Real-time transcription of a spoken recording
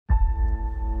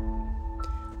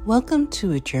Welcome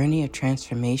to a journey of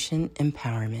transformation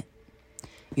empowerment.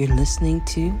 You're listening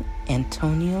to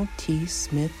Antonio T.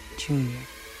 Smith Jr.,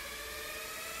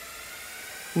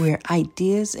 where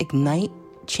ideas ignite,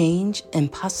 change,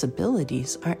 and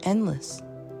possibilities are endless.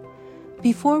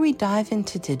 Before we dive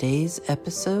into today's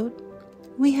episode,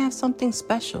 we have something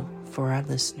special for our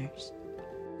listeners.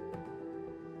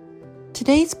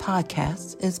 Today's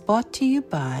podcast is brought to you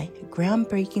by a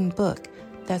groundbreaking book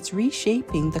that's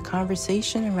reshaping the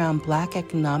conversation around Black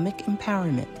economic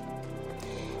empowerment.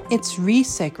 It's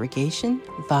Resegregation,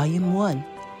 Volume 1,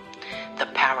 The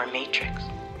Power Matrix,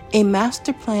 a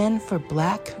master plan for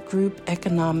Black group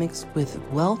economics with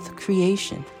wealth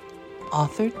creation,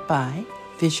 authored by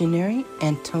visionary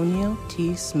Antonio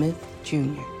T. Smith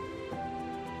Jr.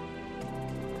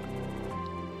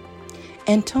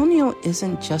 Antonio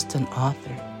isn't just an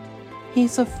author.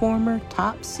 He's a former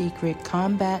top-secret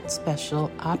combat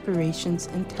special operations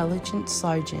intelligence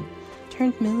sergeant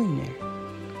turned millionaire.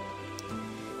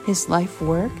 His life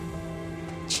work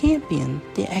championed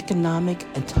the economic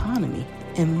autonomy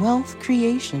and wealth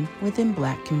creation within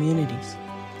Black communities.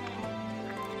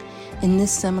 In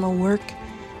this seminal work,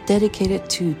 dedicated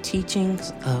to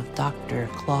teachings of Dr.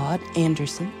 Claude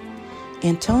Anderson,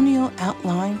 Antonio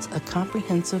outlines a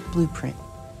comprehensive blueprint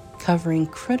covering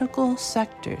critical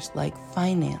sectors like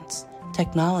finance,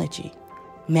 technology,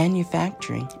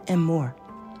 manufacturing, and more.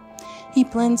 He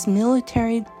blends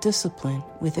military discipline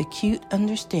with acute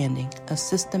understanding of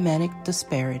systematic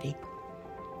disparity.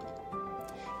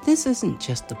 This isn't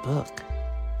just a book.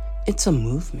 It's a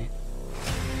movement,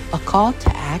 a call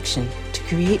to action to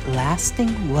create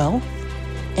lasting wealth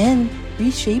and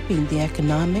reshaping the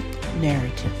economic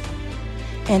narrative.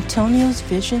 Antonio's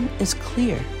vision is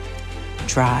clear.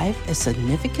 Drive a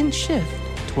significant shift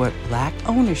toward Black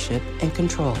ownership and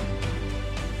control.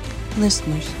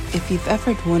 Listeners, if you've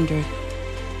ever wondered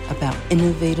about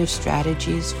innovative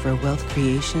strategies for wealth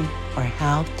creation or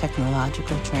how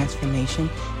technological transformation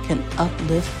can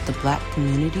uplift the Black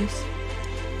communities,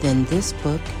 then this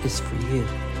book is for you.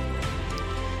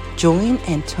 Join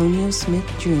Antonio Smith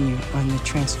Jr. on the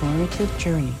transformative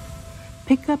journey.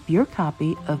 Pick up your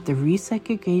copy of the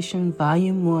Resegregation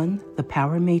Volume 1, The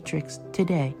Power Matrix,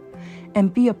 today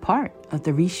and be a part of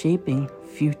the reshaping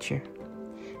future.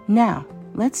 Now,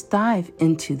 let's dive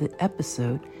into the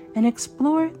episode and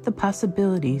explore the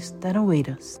possibilities that await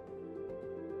us.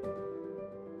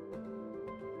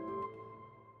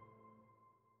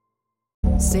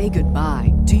 Say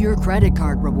goodbye to your credit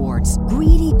card rewards.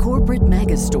 Greedy corporate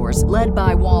mega stores, led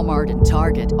by Walmart and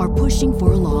Target, are pushing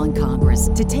for a law in Congress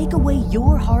to take away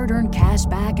your hard-earned cash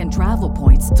back and travel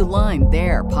points to line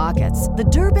their pockets. The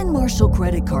Durbin-Marshall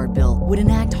credit card bill would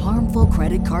enact harmful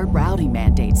credit card routing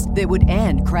mandates that would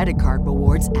end credit card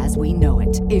rewards as we know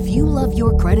it. If you love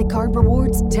your credit card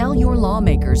rewards, tell your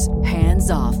lawmakers,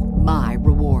 hands off my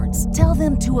rewards. Tell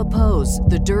them to oppose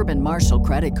the Durbin-Marshall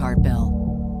credit card bill.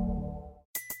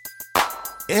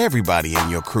 Everybody in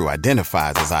your crew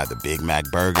identifies as either Big Mac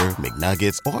Burger,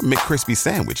 McNuggets, or McCrispy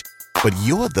Sandwich. But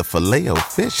you're the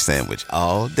Filet-O-Fish Sandwich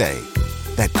all day.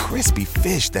 That crispy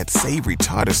fish, that savory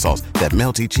tartar sauce, that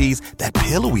melty cheese, that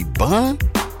pillowy bun.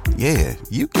 Yeah,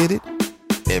 you get it.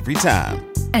 Every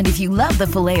time. And if you love the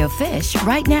Filet-O-Fish,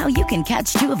 right now you can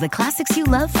catch two of the classics you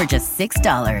love for just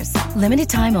 $6. Limited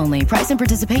time only. Price and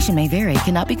participation may vary.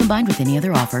 Cannot be combined with any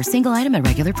other offer. Single item at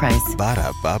regular price.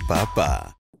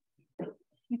 Ba-da-ba-ba-ba.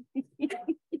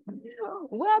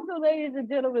 Welcome, ladies and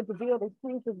gentlemen, to Build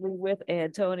Exclusively with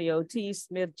Antonio T.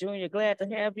 Smith Jr. Glad to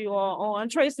have you all on.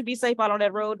 Tracy, be safe out on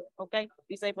that road, okay?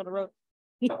 Be safe on the road.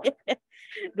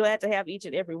 Glad to have each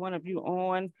and every one of you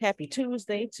on. Happy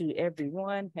Tuesday to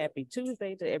everyone. Happy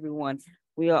Tuesday to everyone.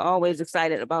 We are always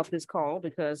excited about this call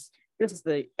because this is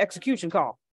the execution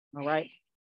call, all right?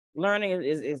 Learning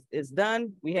is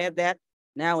done. We have that.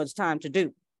 Now it's time to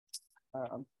do.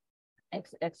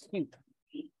 Execute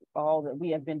all that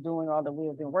we have been doing, all that we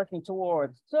have been working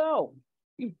towards. So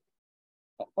it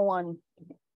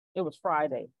was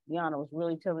Friday. Deaunna was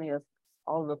really telling us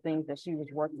all of the things that she was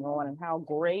working on and how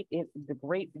the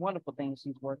great, wonderful things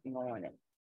she's working on.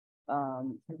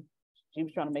 And she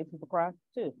was trying to make people cry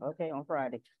too, okay, on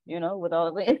Friday, with all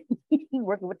the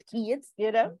working with the kids,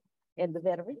 and the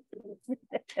veterans.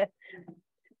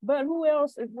 But who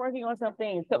else is working on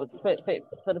something for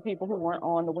the people who weren't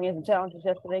on the wins and challenges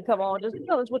yesterday? Come on, just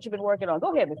tell us what you've been working on.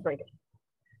 Go ahead, Ms. Tracy.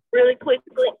 Really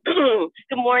quickly, good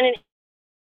morning.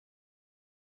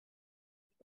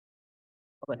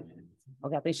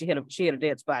 Okay, I think she hit a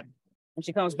dead spot. And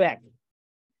she comes back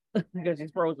because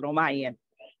she's frozen on my end.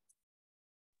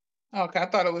 Okay, I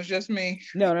thought it was just me.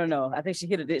 No. I think she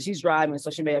hit it. She's driving, so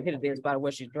she may have hit a dead spot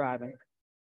where she's driving.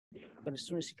 But as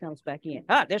soon as she comes back in,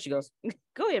 there she goes.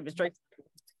 Go ahead, Miss Tracy.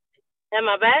 Am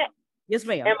I back? Yes,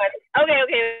 ma'am. Okay.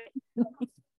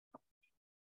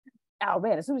 Oh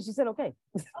man, as soon as she said okay.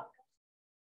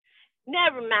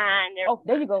 Never mind. Oh,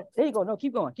 there you go. There you go. No,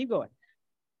 keep going.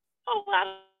 Oh,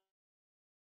 wow.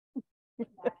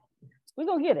 We're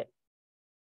gonna get it.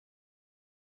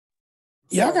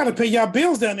 Y'all got to pay y'all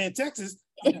bills down there in Texas.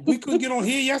 We couldn't get on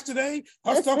here yesterday.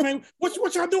 Her stuff ain't.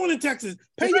 What y'all doing in Texas?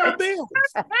 Pay y'all bills.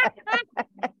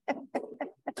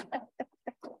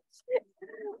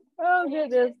 Oh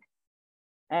goodness.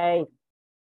 Hey,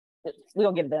 we're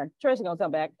gonna get it done. Tracy gonna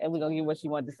come back and we're gonna get what she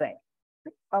wanted to say.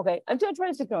 Okay, until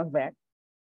Tracy comes back.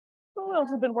 Who else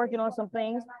has been working on some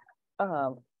things?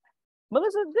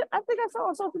 Melissa, I think I saw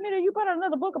on social media you put out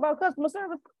another book about customer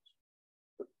service.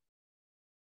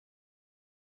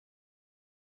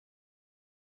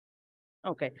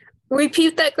 Okay.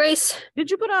 Repeat that, Grace.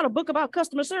 Did you put out a book about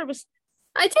customer service?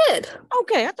 I did.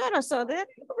 Okay, I thought I saw that.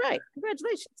 All right,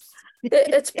 congratulations.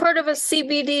 It's part of a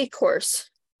CBD course.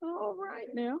 All right,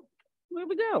 now here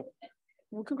we go.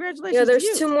 Well, congratulations. Yeah, there's to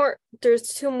you. two more. There's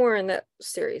two more in that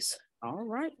series. All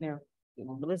right, now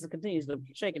Melissa continues to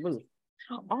shake and move.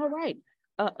 All right,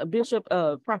 Bishop,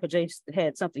 Prophet Jay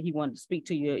had something he wanted to speak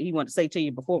to you. He wanted to say to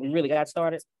you before we really got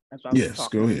started. That's why yes,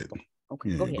 go ahead. Okay,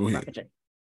 yeah, go ahead, Prophet Jay.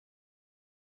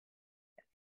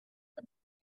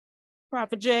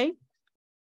 Prophet Jay. I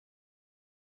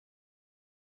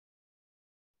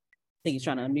think he's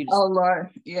trying to unmute. Oh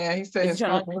Lord, yeah, he said his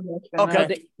phone was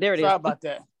okay. There it is. Sorry about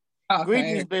that. okay.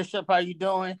 Greetings, Bishop. How you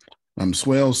doing? I'm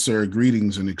swell, sir.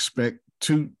 Greetings, and expect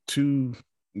two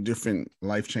different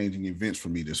life-changing events for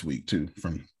me this week too,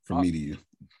 from me to you.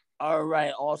 All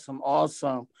right, awesome.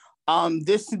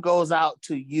 This goes out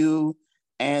to you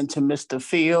and to Mr.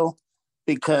 Phil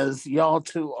because y'all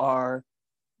two are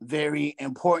very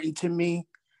important to me.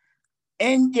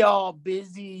 In y'all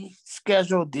busy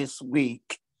schedule this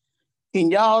week,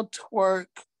 can y'all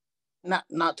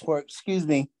not twerk, excuse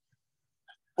me.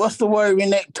 What's the word,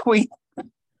 Renee? Tweet.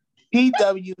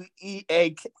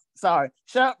 PWEA. Sorry.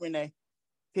 Shut up, Renee.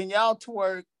 Can y'all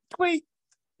tweet?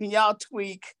 Can y'all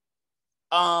tweak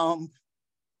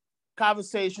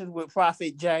conversations with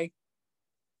Prophet Jay?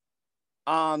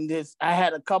 I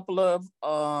had a couple of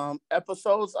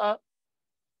episodes up,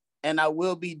 and I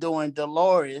will be doing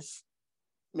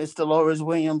Miss Dolores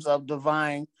Williams of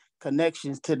Divine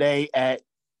Connections today at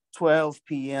 12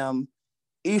 p.m.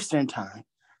 Eastern time.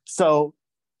 So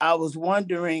I was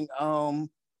wondering,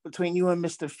 between you and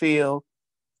Mr. Phil,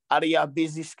 out of y'all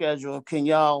busy schedule, can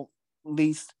y'all at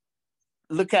least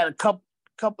look at a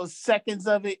couple seconds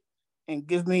of it and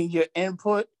give me your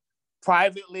input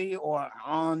privately or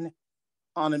on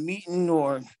a meeting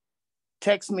or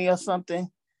text me or something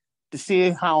to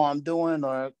see how I'm doing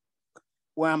or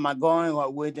where am I going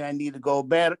or where do I need to go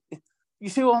better? You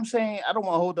see what I'm saying? I don't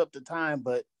want to hold up the time,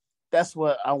 but that's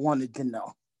what I wanted to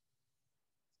know.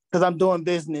 Because I'm doing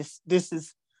business. It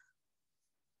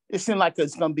seems like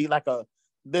it's going to be like a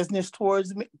business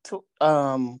towards me,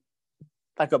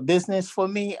 like a business for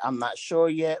me. I'm not sure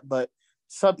yet, but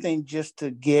something just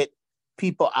to get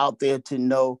people out there to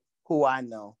know who I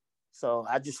know. So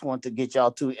I just want to get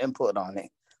y'all two input on it.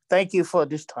 Thank you for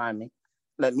this timing.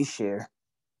 Let me share.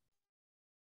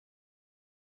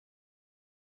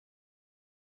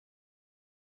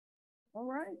 All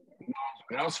right.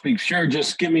 I'll speak. Sure.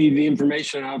 Just give me the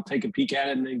information. I'll take a peek at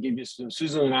it and then give you some.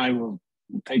 Susan and I will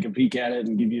take a peek at it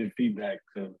and give you feedback.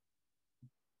 So.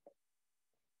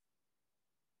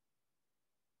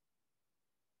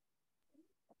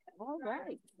 All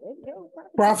right.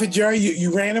 Prophet Jerry,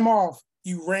 you ran him off.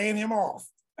 You ran him off.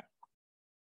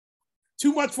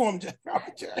 Too much for him,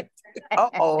 Prophet Jerry.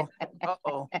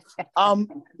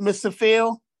 Mr.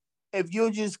 Phil, if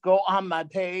you'll just go on my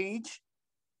page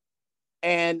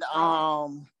and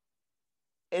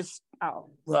it's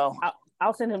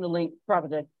I'll send him the link,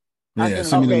 Prophet. Yeah,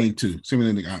 send me the link too. Send me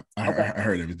the link. I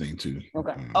heard everything too.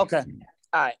 Okay. Okay.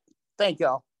 All right. Thank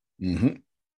y'all.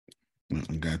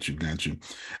 Mm-hmm. Got you.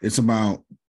 It's about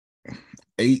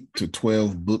 8 to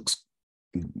 12 books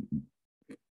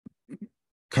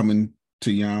coming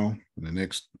to y'all in the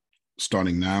next,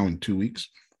 starting now in 2 weeks.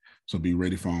 So be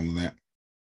ready for all of that.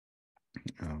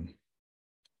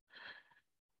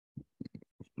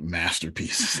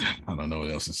 Masterpieces. I don't know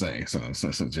what else to say. So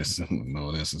just don't know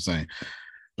what else to say.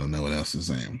 Don't know what else to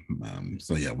say.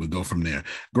 So yeah, we'll go from there.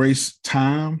 Grace,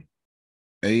 time,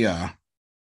 AI,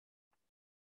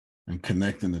 and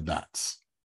connecting the dots.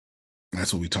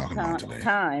 That's what we're talking about today.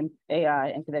 Time, AI,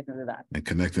 and connecting the dots. And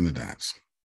connecting the dots.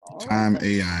 Time,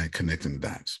 AI, connecting the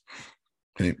dots.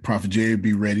 Okay, Prophet Jerry,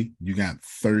 be ready. You got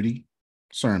 30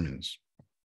 sermons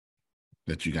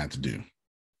that you got to do.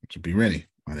 So be ready.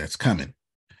 That's coming.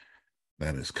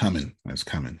 That is coming. That's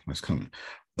coming. That's coming.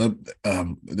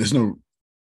 There's no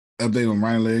update on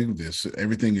Rhino Leg.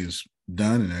 Everything is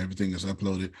done and everything is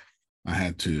uploaded. I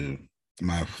had to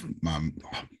my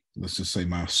let's just say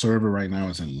my server right now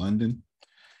is in London,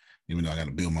 even though I got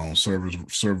to build my own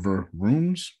server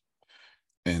rooms,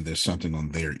 and there's something on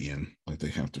their end that they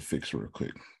have to fix real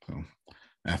quick. So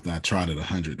after I tried it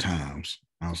 100 times,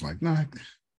 I was like, nah,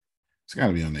 it's got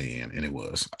to be on their end, and it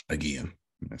was again.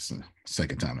 That's the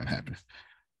second time that happened.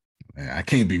 I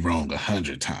can't be wrong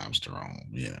 100 times, Jerome.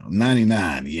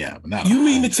 99, yeah, but not. You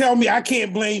mean to tell me I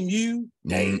can't blame you?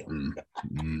 Damn.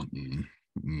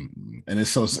 And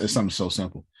it's something so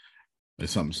simple.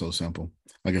 It's something so simple.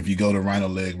 Like if you go to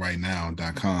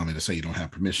rhinolegrightnow.com and it say you don't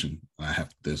have permission,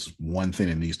 there's one thing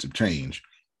that needs to change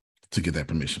to get that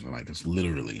permission. Like it's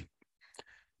literally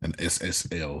an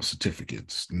SSL certificate.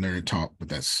 It's nerd talk, but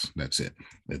that's it.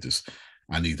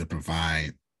 I need to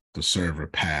provide the server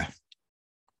path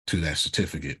to that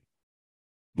certificate,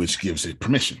 which gives it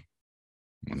permission.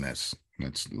 And that's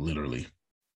literally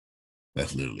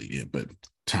it. But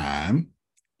time,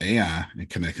 AI, and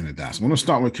connecting the dots. I'm going to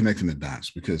start with connecting the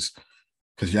dots because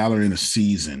y'all are in a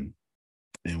season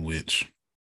in which,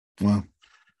 well,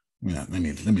 let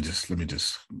me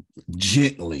just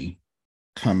gently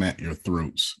come at your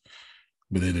throats,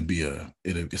 but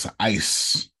it's an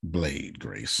ice blade,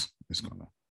 Grace. It's going to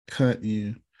cut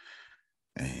you,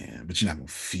 but you're not going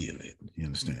to feel it. You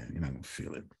understand? You're not going to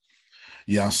feel it.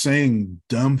 Y'all saying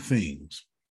dumb things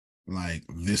like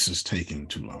this is taking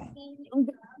too long.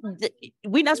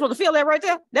 We not supposed to feel that right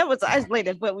there. That was the ice blade.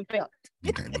 That's what we felt.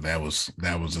 Okay, well that was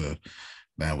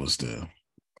the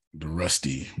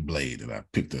rusty blade that I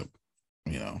picked up.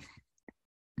 That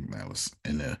was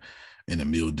in a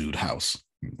mildewed house.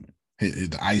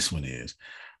 The ice one is,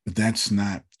 but that's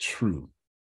not true.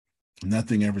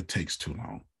 Nothing ever takes too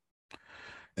long.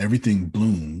 Everything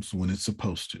blooms when it's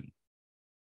supposed to.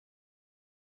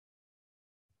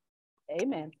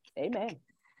 Amen. Amen.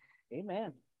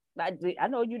 Amen. I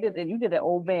know you did that. You did that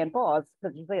old man pause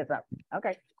because you said something.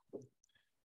 Okay.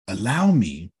 Allow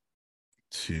me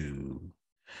to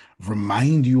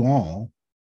remind you all,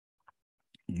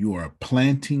 you are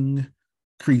planting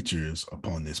creatures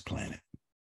upon this planet.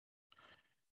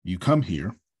 You come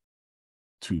here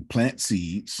to plant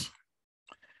seeds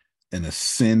and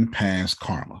ascend past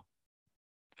karma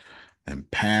and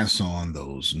pass on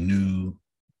those new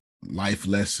life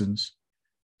lessons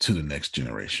to the next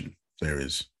generation. There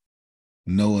is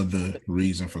no other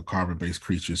reason for carbon-based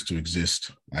creatures to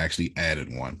exist. I actually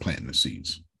added one, planting the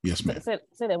seeds. Yes, ma'am. Say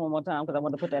that one more time because I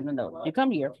want to put that in the note. You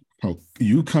come here. Oh,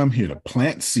 you come here to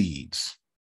plant seeds,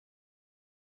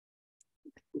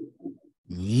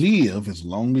 live as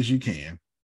long as you can,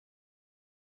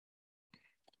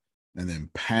 and then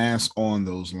pass on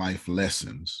those life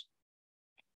lessons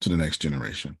to the next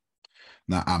generation.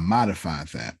 Now, I modified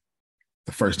that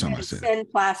the first time I said it.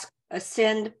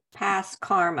 Ascend past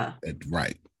karma.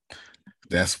 Right.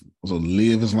 So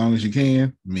live as long as you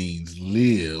can means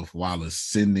live while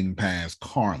ascending past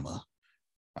karma.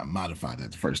 I modified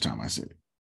that the first time I said it.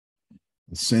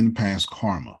 Ascend past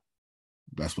karma.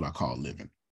 That's what I call living.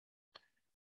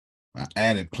 I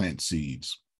added plant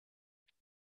seeds.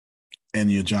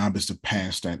 And your job is to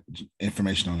pass that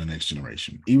information on to the next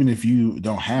generation. Even if you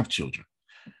don't have children,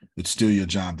 it's still your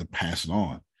job to pass it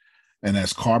on. And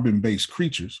as carbon-based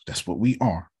creatures, that's what we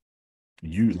are.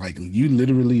 You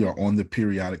literally are on the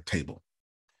periodic table.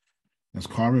 As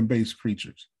carbon-based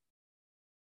creatures,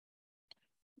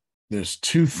 there's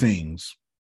two things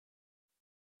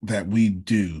that we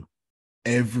do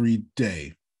every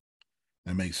day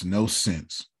that makes no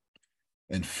sense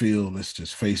and feel, let's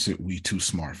just face it, we too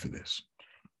smart for this.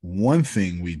 One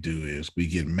thing we do is we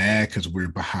get mad because we're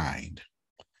behind,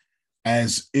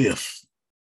 as if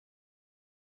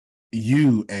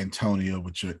you, Antonio,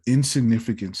 with your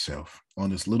insignificant self on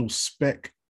this little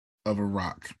speck of a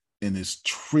rock in this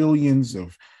trillions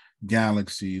of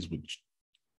galaxies with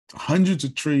hundreds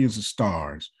of trillions of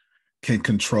stars, can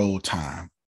control time.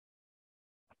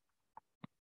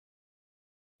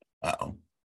 Uh-oh.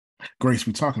 Grace,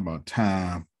 we're talking about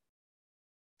time,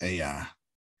 AI,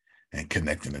 and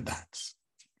connecting the dots.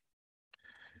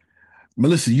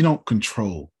 Melissa, you don't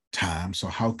control time, so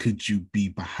how could you be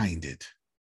behind it?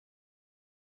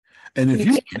 And if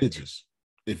you're religious,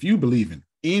 if you believe in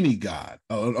any God,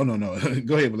 no.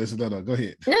 Go ahead, Melissa. No, go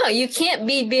ahead. No, you can't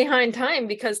be behind time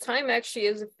because time actually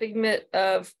is a figment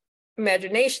of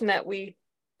imagination that we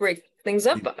break things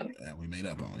up on. Yeah, we made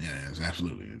up on. Yeah, it's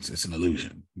absolutely. It's an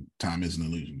illusion. Time is an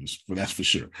illusion. That's for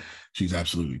sure. She's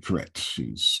absolutely correct.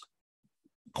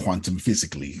 quantum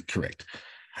physically correct.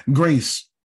 Grace,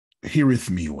 heareth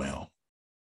me well.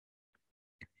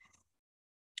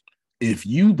 If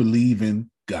you believe in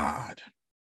God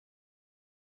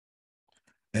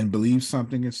and believe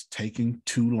something is taking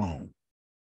too long,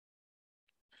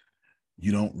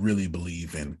 you don't really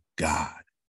believe in God.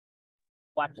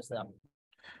 Watch yourself.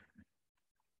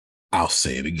 I'll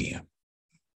say it again.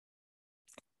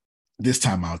 This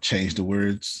time I'll change the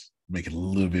words, make it a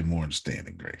little bit more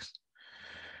understanding, Grace.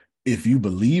 If you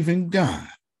believe in God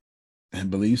and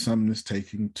believe something is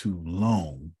taking too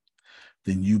long,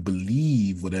 then you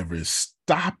believe whatever is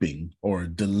stopping or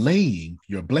delaying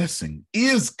your blessing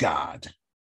is God.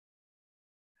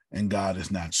 And God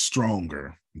is not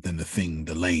stronger than the thing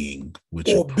delaying, which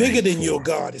or bigger than your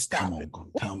God is Come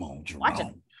stopping. on,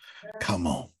 Jerome. Come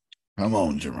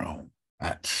on, Jerome.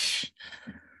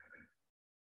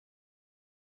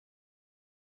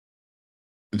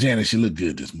 Janice, you look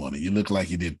good this morning. You look like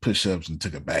you did push-ups and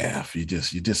took a bath. You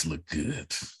just look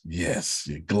good. Yes,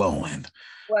 you're glowing.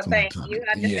 Well, thank you.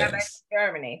 I just got back to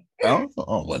Germany. Well,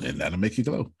 then that'll make you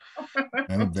glow.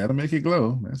 That'll make you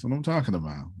glow. That's what I'm talking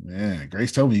about. Yeah,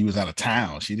 Grace told me you was out of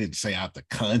town. She didn't say out the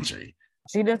country.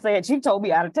 She didn't say it. She told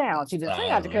me out of town. She didn't say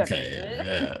out the country.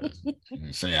 Okay,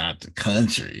 yeah. Say out the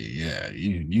country. Yeah,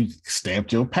 you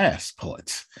stamped your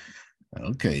passport.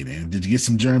 Okay, then. Did you get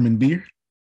some German beer?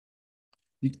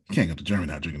 You can't go to Germany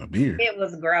without drinking a beer. It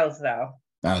was gross, though.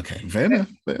 Okay, fair enough.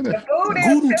 The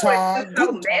food is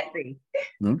so messy.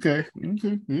 Okay.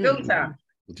 Yeah.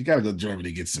 But you got to go to Germany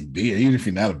to get some beer. Even if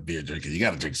you're not a beer drinker, you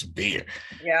got to drink some beer.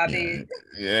 Yeah, I did.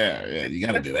 Yeah, you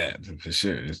got to do that for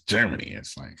sure. It's Germany.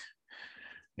 It's like,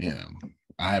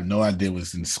 I have no idea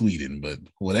what's in Sweden, but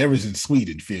whatever's in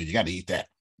Sweden, Phil, you got to eat that.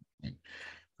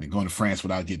 Like going to France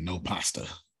without getting no pasta.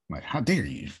 Like, how dare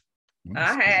you?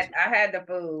 I had the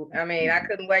food. I mean, I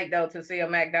couldn't wait though to see a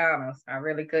McDonald's. I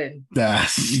really couldn't. I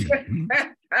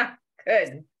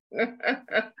couldn't.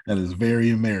 That is very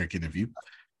American of you.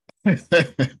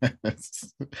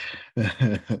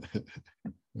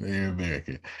 Very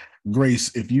American.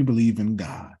 Grace, if you believe in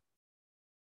God,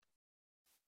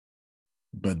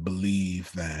 but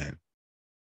believe that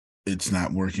it's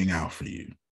not working out for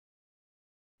you,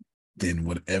 then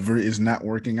whatever is not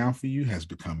working out for you has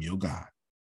become your God.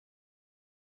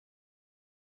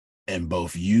 And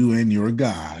both you and your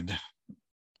God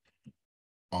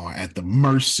are at the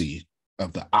mercy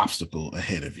of the obstacle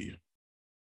ahead of you.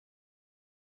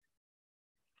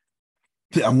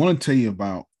 I want to tell you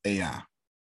about AI.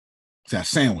 See, I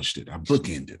sandwiched it. I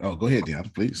bookended. Oh, go ahead,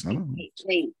 Deanna, please. No. Wait,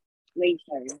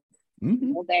 sir.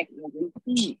 Mm-hmm. Go back and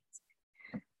repeat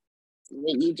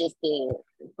what you just said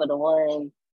for the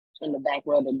one in the back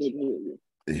row that didn't hear you.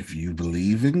 If you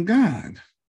believe in God,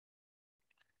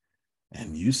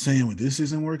 and you saying, well, this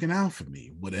isn't working out for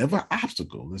me, whatever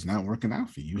obstacle is not working out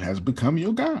for you has become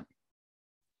your God.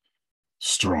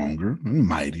 Stronger and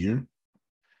mightier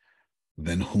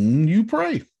than whom you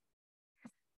pray.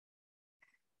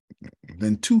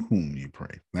 Than to whom you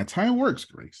pray. That's how it works,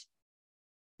 Grace.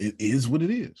 It is what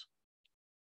it is.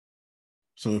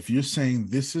 So if you're saying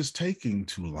this is taking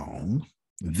too long,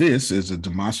 this is a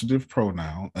demonstrative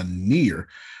pronoun, a near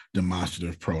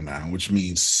demonstrative pronoun, which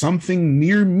means something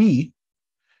near me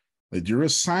that you're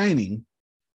assigning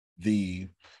the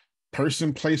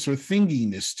person, place, or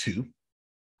thinginess to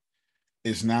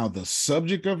is now the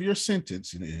subject of your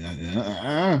sentence.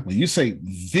 When you say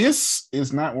this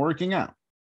is not working out,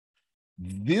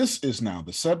 this is now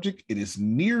the subject. It is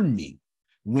near me.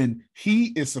 When he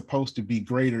is supposed to be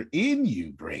greater in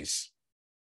you, Grace,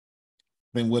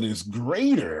 than what is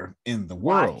greater in the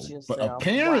world. But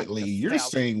apparently you're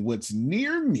saying what's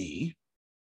near me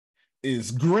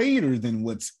is greater than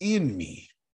what's in me.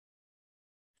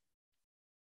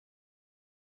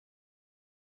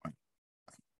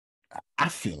 I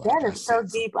feel like that is so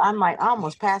deep. I might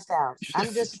almost pass out.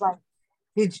 I'm just like,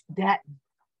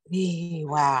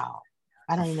 wow.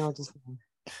 I don't even know what to say.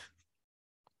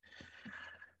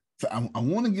 So I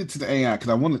want to get to the AI because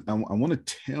I want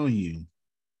to tell you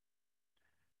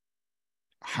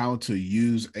how to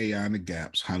use AI in the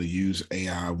gaps, how to use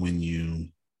AI when you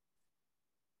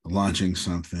launching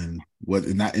something. You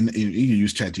can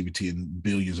use ChatGPT in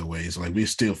billions of ways. Like we're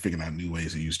still figuring out new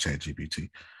ways to use ChatGPT.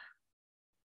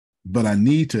 But I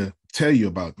need to tell you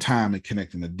about time and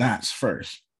connecting the dots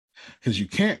first, because you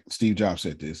can't, Steve Jobs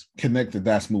said this, connect the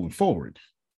dots moving forward.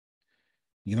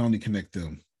 You can only connect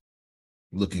them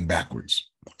looking backwards.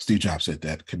 Steve Jobs said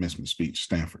that commencement speech,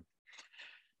 Stanford.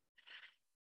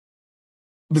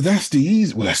 But that's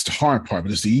that's the hard part,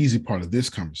 but it's the easy part of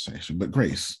this conversation. But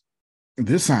Grace,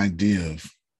 this idea of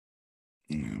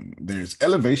there's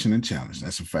elevation and challenge,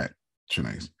 that's a fact.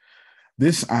 Trinace,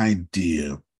 this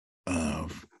idea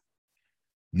of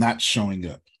not showing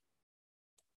up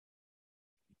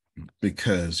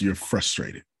because you're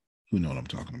frustrated. Who know what I'm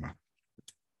talking about?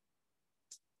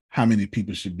 How many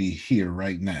people should be here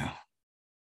right now,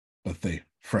 but they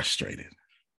frustrated?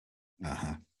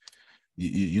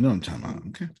 You know what I'm talking about,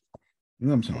 okay? You know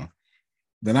what I'm talking about.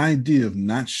 That idea of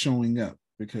not showing up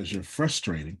because you're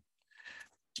frustrated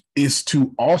is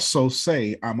to also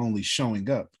say, I'm only showing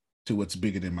up to what's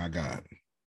bigger than my God.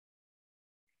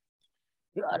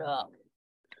 Shut up.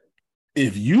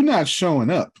 If you're not showing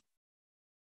up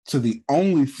to the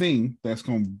only thing that's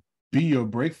going to be your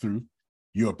breakthrough,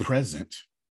 your present,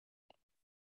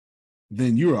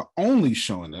 then you are only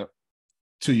showing up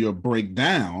to your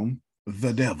breakdown,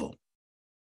 the devil.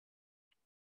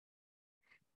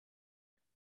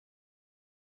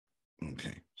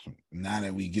 Okay, so now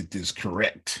that we get this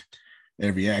correct,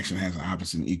 every action has an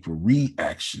opposite and equal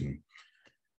reaction.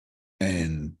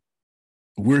 And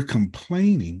we're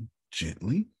complaining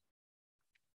gently.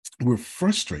 We're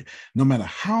frustrated. No matter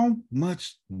how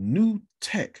much new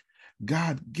tech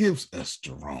God gives us,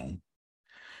 Jerome,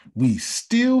 we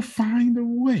still find a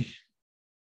way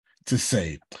to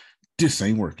say, this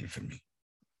ain't working for me.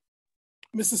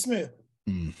 Mr. Smith.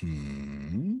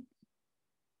 Mm-hmm.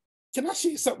 Can I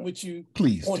share something with you?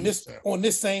 Please on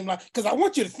this same line? Because I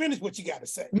want you to finish what you got to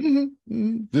say.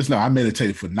 Just know I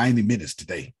meditated for 90 minutes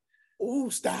today. Oh,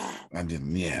 stop. I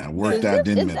didn't, I worked out,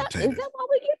 didn't meditate. Is that what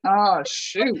we get? Oh,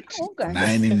 shoot. Okay.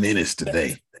 90 minutes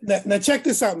today. Now check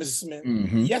this out, Mrs. Smith.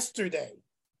 Mm-hmm. Yesterday,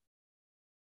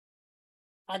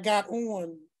 I got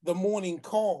on the morning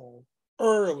call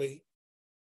early,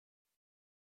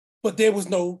 but there was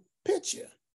no picture.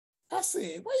 I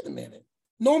said, wait a minute.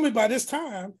 Normally by this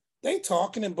time, they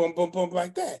talking and boom, boom, boom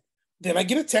like that. Then I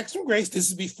get a text from Grace. This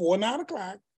is before 9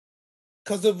 o'clock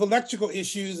because of electrical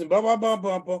issues and blah, blah, blah,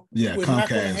 blah, blah. Yeah, we're Comcast not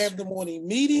going to have the morning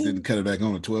meeting. Didn't cut it back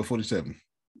on at 12:47.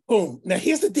 Boom. Now,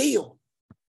 here's the deal.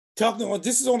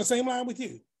 This is on the same line with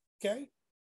you, okay?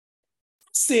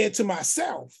 Said to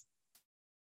myself,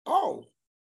 oh,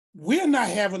 we're not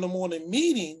having a morning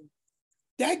meeting.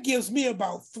 That gives me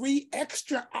about 3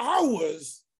 extra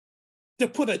hours to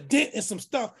put a dent in some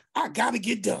stuff I got to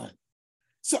get done.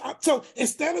 So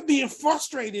instead of being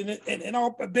frustrated and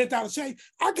all bent out of shape,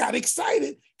 I got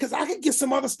excited because I could get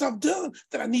some other stuff done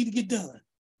that I need to get done.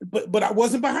 But I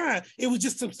wasn't behind. It was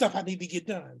just some stuff I need to get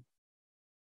done.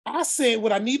 I said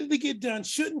what I needed to get done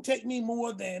shouldn't take me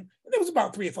more than, and it was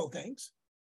about 3 or 4 things.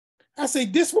 I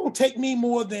said, this won't take me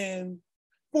more than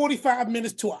 45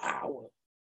 minutes to an hour.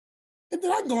 And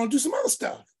then I can go and do some other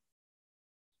stuff.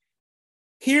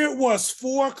 Here it was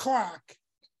 4 o'clock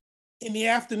in the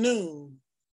afternoon,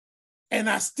 and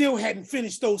I still hadn't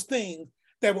finished those things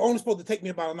that were only supposed to take me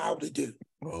about an hour to do.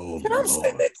 Oh, and I'm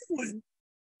sitting there going,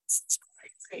 it's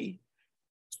crazy.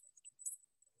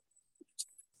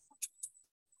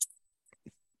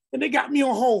 And they got me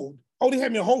on hold. Oh, they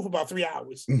had me on hold for about 3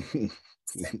 hours.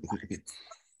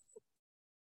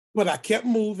 But I kept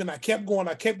moving, I kept going,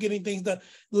 I kept getting things done.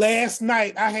 Last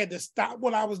night, I had to stop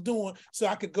what I was doing so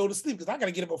I could go to sleep because I got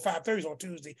to get up at 5:30 on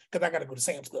Tuesday because I got to go to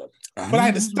Sam's Club. But I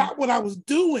had to stop what I was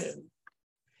doing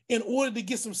in order to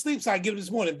get some sleep so I get up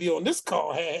this morning and be on this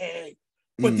call. Hey.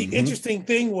 But the interesting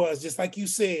thing was, just like you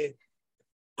said,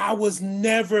 I was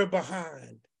never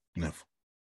behind. Never.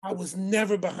 I was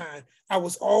never behind. I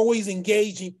was always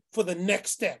engaging for the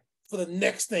next step, for the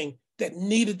next thing that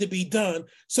needed to be done,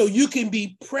 so you can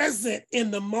be present in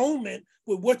the moment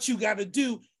with what you got to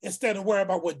do instead of worry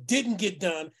about what didn't get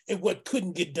done and what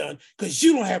couldn't get done, because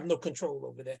you don't have no control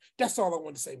over that. That's all I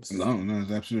want to say, Mr. No,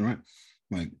 that's absolutely right.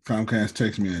 Like Comcast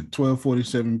texts me at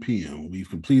 12:47 p.m. We've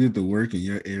completed the work in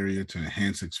your area to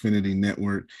enhance Xfinity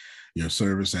network. Your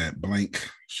service at blank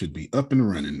should be up and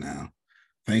running now.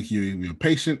 Thank you for your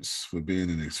patience for being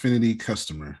an Xfinity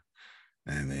customer.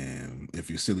 And then if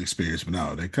you're still experienced, but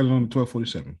no, they cut it on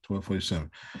 12:47.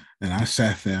 And I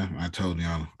sat there, I told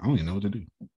Deaunna, I don't even know what to do.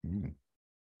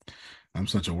 I'm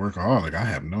such a workaholic. I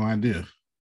have no idea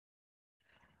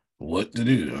what to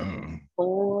do.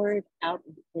 Bored out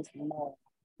of his mind.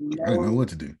 I didn't know what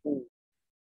to do.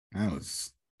 I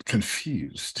was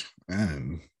confused.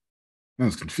 I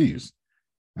was confused.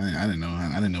 I didn't know.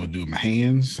 I didn't know what to do with my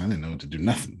hands. I didn't know what to do.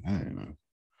 Nothing. I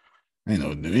didn't know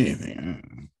what to do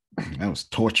anything. That was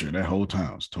torture. That whole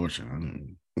time was torture.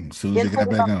 As soon as they got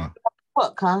back on.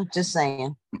 Fuck, huh? Just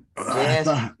saying.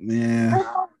 Yes. Yeah.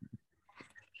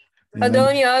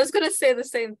 Adonia, I was gonna say the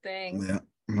same thing. Yeah.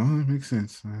 No, that makes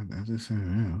sense. I just said,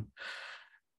 yeah.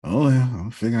 Oh yeah,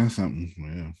 I'll figure out something.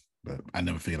 Yeah. But I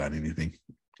never figured out anything.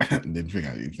 Didn't figure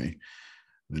out anything.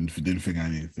 Didn't figure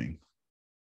out anything.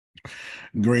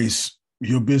 Grace,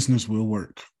 your business will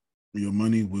work. Your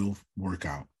money will work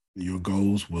out. Your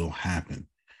goals will happen.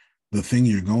 The thing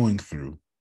you're going through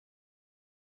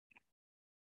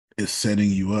is setting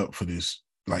you up for this.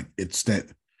 Like, it's that,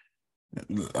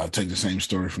 I'll take the same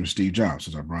story from Steve Jobs,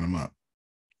 as I brought him up.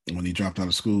 When he dropped out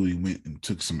of school, he went and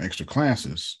took some extra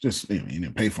classes. Just, he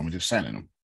didn't pay for them, he just sat in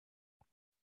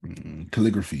them.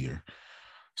 Calligraphy or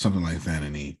something like that.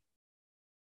 And it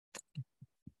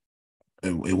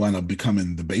wound up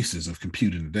becoming the basis of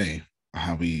computing today.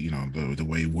 How we, the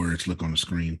way words look on the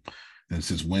screen. And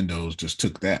since Windows just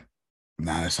took that,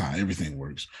 now that's how everything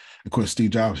works. Of course, Steve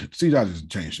Jobs has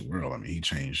changed the world. I mean, he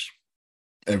changed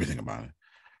everything about it,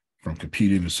 from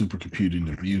computing to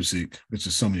supercomputing to music. It's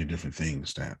just so many different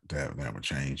things that were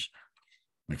changed,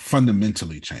 like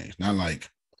fundamentally changed, not like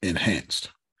enhanced.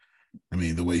 I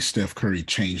mean, the way Steph Curry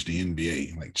changed the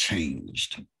NBA, like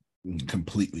changed,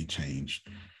 completely changed.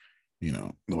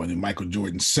 The way that Michael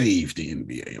Jordan saved the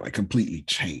NBA, like completely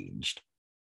changed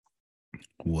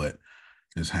what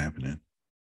is happening.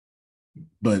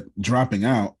 But dropping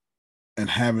out and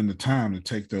having the time to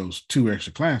take those 2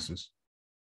 extra classes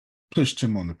pushed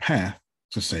him on the path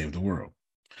to save the world.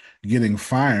 Getting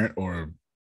fired, it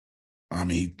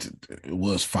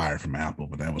was fired from Apple,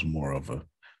 but that was more of a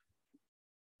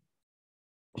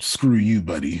screw you,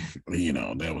 buddy.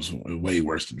 That was way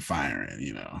worse than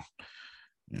firing,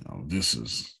 this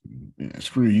is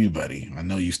screw you, buddy. I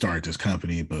know you started this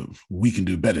company, but we can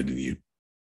do better than you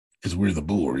because we're the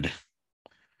board.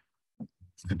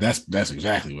 That's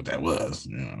exactly what that was.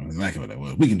 Exactly what that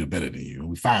was. We can do better than you.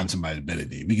 We find somebody better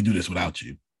than you. We can do this without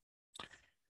you.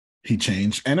 He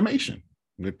changed animation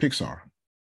with Pixar.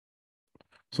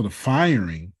 So the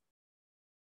firing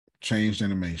changed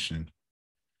animation.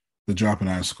 The dropping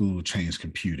out of school changed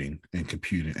computing, and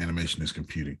computing animation is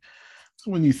computing. So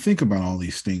when you think about all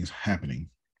these things happening,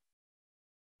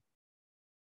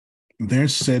 they're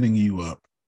setting you up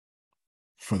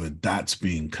for the dots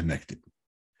being connected,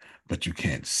 but you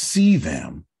can't see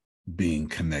them being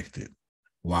connected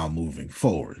while moving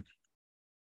forward.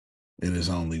 It is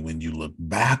only when you look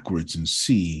backwards and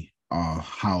see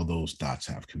how those dots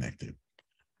have connected.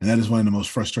 And that is one of the most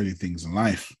frustrating things in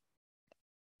life,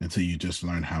 until you just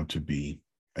learn how to be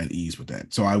at ease with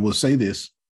that. So I will say this,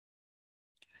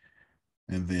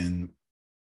 and then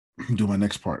do my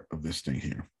next part of this thing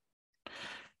here.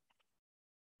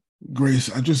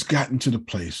 Grace, I just gotten to the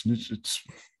place.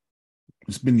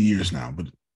 It's been years now, but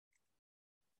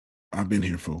I've been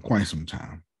here for quite some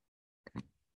time.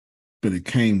 But it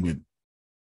came with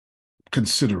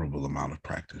considerable amount of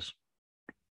practice,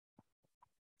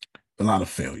 a lot of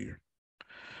failure,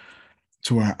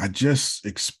 to where I just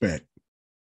expect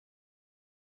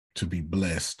to be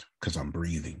blessed because I'm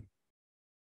breathing.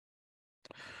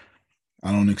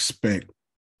 I don't expect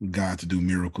God to do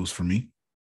miracles for me,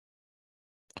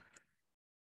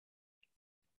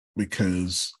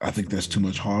 because I think that's too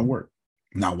much hard work.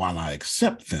 Now, while I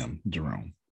accept them,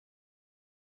 Jerome,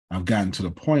 I've gotten to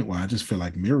the point where I just feel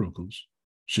like miracles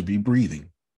should be breathing,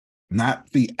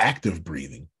 not the act of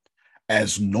breathing.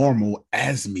 As normal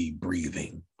as me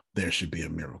breathing, there should be a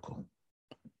miracle.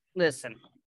 Listen,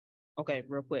 okay,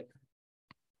 real quick.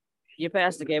 Your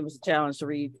pastor gave us a challenge to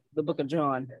read the book of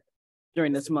John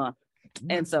during this month.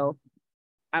 And so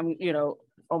I'm,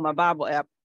 on my Bible app,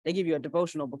 they give you a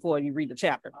devotional before you read the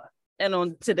chapter. And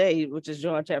on today, which is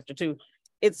John chapter 2,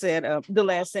 it said, the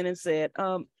last sentence said,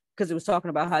 because it was talking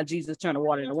about how Jesus turned the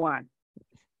water into wine.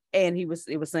 And it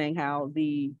was saying how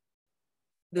the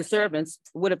servants,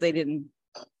 what if they didn't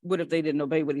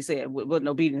obey what he said, wasn't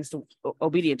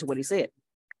obedient to what he said.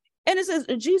 And it says,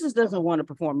 Jesus doesn't want to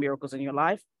perform miracles in your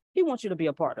life. He wants you to be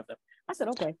a part of them. I said,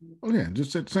 okay. Oh yeah,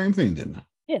 just said the same thing, didn't I?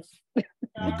 Yes.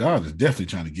 Well, God is definitely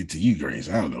trying to get to you, Grace.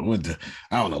 I don't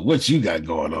know what you got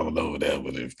going on over there,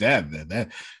 but if that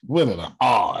what are the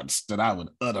odds that I would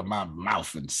utter my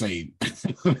mouth and say,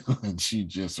 and she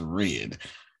just read,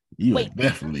 you are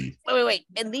definitely. Wait.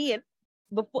 And then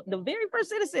before the very first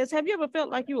sentence says, have you ever felt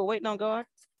like you were waiting on God?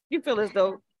 You feel as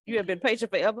though you have been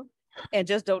patient forever and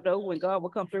just don't know when God will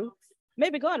come through.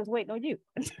 Maybe God is waiting on you.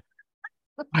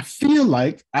 I feel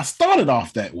like I started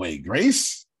off that way,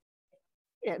 Grace.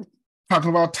 Yeah. Talking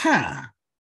about time.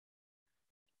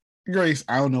 Grace,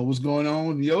 I don't know what's going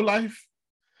on in your life,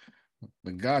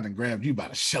 but God done grabbed you by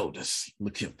the shoulders.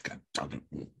 Look here, God talking.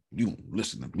 You don't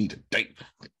listen to me today.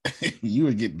 You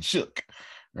are getting shook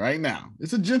right now.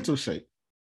 It's a gentle shake,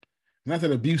 not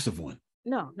that abusive one.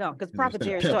 No, because Prophet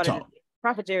Jerry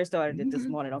started it this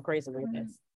morning on Crazy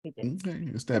Witness. Okay,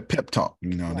 it's that pep talk,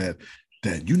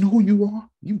 that you know who you are.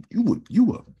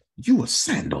 You were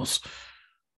sandals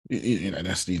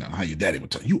That's how your daddy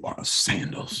would tell you, you are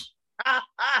sandals.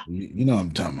 You know what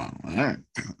I'm talking about.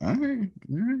 All right.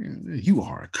 You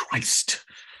are Christ.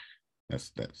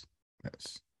 That's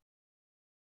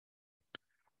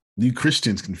you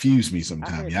Christians confuse me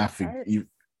sometimes.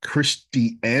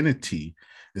 Christianity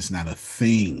is not a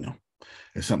thing.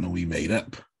 It's something we made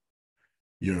up.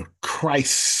 You're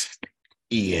Christian.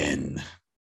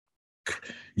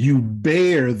 You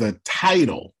bear the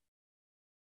title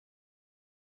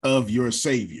of your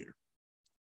Savior.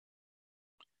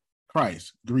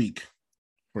 Christ, Greek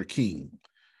for king,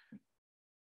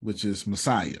 which is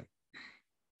Messiah.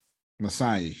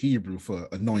 Messiah, Hebrew for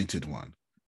anointed one.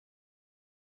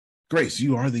 Grace,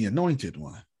 you are the anointed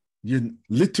one. You're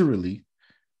literally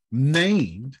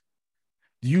named.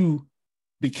 You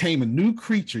became a new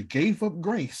creature, gave up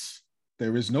grace.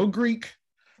 There is no Greek.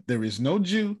 There is no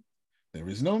Jew. There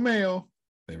is no male.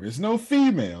 There is no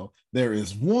female. There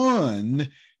is one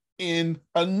in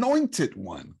anointed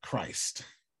one, Christ.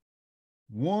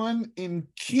 One in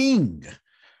King.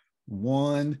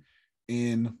 One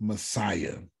in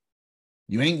Messiah.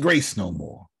 You ain't grace no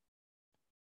more.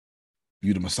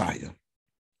 You the Messiah.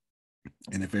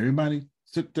 And if everybody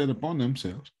took that upon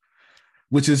themselves,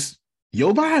 which is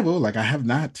your Bible, like I have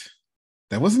not,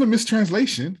 that wasn't a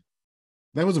mistranslation.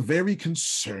 That was a very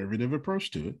conservative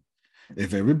approach to it.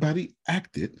 If everybody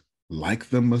acted like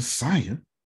the Messiah,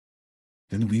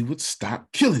 then we would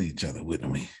stop killing each other,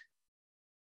 wouldn't we?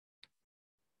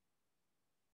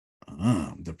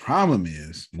 The problem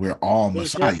is we're all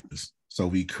Messiahs, so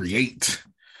we create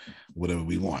whatever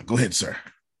we want. Go ahead, sir.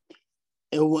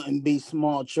 It wouldn't be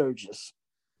small churches.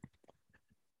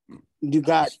 You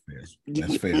got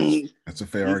that's fair. That's a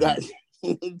fair argument.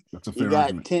 That's a fair you got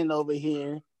argument. 10 over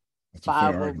here,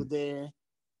 5 over there,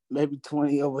 maybe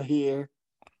 20 over here.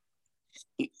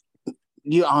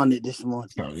 You're on it this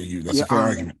morning. No, that's a fair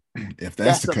argument. If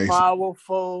that's the case, a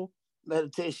powerful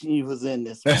meditation you was in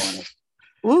this morning.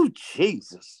 Ooh,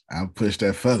 Jesus. I'll push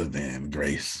that further then,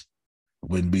 Grace.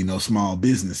 Wouldn't be no small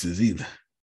businesses either.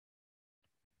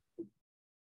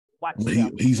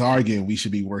 He's arguing we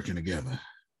should be working together.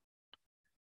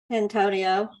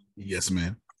 Antonio. Yes,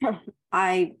 ma'am.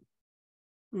 I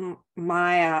in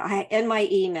my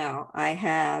email, I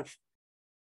have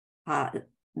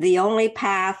the only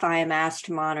path I am asked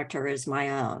to monitor is my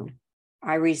own.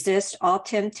 I resist all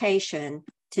temptation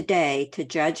today to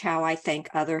judge how I think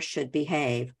others should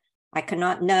behave. I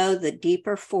cannot know the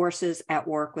deeper forces at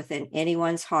work within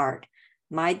anyone's heart.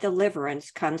 My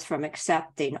deliverance comes from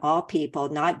accepting all people,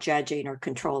 not judging or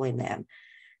controlling them.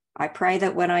 I pray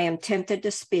that when I am tempted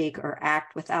to speak or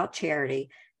act without charity,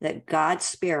 that God's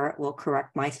Spirit will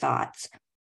correct my thoughts.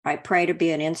 I pray to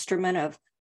be an instrument of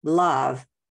love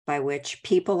by which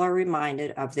people are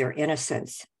reminded of their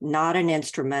innocence, not an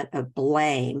instrument of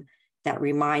blame that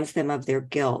reminds them of their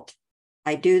guilt.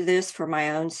 I do this for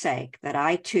my own sake, that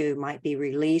I too might be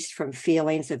released from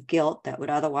feelings of guilt that would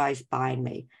otherwise bind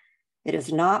me. It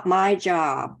is not my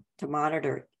job to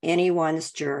monitor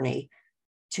anyone's journey,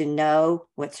 to know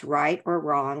what's right or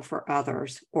wrong for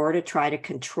others, or to try to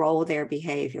control their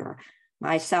behavior.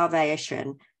 My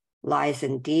salvation lies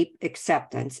in deep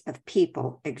acceptance of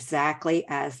people exactly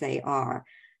as they are,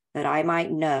 that I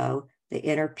might know the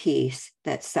inner peace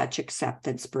that such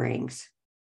acceptance brings.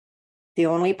 The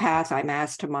only path I'm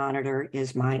asked to monitor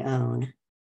is my own.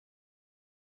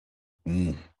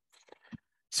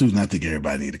 Susan, I think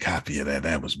everybody need a copy of that.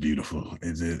 That was beautiful.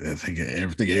 I think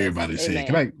everything everybody said.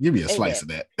 Can I give me a slice of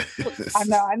that? I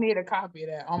know. I need a copy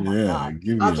of that. Oh my God.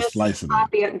 Give me a slice of that.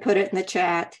 Copy it and put it in the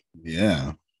chat.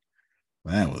 Yeah.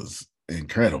 That was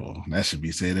incredible. That should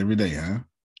be said every day, huh?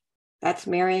 That's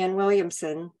Marianne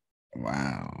Williamson.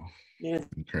 Wow. Yeah.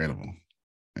 Incredible.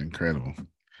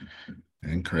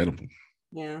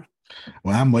 Yeah.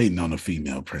 Well, I'm waiting on a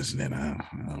female president.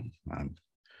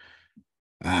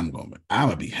 I'm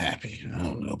gonna be happy. I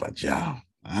don't know about y'all.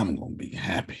 I'm gonna be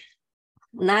happy.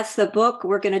 And that's the book.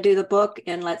 We're going to do the book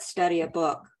and let's study a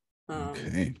book.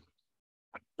 Okay.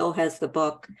 Bill has the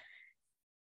book.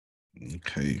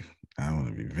 Okay. I want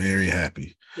to be very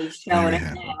happy. He's showing it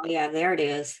now. Yeah, there it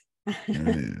is. There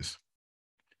it is.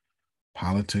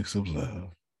 Politics of love.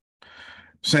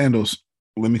 Sandals,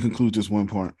 let me conclude this one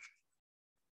part.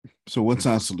 So what's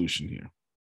our solution here?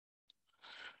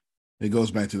 It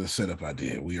goes back to the setup I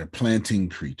did. We are planting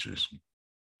creatures.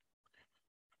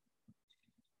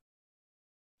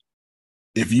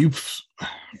 If you,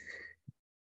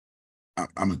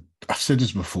 I've said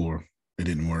this before, it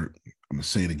didn't work. I'm gonna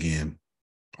say it again.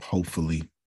 Hopefully,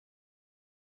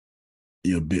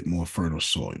 you're a bit more fertile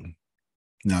soil.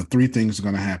 Now, 3 things are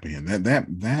gonna happen here.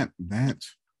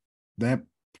 That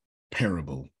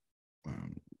parable.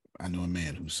 I know a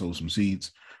man who sowed some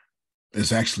seeds.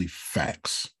 It's actually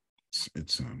facts.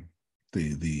 It's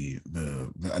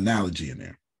the analogy in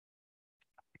there.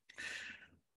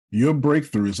 Your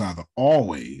breakthrough is either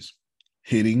always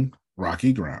hitting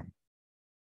rocky ground,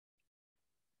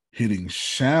 hitting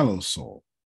shallow soil,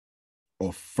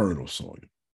 or fertile soil.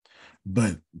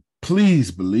 But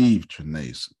please believe,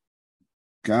 Trinace,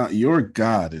 God, your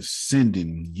God is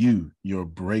sending you your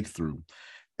breakthrough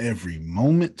every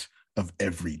moment of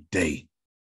every day.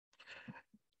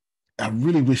 I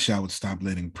really wish I would stop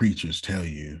letting preachers tell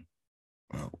you,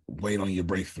 wait on your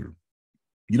breakthrough.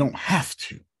 You don't have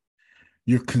to.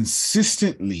 You're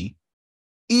consistently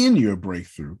in your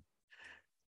breakthrough.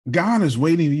 God is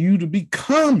waiting for you to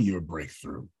become your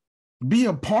breakthrough. Be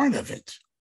a part of it.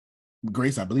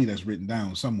 Grace, I believe that's written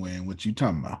down somewhere in what you're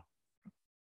talking about.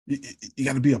 You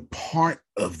got to be a part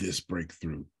of this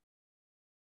breakthrough.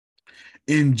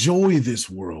 Enjoy this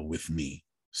world with me,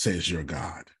 says your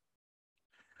God.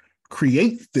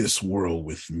 Create this world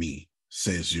with me,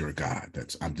 says your God.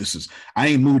 I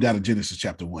ain't moved out of Genesis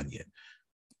chapter 1 yet.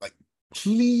 Like,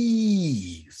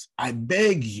 please, I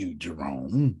beg you,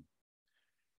 Jerome,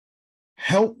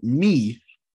 help me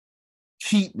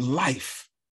keep life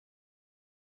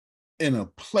in a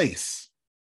place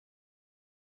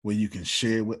where you can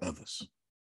share with others.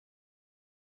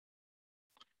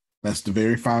 That's the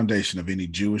very foundation of any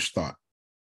Jewish thought.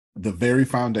 The very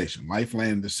foundation, life,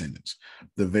 land, descendants.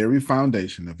 The very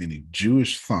foundation of any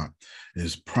Jewish thought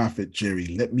is, Prophet Jerry,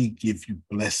 let me give you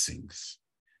blessings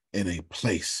in a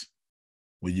place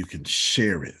where you can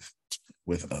share it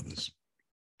with others.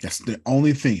 That's the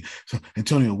only thing. So,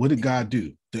 Antonio, what did God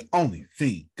do? The only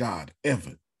thing God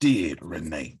ever did,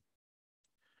 Renee,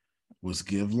 was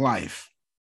give life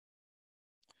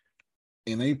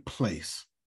in a place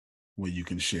where you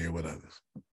can share with others.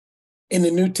 In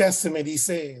the New Testament, he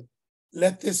said,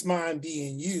 let this mind be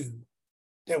in you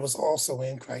that was also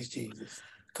in Christ Jesus.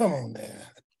 Come on there.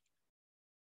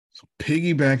 So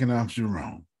piggybacking off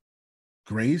Jerome,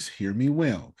 Grace, hear me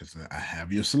well, because I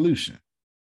have your solution.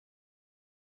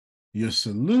 Your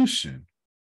solution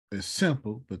is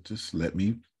simple, but just let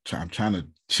me try. I'm trying to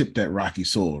chip that rocky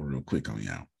soil real quick on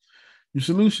y'all. Your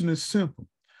solution is simple.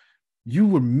 You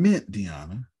were meant,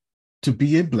 Deaunna, to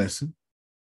be a blessing,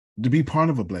 to be part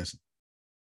of a blessing,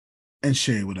 and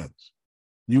share it with others.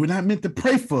 You were not meant to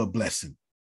pray for a blessing.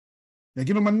 Now,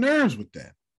 get on my nerves with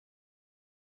that.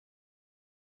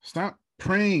 Stop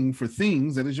praying for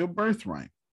things that is your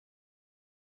birthright.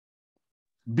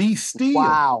 Be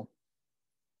still.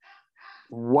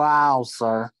 Wow,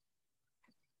 sir.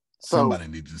 Somebody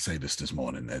needs to say this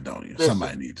morning, don't you?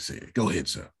 Somebody needs to say it. Go ahead,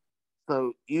 sir.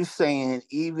 So you saying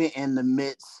even in the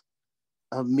midst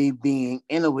of me being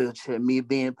in a wheelchair, me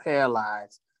being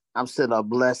paralyzed, I'm still a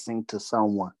blessing to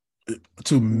someone.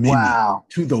 To many,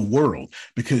 to the world,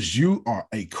 because you are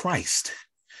a Christ.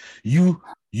 You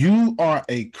are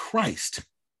a Christ.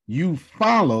 You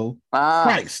follow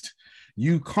Christ.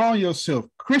 You call yourself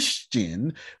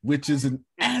Christian, which is an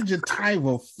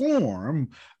adjectival form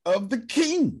of the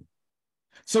king.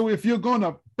 So if you're going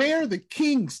to bear the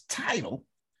king's title,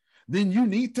 then you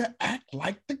need to act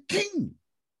like the king.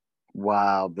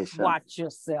 Wow, Bishop. Watch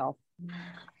yourself.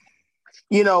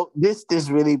 You know, this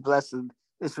really blessing.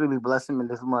 It's really blessing me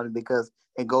this morning because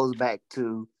it goes back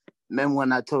to, remember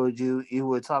when I told you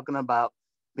were talking about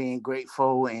being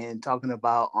grateful and talking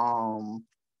about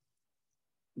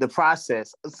the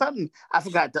process. Something I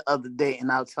forgot the other day,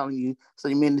 and I was telling you, so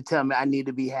you mean to tell me I need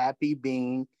to be happy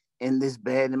being in this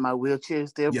bed and my wheelchair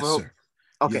still broke? Sir.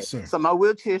 Okay, yes, sir. So my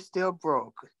wheelchair still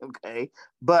broke, okay?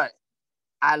 But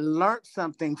I learned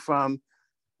something from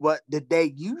what the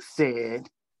day you said,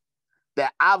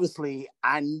 that obviously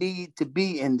I need to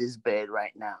be in this bed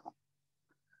right now.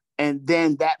 And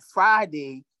then that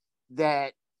Friday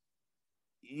that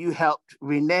you helped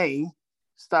Renee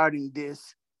starting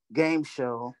this game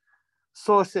show,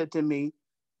 Source said to me,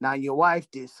 now your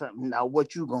wife did something, now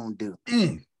what you gonna do?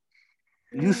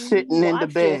 You sitting in the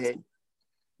bed.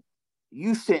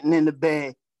 You sitting in the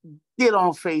bed, get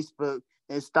on Facebook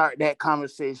and start that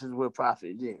conversation with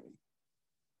Prophet Jerry.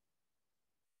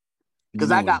 Because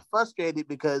I got frustrated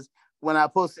because when I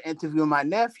posted an interview with my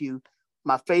nephew,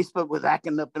 my Facebook was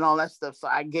acting up and all that stuff. So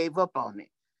I gave up on it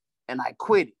and I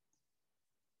quit it.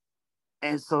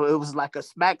 And so it was like a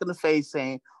smack in the face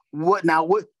saying, what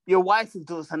your wife is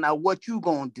doing, so now what you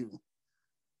gonna do?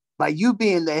 By you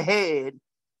being the head,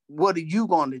 what are you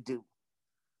gonna do?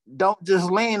 Don't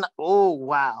just lean,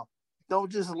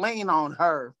 don't just lean on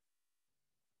her.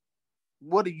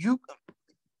 What are you?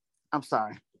 I'm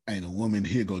sorry. Ain't a woman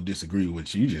here gonna disagree with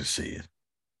what you just said.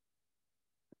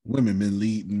 Women been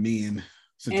leading men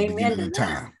since the Amen beginning to of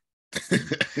time.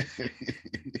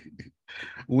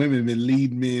 Women been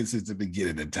leading men since the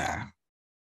beginning of time.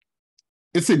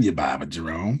 It's in your Bible,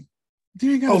 Jerome.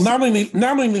 Not only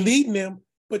leading them,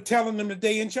 but telling them that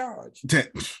they in charge.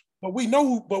 But we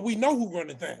know who run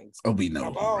the things. Oh, we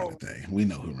know who run the thing. We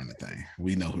know who run the thing.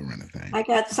 We know who run the thing. I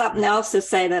got something else to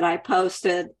say that I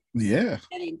posted. Yeah.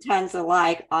 Getting tons of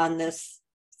like on this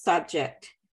subject.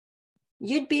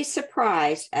 You'd be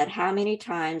surprised at how many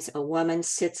times a woman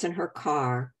sits in her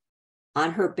car,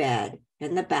 on her bed,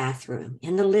 in the bathroom,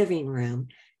 in the living room,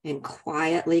 and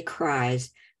quietly cries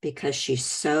because she's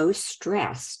so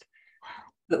stressed.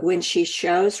 But when she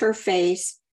shows her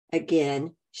face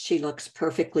again, she looks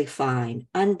perfectly fine,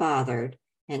 unbothered,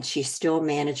 and she still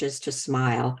manages to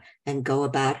smile and go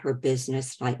about her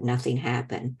business like nothing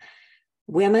happened.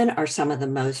 Women are some of the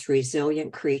most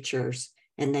resilient creatures,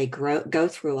 and they go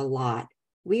through a lot.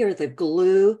 We are the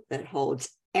glue that holds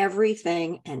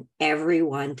everything and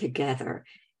everyone together.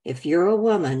 If you're a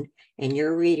woman and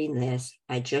you're reading this,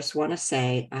 I just want to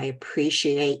say I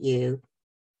appreciate you,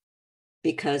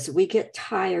 because we get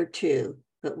tired too,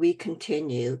 but we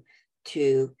continue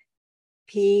to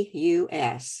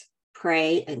PUS,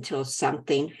 pray until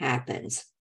something happens.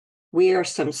 We are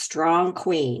some strong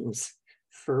queens,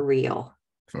 for real.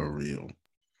 For real.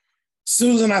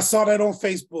 Susan, I saw that on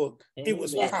Facebook. It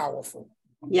was powerful.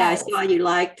 Yeah, I saw you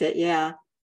liked it. Yeah.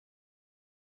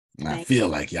 I feel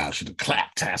like y'all should have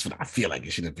clapped, Task, but I feel like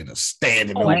it should have been a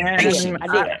standing ovation. I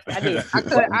did.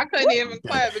 I couldn't even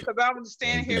clap because I was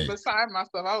standing here beside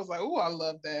myself. I was like, "Oh, I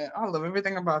love that. I love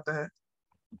everything about that."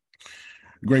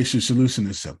 Grace, your solution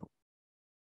is simple.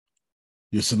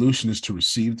 Your solution is to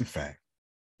receive the fact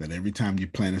that every time you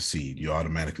plant a seed, you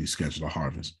automatically schedule a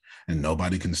harvest, and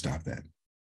nobody can stop that.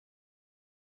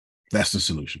 That's the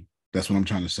solution. That's what I'm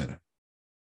trying to set up.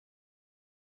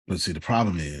 But see, the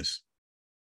problem is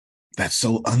that's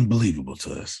so unbelievable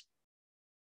to us,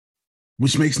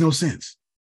 which makes no sense.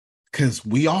 Because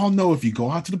we all know if you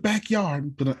go out to the backyard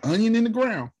and put an onion in the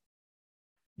ground,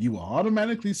 you will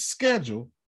automatically schedule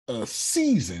a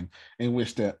season in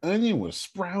which that onion will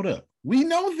sprout up. We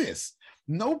know this.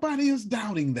 Nobody is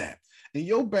doubting that. And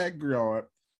your backyard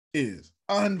is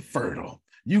unfertile.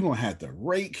 You're going to have to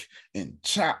rake and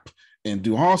chop and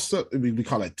do all stuff. We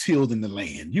call it tilling the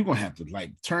land. You're going to have to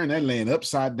like turn that land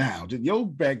upside down. Your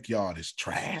backyard is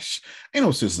trash. Ain't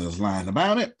no sisters lying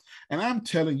about it. And I'm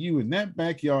telling you, in that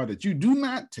backyard that you do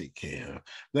not take care of,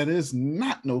 that is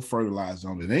not no fertilizer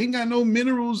on it, ain't got no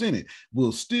minerals in it,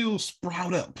 will still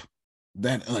sprout up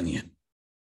that onion.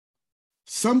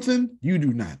 Something you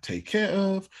do not take care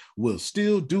of will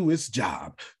still do its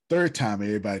job. Third time,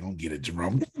 everybody gonna get it,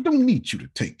 Jerome. I don't need you to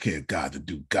take care of God to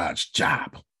do God's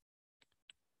job.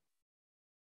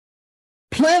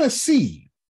 Plant a seed.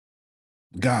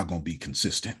 God gonna be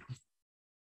consistent.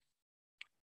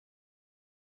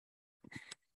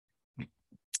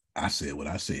 I said what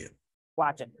I said.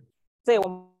 Watch it. Say it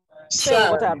one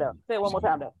more time, though. Say it one more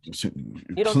time, though.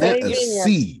 You don't plant a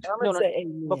seed. No,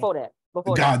 before that.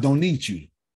 God don't need you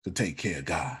to take care of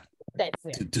God. That's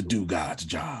it. To do God's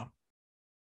job.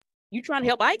 You trying to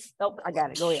help Ike? Oh, I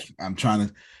got it. Go ahead. I'm trying.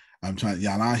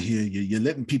 Y'all out here, you're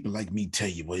letting people like me tell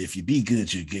you, well, if you be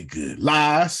good, you get good.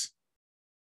 Lies.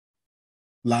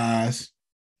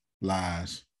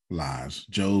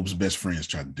 Job's best friends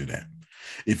tried to do that.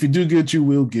 If you do good, you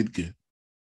will get good.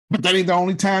 But that ain't the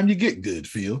only time you get good,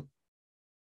 Phil.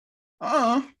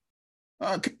 Come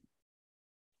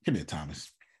here,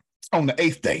 Thomas. On the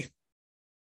 8th day.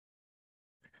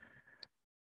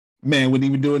 Man wasn't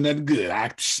even doing nothing good.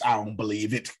 I don't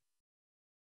believe it.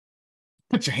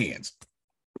 Put your hands.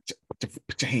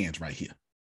 Put your hands right here.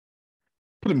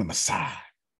 Put them in my side.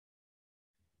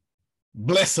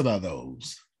 Blessed are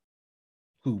those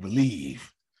who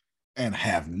believe and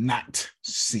have not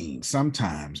seen.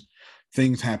 Sometimes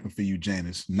things happen for you,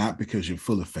 Janice, not because you're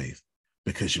full of faith,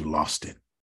 because you lost it.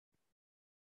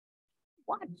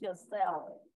 Watch yourself.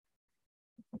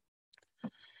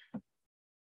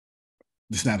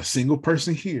 There's not a single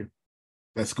person here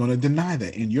that's going to deny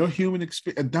that. In your human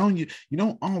experience, you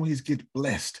don't always get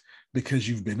blessed because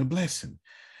you've been a blessing.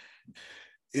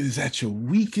 It is at your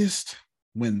weakest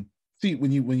when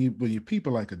you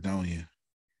people like Deaunna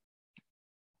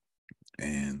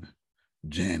and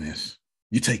Janice,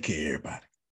 you take care of everybody.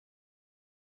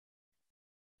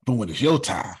 But when it's your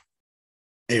time,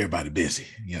 everybody busy.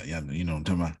 You know what I'm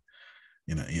talking about?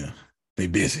 You know, they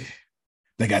busy.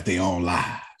 They got their own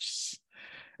lives.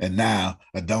 And now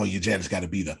Deaunna Janice got to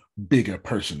be the bigger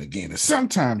person again. And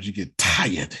sometimes you get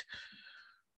tired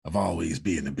of always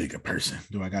being the bigger person.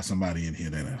 Do I got somebody in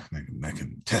here that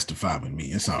can testify with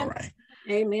me? It's all right.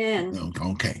 Amen.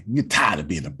 Okay. You're tired of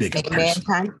being a bigger Amen. person.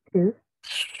 Time to.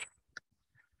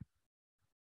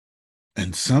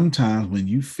 And sometimes when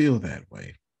you feel that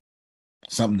way,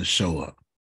 something to show up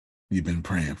you've been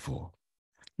praying for,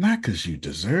 not because you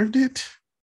deserved it,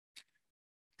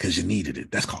 because you needed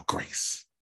it. That's called grace.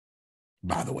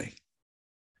 By the way,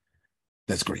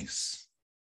 that's grace.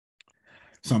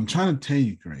 So I'm trying to tell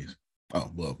you, Grace.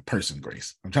 Oh, well, person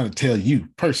Grace. I'm trying to tell you,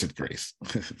 person Grace,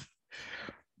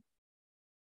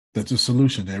 that the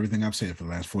solution to everything I've said for the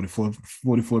last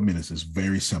 44 minutes is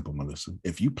very simple, Melissa.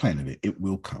 If you planted it, it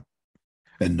will come.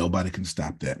 And nobody can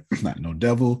stop that. Not no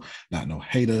devil, not no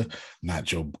hater,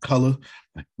 not your color.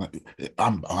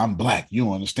 I'm black. You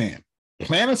don't understand.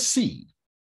 Plant a seed.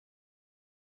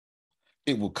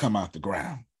 It will come out the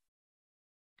ground.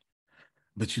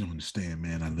 But you don't understand,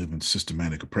 man. I live in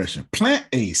systematic oppression. Plant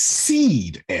a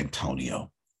seed, Antonio.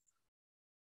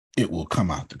 It will come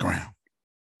out the ground.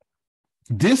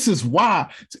 This is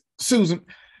why, Susan,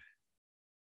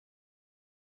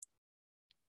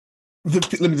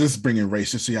 let me just bring in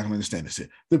race just so y'all can understand this.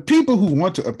 The people who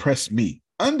want to oppress me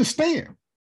understand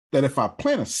that if I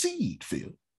plant a seed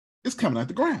field, it's coming out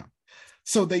the ground.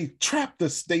 So they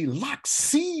they lock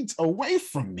seeds away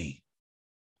from me.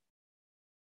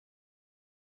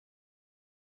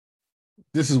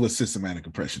 This is what systematic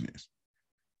oppression is.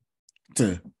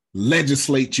 To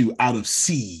legislate you out of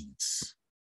seeds.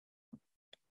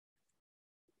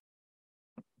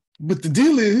 But the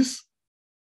deal is,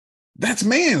 that's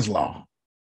man's law.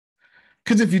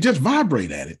 Because if you just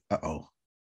vibrate at it,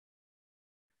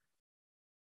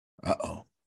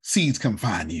 seeds come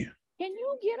find you. Can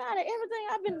you get out of everything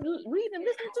I've been reading and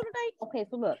listening to today? Okay,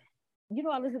 so look,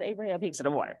 I listen to Abraham Hicks in the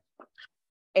morning.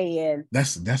 And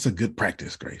that's a good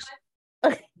practice, Grace.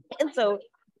 And so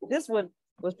this one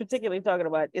was particularly talking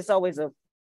about, it's always to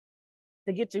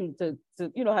get you to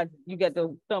how you get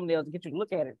the thumbnails to get you to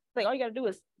look at it. Like, all you got to do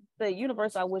is say,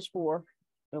 universe I wish for,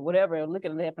 or whatever, and look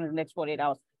at it happen in the next 48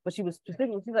 hours. But she was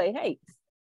specifically, she's like, hey,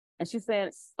 and she's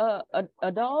saying,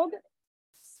 a dog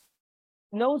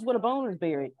knows where the bone is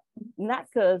buried, not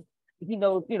because he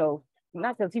knows,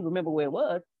 not because he remember where it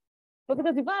was, but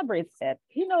because he vibrates at.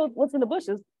 He knows what's in the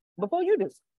bushes before you do.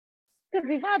 Because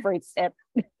he vibrates at.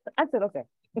 I said, okay.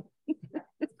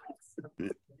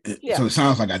 Yeah. So it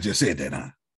sounds like I just said that, huh?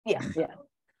 Yeah.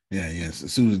 Yes.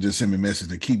 Susan just sent me a message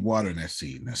to keep watering that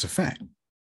seed. And that's a fact.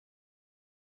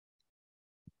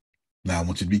 Now I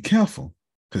want you to be careful,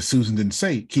 because Susan didn't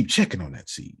say keep checking on that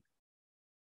seed.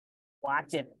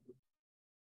 Watch it.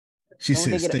 She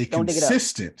said stay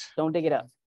consistent. Don't dig it up.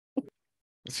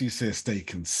 She said stay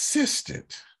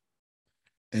consistent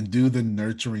and do the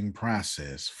nurturing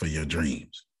process for your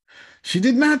dreams. She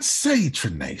did not say,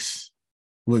 Trinace,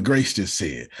 what Grace just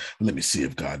said. Let me see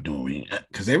if God doing it.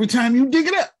 Because every time you dig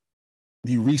it up,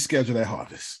 you reschedule that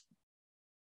harvest.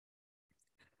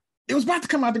 It was about to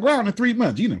come out the ground in 3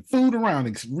 months. You done fooled around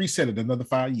and reset it another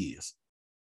 5 years.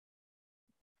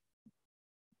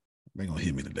 They're going to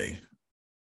hit me today.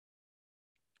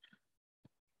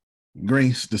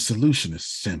 Grace, the solution is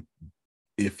simple.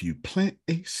 If you plant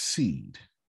a seed,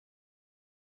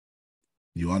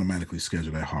 you automatically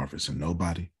schedule that harvest, and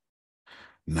nobody,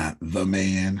 not the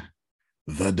man,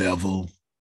 the devil,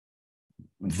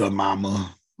 the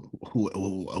mama,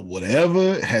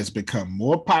 whatever has become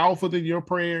more powerful than your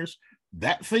prayers,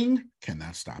 that thing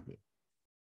cannot stop it.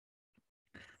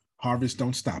 Harvest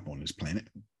don't stop on this planet.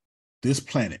 This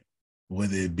planet,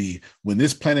 whether it be when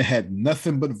this planet had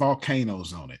nothing but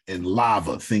volcanoes on it and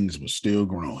lava, things were still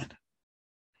growing.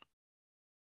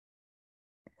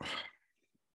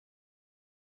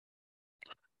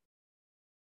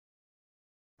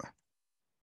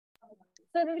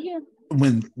 Say that again.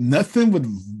 When nothing but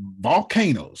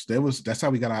volcanoes, that's how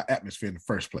we got our atmosphere in the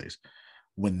first place.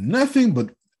 When nothing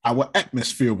but our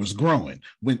atmosphere was growing,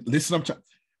 when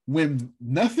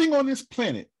nothing on this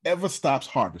planet ever stops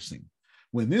harvesting,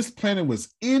 when this planet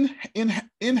was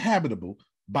inhabitable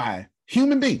by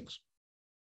human beings,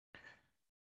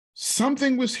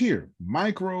 something was here.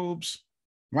 Microbes,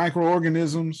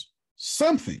 microorganisms,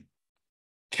 something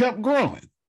kept growing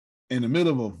in the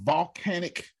middle of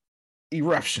volcanic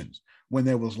eruptions, when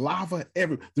there was lava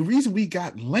everywhere. The reason we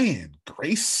got land,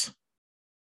 Grace,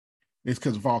 is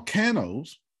because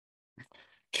volcanoes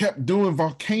kept doing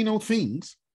volcano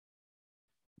things,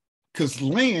 because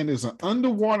land is an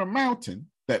underwater mountain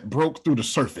that broke through the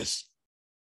surface.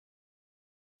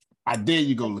 I dare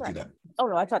you go look it up. Oh,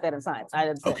 no, I taught that in science. I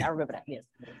Okay. I remember that, yes.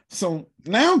 So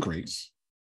now, Grace,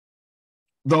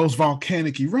 those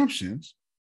volcanic eruptions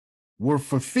were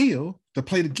fulfilled to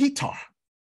play the guitar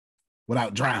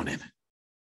without drowning.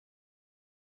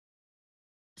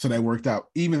 So that worked out.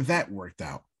 Even that worked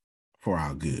out for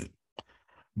our good.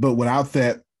 But without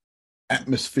that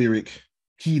atmospheric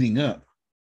heating up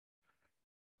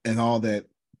and all that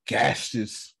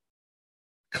gaseous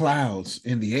clouds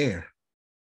in the air,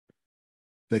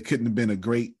 there couldn't have been a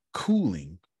great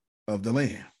cooling of the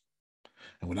land.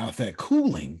 And without that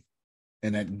cooling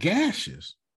and that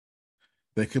gaseous,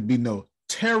 there could be no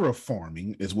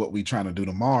terraforming, is what we're trying to do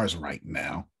to Mars right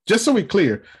now. Just so we're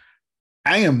clear,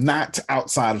 I am not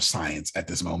outside of science at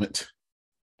this moment.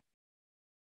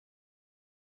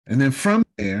 And then from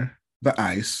there, the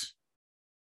ice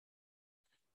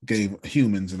gave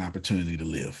humans an opportunity to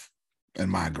live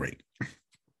and migrate.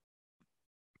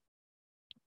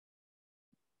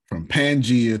 From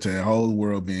Pangea to the whole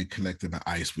world being connected to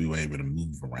ice, we were able to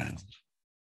move around.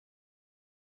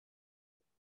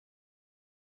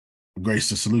 Grace,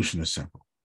 the solution is simple.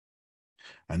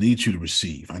 I need you to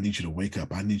receive. I need you to wake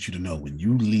up. I need you to know when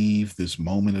you leave this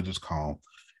moment of this call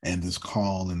and this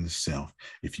call in the self,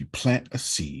 if you plant a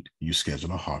seed, you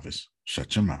schedule a harvest.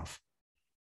 Shut your mouth.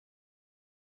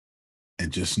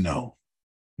 And just know,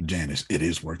 Janice, it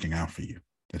is working out for you.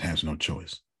 It has no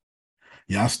choice.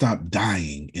 Y'all stop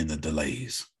dying in the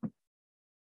delays.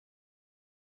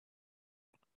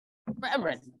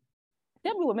 Reverend,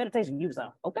 tell me what meditation you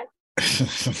are, okay?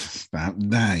 Stop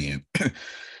dying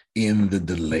in the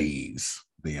delays.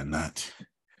 They are not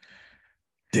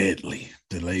deadly.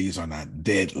 Delays are not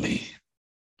deadly.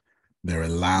 They're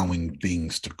allowing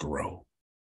things to grow.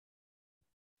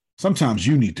 Sometimes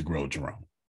you need to grow, Jerome,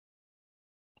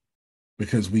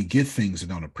 because we get things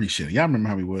and don't appreciate it. Y'all remember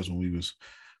how he was when we was,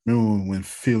 remember when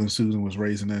Phil and Susan was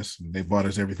raising us and they bought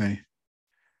us everything?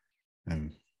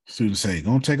 And Susan said,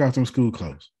 "Go take off them school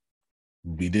clothes."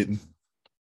 We didn't.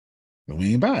 But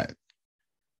we ain't buy it.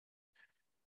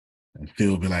 And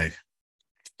Phil would be like,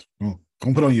 "Well,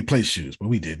 go put on your play shoes." But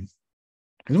we didn't.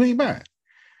 Because we ain't buy it.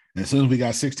 And as soon as we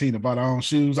got 16 and bought our own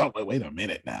shoes, oh, wait a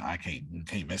minute now. I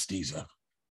can't mess these up.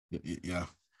 Yeah.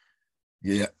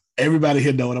 Everybody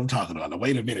here know what I'm talking about. Now,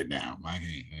 wait a minute now. I can't.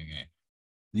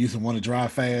 You used to want to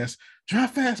drive fast.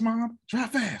 Drive fast, Mom.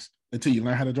 Drive fast. Until you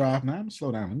learn how to drive. Now, I'm gonna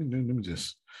slow down. Let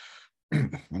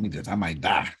me just, I might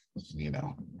die, you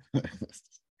know.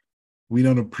 We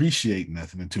don't appreciate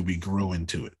nothing until we grow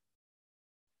into it.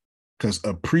 Because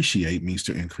appreciate means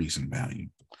to increase in value.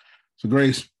 So,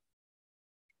 Grace,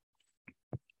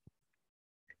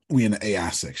 we in the AI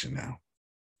section now.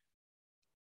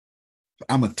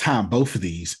 I'm going to tie both of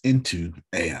these into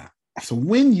AI. So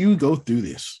when you go through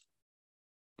this,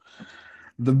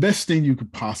 the best thing you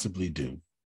could possibly do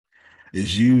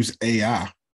is use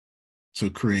AI to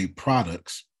create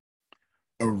products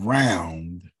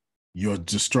around your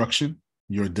destruction,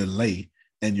 your delay,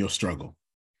 and your struggle.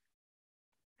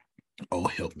 Oh,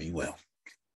 help me well.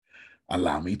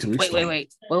 Allow me to explain.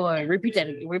 Wait. Repeat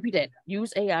that.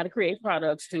 Use AI to create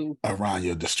products to around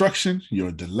your destruction,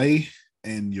 your delay,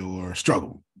 and your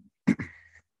struggle.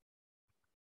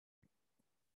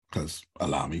 Because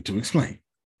allow me to explain.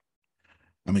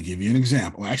 I'm going to give you an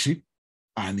example. Actually,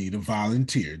 I need a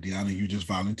volunteer. Deanna, you just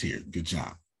volunteered. Good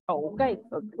job. Oh, okay.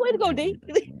 Way to go, D.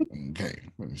 Okay.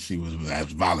 She was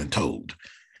voluntold.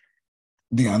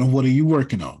 Deanna, what are you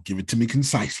working on? Give it to me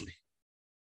concisely.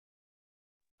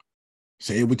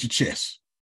 Say it with your chest.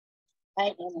 I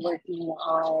am working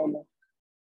on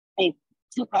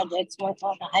two projects. One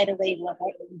called the Hideaway,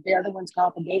 the other one's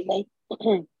called the Gateway.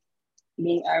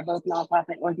 They are both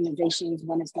nonprofit organizations.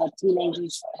 One is called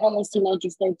Homeless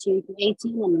Teenagers 13 to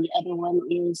 18, and the other one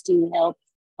is to help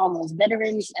homeless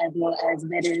veterans as well as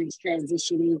veterans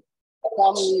transitioning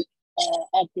from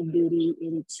active duty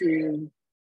into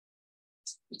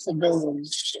civilian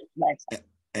lifestyle.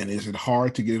 And is it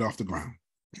hard to get it off the ground?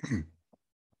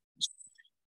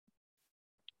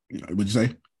 What'd you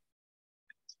say?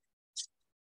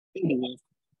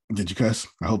 Did you cuss?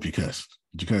 I hope you cussed.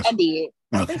 Did you cuss? I did.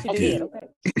 Okay, I did.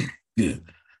 Okay.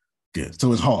 Good.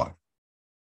 So it's hard.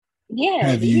 Yeah.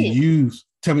 Have you used?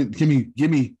 Tell me. Give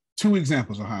me 2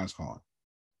 examples of how it's hard.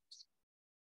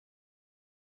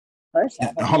 First,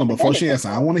 hold on. Before she asks,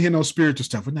 I don't want to hear no spiritual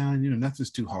stuff. But now,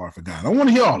 nothing's too hard for God. I don't want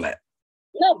to hear all that.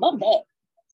 No, not that.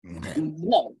 Okay.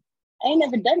 No, I ain't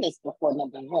never done this before.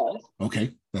 Number one.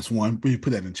 Okay, that's one.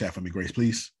 Put that in the chat for me, Grace,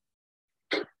 please.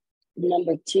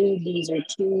 Number 2, these are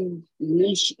 2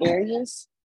 niche areas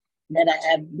that I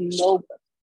have no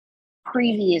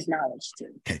previous knowledge to.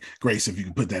 Okay, Grace, if you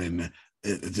can put that in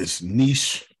this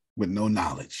niche with no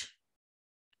knowledge.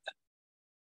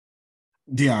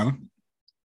 Deanna,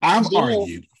 I've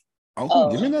argued.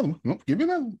 Give me another one. Nope, give me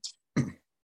another one.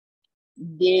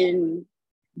 then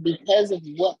because of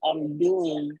what I'm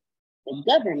doing, the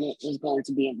government is going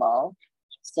to be involved.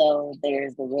 So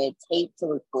there's the red tape to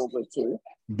look forward to.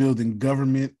 Building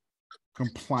government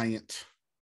compliant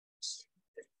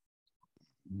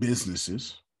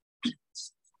businesses,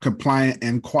 compliant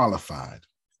and qualified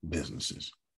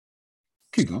businesses.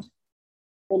 Keep going.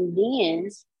 And then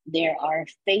there are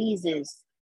phases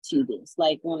to this.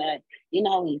 Like when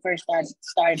when you first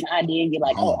started an idea, you're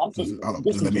like,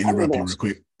 Just let me interrupt you real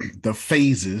quick. The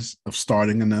phases of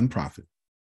starting a nonprofit.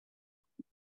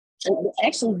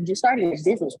 Actually, just starting a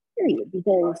business, period,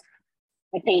 because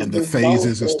I can't. And the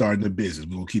phases of starting a business,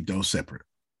 we will keep those separate.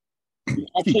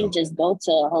 I can't just go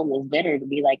to a homeless veteran to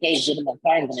be like, hey, get in my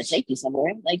car, I'm going to take you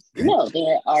somewhere. Like, okay. No,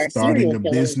 there are starting a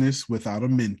business without a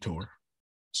mentor.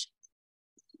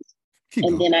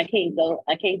 Then I can't go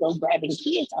grabbing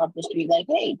kids off the street like,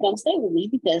 hey, come stay with me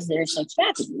because there's some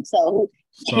trafficking. So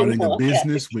starting a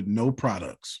business with no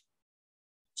products.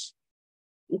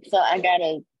 So I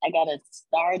gotta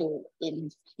start it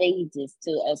in phases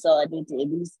too. So I need to at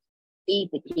least feed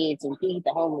the kids and feed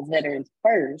the homeless veterans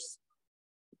first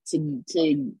to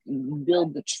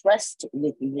build the trust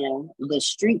with them, the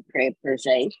street cred per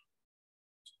se.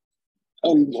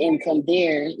 And from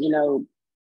there,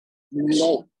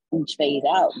 let each phase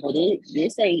out. But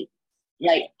this ain't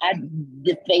like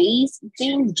the phase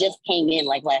thing just came in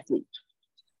like last week.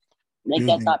 Like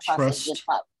that thought process just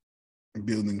popped.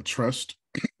 Building trust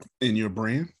in your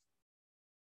brand.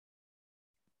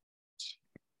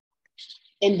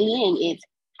 And then it's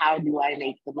how do I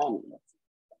make the money?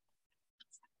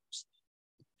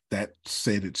 That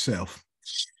said itself.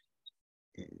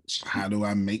 How do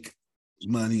I make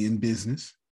money in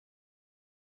business?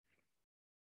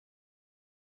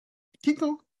 Keep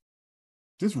going.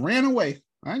 Just ran away.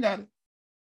 I got it.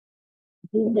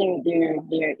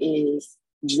 There is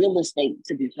real estate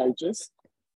to be purchased,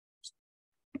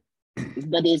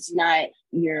 but it's not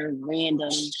your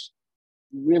random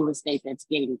real estate that's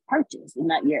getting purchased. It's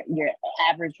not your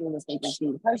average real estate that's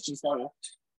getting purchased. So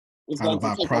it's how to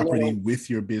buy property with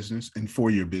your business and for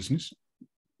your business.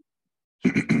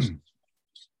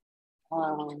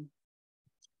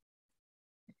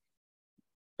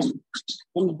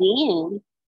 And then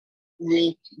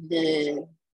with the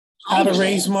how to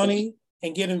raise money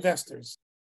and get investors.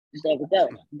 There we go.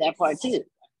 That part too.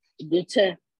 Which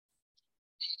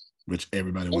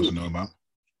everybody wants to know about.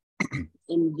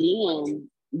 And then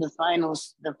the final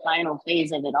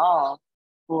phase of it all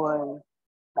for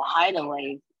the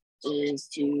Hideaway is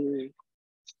to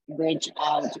branch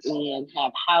out and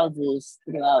have houses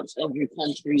throughout every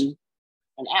country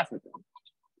in Africa.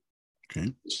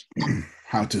 Okay.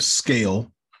 How to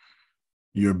scale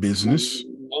your business.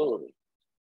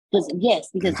 Because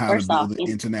and how first to build off, an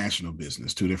international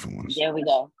business, two different ones. There we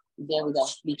go.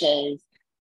 Because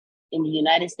in the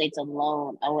United States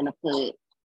alone, I want to put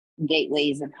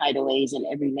gateways and hideaways in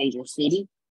every major city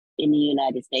in the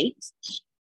United States.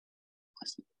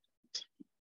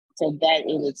 So that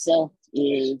in itself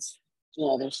is,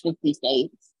 there's 50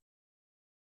 states.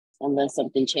 Unless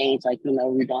something changed, like, we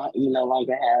no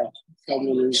longer have so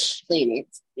many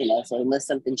clinics, so unless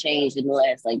something changed in the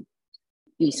last,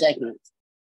 few seconds,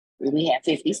 we have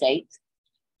 50 states.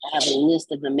 I have a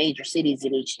list of the major cities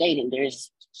in each state, and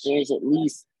there's at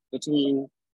least between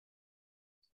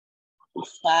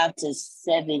 5 to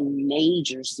 7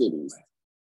 major cities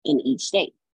in each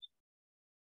state.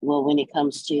 Well, when it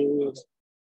comes to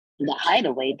the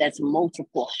Hideaway, that's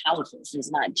multiple houses.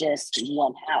 It's not just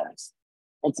one house.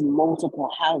 It's multiple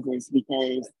houses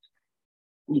because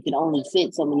you can only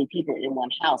fit so many people in one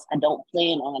house. I don't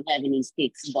plan on having these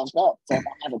kids bumped up. So if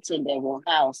I have a 10-bedroom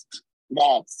house,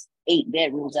 that's 8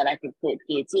 bedrooms that I can put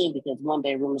kids in because 1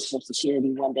 bedroom is for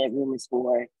security, 1 bedroom is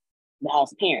for the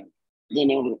house parent. Then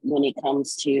when it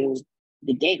comes to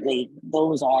the gateway,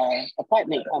 those are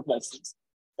apartment complexes.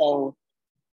 So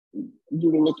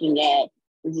you're looking at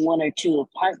 1 or 2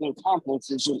 apartment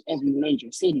complexes in every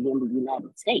major city in the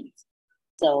United States.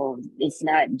 So it's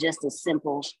not just a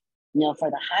simple, for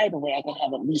the Hideaway, I can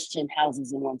have at least 10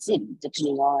 houses in one city,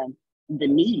 depending on the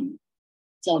need.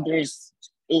 So it's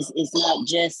not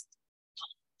just,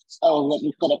 let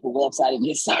me put up a website and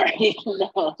get started.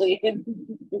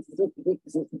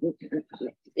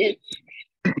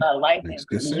 No, life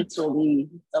is literally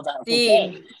about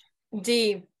D,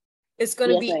 it's going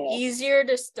to be ma'am. easier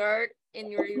to start in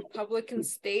your Republican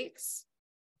states.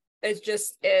 It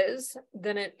just is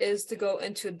than it is to go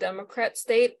into a Democrat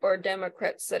state or a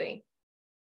Democrat city.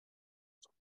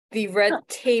 The red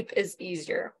tape is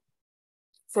easier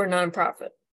for nonprofit.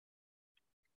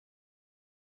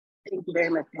 Thank you very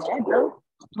much for that, Joe.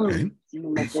 Okay.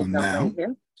 So now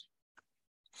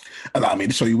Allow me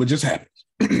to show you what just happened.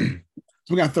 So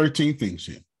we got 13 things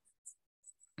here.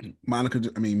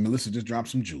 Melissa just dropped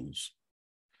some jewels.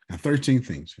 Got 13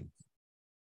 things here.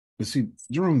 But see,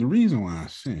 Jerome, the reason why I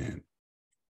said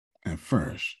at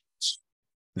first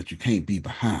that you can't be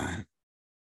behind,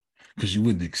 because you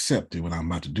wouldn't accept it what I'm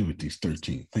about to do with these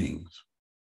 13 things.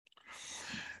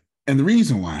 And the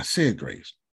reason why I said,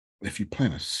 Grace, if you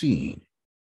plant a seed,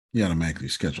 you automatically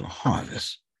schedule a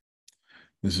harvest.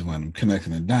 This is why I'm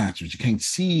connecting the dots, but you can't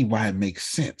see why it makes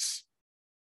sense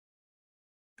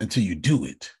until you do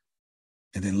it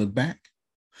and then look back.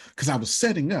 Because I was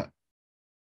setting up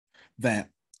that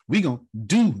we're going to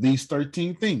do these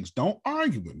 13 things. Don't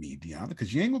argue with me, Deaunna,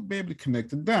 because you ain't going to be able to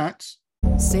connect the dots.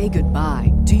 Say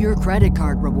goodbye to your credit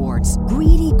card rewards.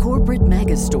 Greedy corporate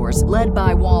mega stores, led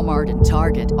by Walmart and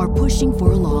Target, are pushing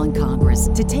for a law in Congress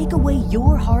to take away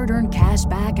your hard-earned cash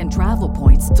back and travel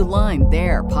points to line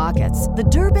their pockets. The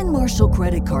Durbin-Marshall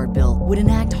credit card bill would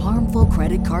enact harmful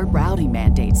credit card routing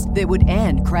mandates that would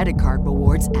end credit card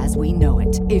rewards as we know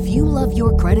it. If you love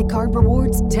your credit card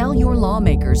rewards, tell your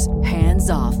lawmakers, hands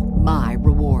off my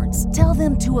rewards. Tell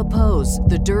them to oppose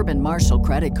the Durbin-Marshall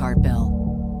credit card bill.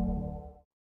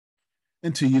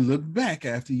 Until you look back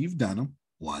after you've done them,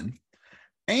 one.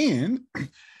 And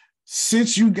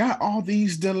since you got all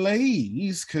these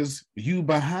delays because you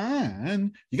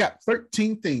behind, you got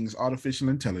 13 things artificial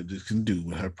intelligence can do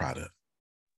with her product.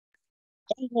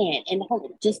 Amen. And hold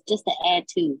on, just to add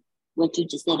to what you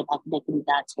just said about connecting the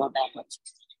dots going backwards.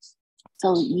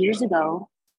 So years ago,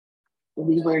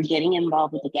 we were getting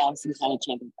involved with the Galveston County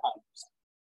Chamber of Commerce.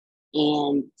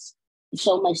 And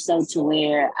so much so to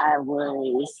where I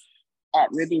was at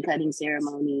ribbon cutting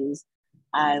ceremonies.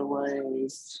 I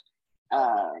was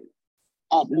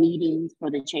at meetings for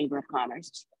the Chamber of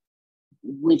Commerce,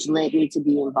 which led me to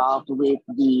be involved with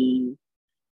the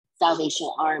Salvation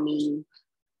Army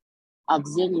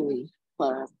Auxiliary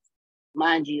Club.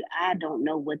 Mind you, I don't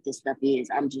know what this stuff is.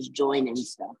 I'm just joining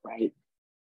stuff, right?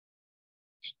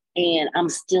 And I'm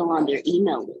still on their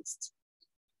email list.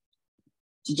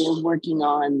 They're working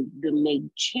on the Make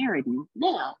charity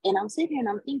now. And I'm sitting here and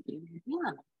I'm thinking,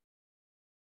 yeah,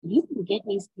 you can get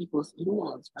these people's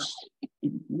emails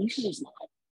right. Years now.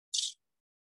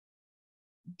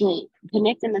 But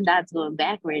connecting the dots going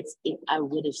backwards, if I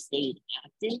would have stayed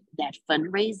active, that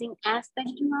fundraising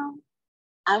aspect,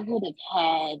 I would have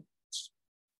had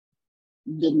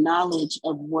the knowledge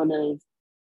of one of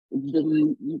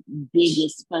the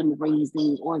biggest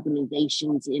fundraising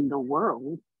organizations in the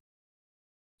world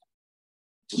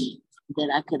that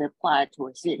I could apply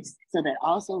towards this. So that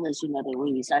also lets you know that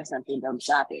when you start something, don't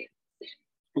stop it,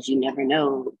 because you never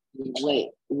know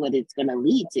what it's going to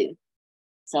lead to.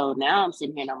 So now I'm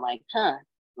sitting here and I'm like, well,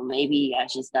 maybe I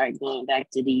should start going back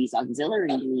to these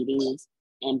auxiliary meetings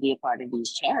and be a part of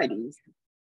these charities.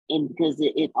 And because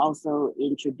it also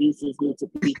introduces me to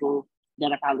people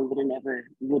that I probably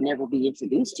would never be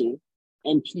introduced to,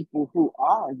 and people who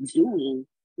are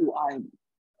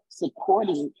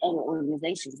supporting other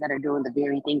organizations that are doing the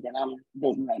very thing that I'm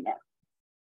doing right now.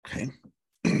 Okay.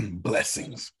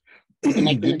 Blessings.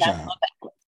 Good job.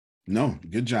 No,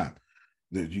 good job.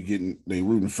 That you getting, they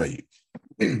rooting for you.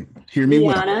 Hear me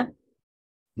well.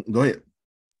 Go ahead.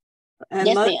 And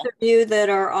yes, most of you that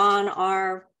are on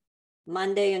our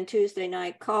Monday and Tuesday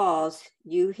night calls,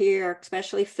 you hear,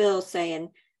 especially Phil, saying,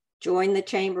 join the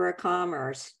Chamber of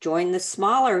Commerce, join the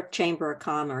smaller Chamber of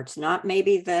Commerce, not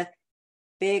maybe the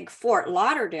big Fort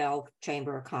Lauderdale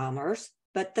Chamber of Commerce,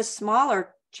 but the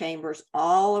smaller chambers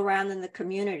all around in the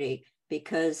community,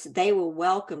 because they will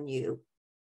welcome you.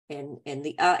 And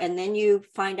then you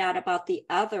find out about the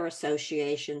other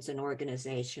associations and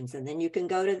organizations, and then you can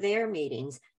go to their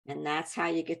meetings, and that's how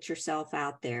you get yourself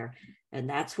out there. And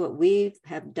that's what we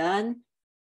have done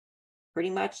pretty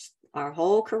much our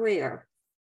whole career.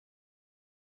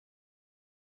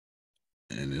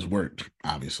 And it's worked,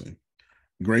 obviously.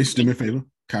 Grace, do me a favor,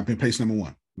 copy and paste number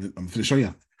 1. I'm going to show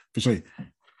you.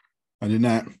 I did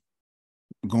not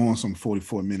go on some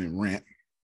 44-minute rant.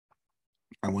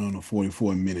 I went on a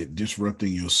 44-minute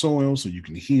disrupting your soil so you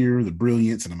can hear the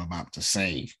brilliance that I'm about to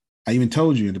say. I even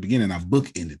told you in the beginning, I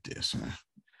bookended this.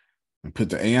 I put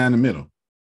the AI in the middle.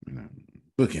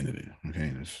 Bookended it.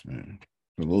 Okay, it's a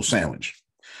little sandwich.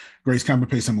 Grace, copy and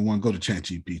paste number 1. Go to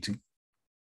ChatGPT.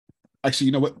 Actually,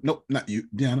 you know what? Nope, not you,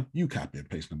 Deanna. You copy and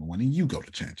paste number 1, and you go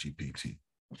to ChatGPT.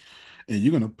 And you're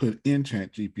going to put in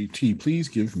ChatGPT, please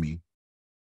give me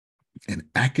an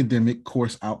academic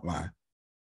course outline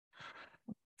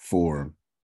for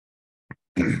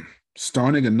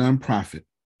starting a nonprofit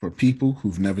for people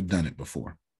who've never done it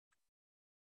before.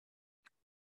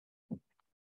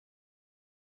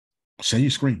 Share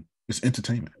your screen. It's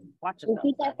entertainment. Watch it.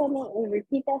 Repeat that for me.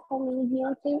 Repeat that for me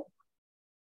again, too.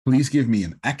 Please give me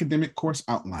an academic course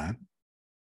outline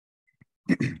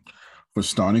for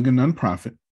starting a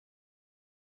nonprofit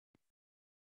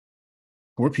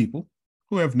for people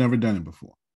who have never done it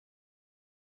before.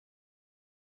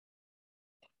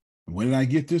 And where did I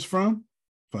get this from?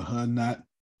 For her not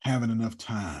having enough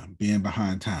time, being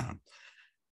behind time.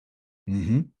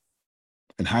 And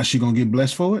how she gonna get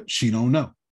blessed for it? She don't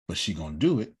know, but she gonna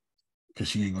do it because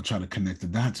she ain't gonna try to connect the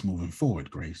dots moving forward,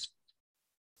 Grace.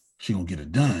 She gonna get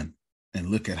it done and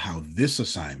look at how this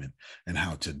assignment and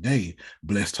how today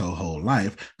blessed her whole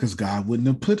life, because God wouldn't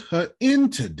have put her in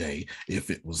today if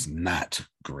it was not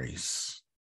grace.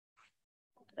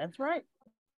 That's right.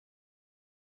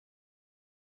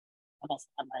 I'm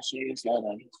not sure you said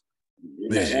that.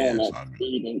 Yeah,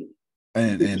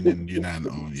 and you're not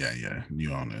on,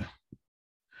 you're on the.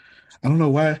 I don't know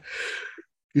why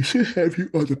it should have you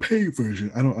on the paid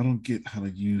version. I don't get how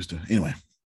to use the anyway.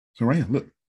 So right here, look.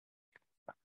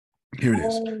 Here it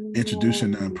is.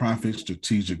 Introducing nonprofit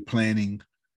strategic planning.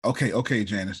 Okay,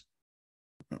 Janice.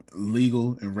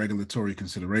 Legal and regulatory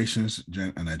considerations.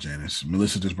 Not Janice.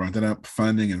 Melissa just brought that up.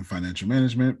 Funding and financial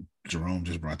management. Jerome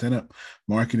just brought that up.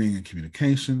 Marketing and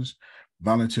communications.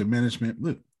 Volunteer management.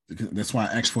 Look, that's why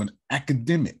I asked for an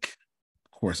academic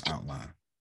course outline.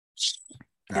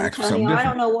 Antonio, I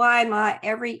don't know why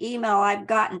every email I've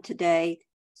gotten today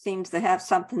seems to have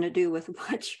something to do with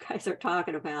what you guys are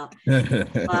talking about. We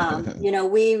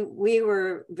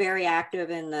were very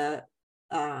active in the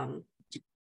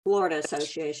Florida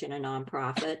Association of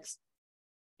Nonprofits.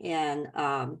 And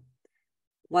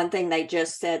one thing they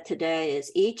just said today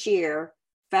is each year,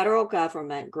 federal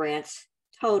government grants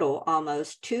total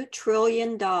almost $2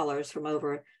 trillion from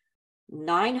over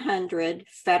 900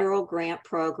 federal grant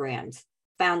programs.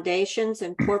 Foundations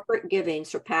and corporate giving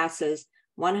surpasses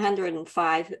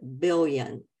 105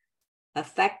 billion.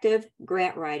 Effective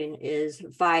grant writing is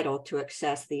vital to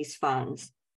access these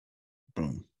funds.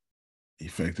 Boom.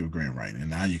 Effective grant writing. And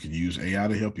now you can use AI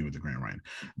to help you with the grant writing.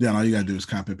 Then all you got to do is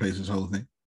copy and paste this whole thing.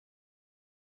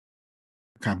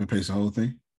 Copy and paste the whole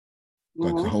thing.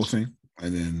 Like the whole thing.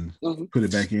 And then put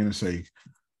it back in and say,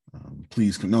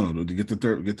 please, get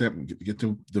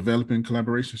the developing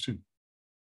collaborations too.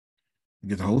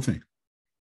 Get the whole thing.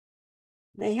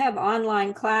 They have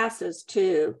online classes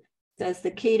too. Says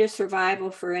the key to survival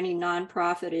for any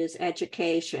nonprofit is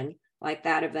education, like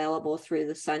that available through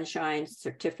the Sunshine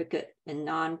Certificate in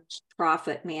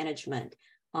Nonprofit Management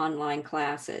online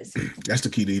classes. That's the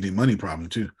key to any money problem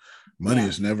too. Money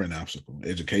is never an obstacle.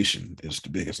 Education is the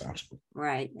biggest obstacle.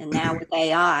 Right. And now with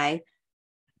AI.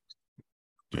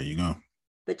 There you go.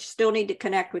 But you still need to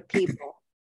connect with people.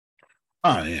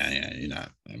 Oh, yeah. You're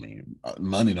not. I mean,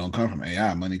 money don't come from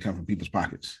AI. Money come from people's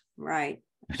pockets. Right.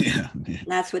 Yeah. And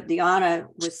that's what Deaunna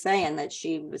was saying, that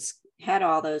she had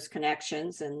all those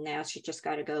connections, and now she just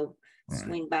got to go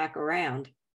swing back around.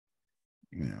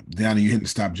 Yeah. Deaunna, you hitting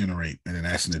stop generate and then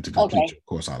asking it to complete your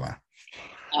course outline.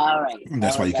 All right.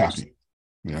 That's why you copy.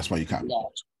 Yeah, that's why you copy.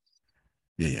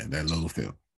 Yeah, that logo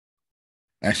failed.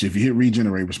 Actually, if you hit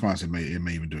regenerate response, it may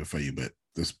even do it for you, but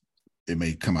it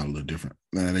may come out a little different.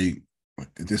 Now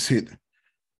just hit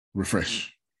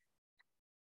refresh.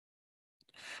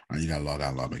 All right, you gotta log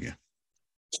out again.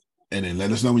 And then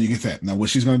let us know when you get that. Now, what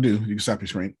she's gonna do, you can stop your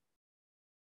screen.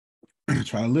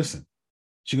 Try to listen.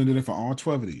 She's gonna do that for all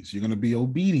 12 of these. You're gonna be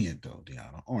obedient though,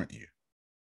 Deaunna, aren't you?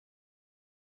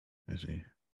 Is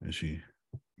she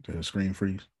did her screen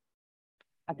freeze?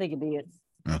 I think it did.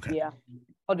 Okay. Yeah.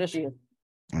 Oh, there she is.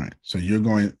 All right. So you're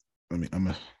going.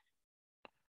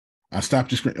 I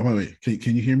stopped your screen. Wait.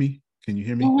 Can you hear me? Can you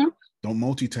hear me? Don't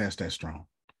multitask that strong.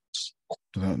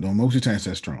 Don't multitask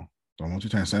that strong. Don't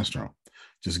multitask that strong.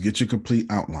 Just get your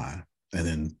complete outline and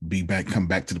then come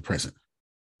back to the present.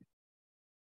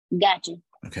 Gotcha.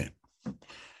 Okay.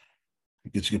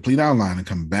 Get your complete outline and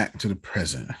come back to the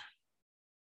present.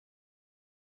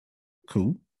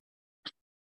 Cool.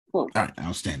 All right,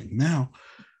 outstanding. Now,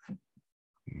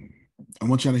 I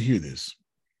want y'all to hear this.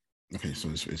 Okay, so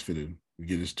it's fitted.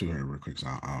 Get this to her real quick, so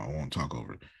I won't talk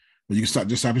over it. But you can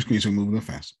just stop your screen so you move a little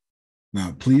faster.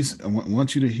 Now, please, I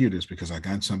want you to hear this because I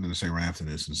got something to say right after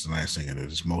this. It's the last thing, and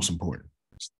it's most important.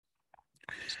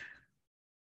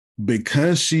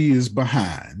 Because she is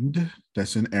behind,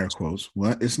 that's in air quotes,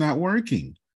 well, it's not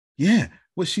working. Yeah,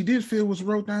 what she did feel was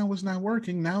wrote down was not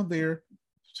working. Now they're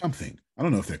something. I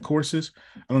don't know if they're courses.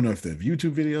 I don't know if they're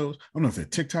YouTube videos. I don't know if they're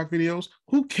TikTok videos.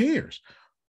 Who cares?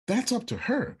 That's up to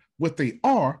her. What they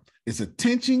are is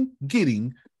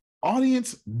attention-getting,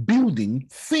 audience-building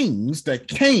things that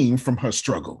came from her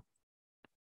struggle.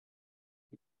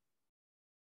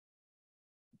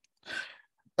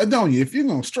 Deaunna, if you're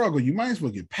gonna struggle, you might as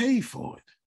well get paid for it.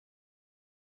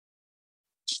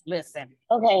 Listen.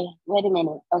 Okay, wait a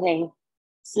minute. Okay,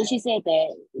 since you said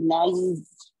that, now you,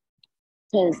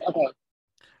 because okay.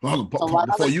 Well, So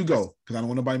before you go, because I don't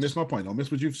want nobody to miss my point. Don't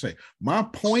miss what you say. My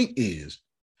point is,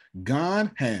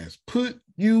 God has put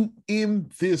you in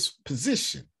this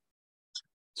position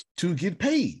to get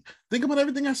paid. Think about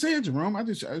everything I said, Jerome. I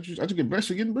just get blessed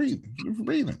for getting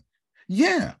breathing.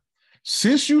 Yeah.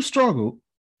 Since you struggled,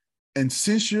 and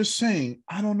since you're saying,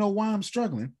 I don't know why I'm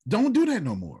struggling, don't do that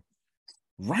no more.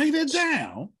 Write it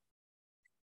down,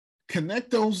 connect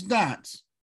those dots,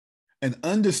 and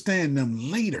understand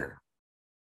them later,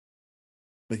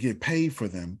 but get paid for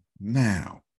them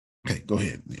now. Okay, go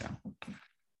ahead. Yeah.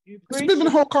 It's been the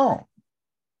whole call.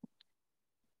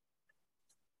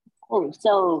 Oh,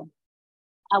 so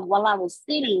while I was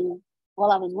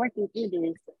working through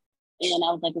this, and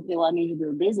I was like, okay, well, I need to do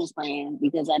a business plan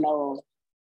because I know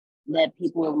that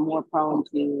people are more prone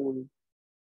to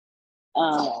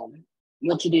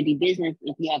what you do business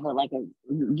if you have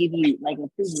give you like a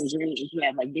privilege if you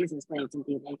have like business plans and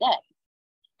things like that.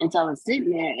 And so I was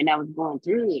sitting there and I was going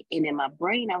through it, and in my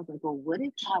brain I was like, well, what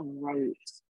if I wrote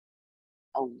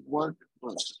a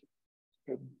workbook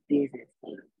for business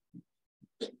plans?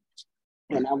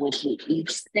 And I went through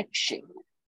each section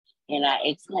and I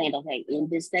explained, okay, in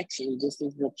this section, this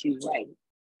is what you write.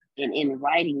 And in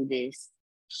writing this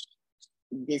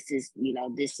is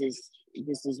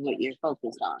what you're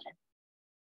focused on.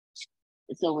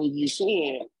 So when you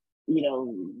said,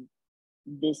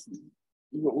 this,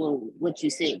 what you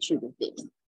said triggered this.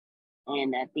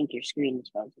 And I think your screen is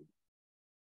frozen.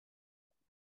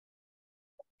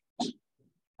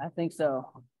 I think so.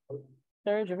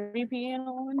 Surge your VPN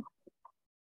on?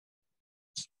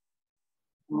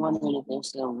 I'm wondering if they're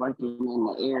still working in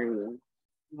the area.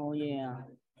 Oh, yeah.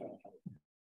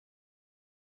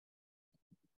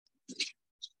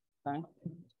 Okay.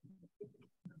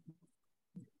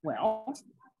 Well,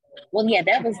 yeah,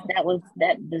 that's the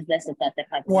thought that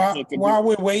popped in my head to while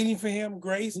we're waiting for him,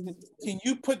 Grace, can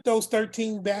you put those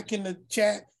 13 back in the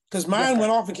chat? Because mine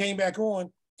went off and came back on,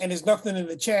 and there's nothing in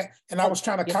the chat, and I was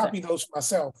trying to copy those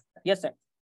myself. Yes, sir.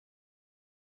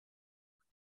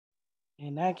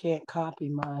 And I can't copy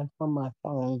mine from my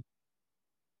phone.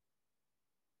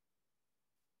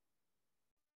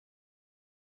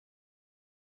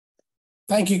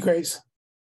 Thank you, Grace.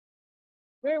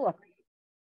 Very well.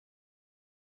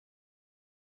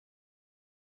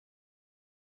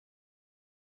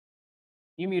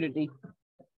 You muted, D.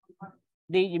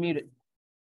 D, you muted.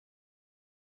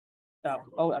 I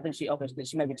think she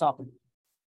may be talking.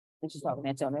 I think she's talking,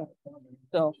 Antonio.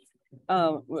 So,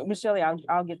 Miss Shelley,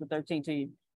 I'll get the 13 to you.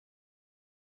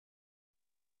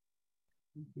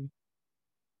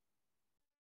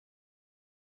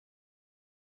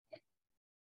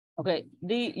 Okay,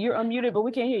 D, you're unmuted, but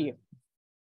we can't hear you.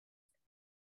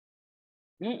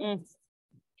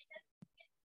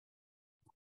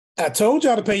 I told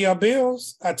y'all to pay your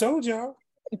bills. I told y'all.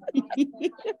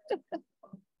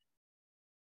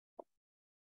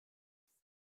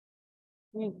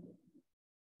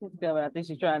 I think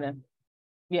she's trying to,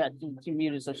 she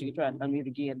muted so she can try to unmute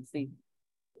again and see.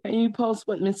 Can you post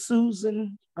what Miss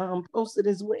Susan posted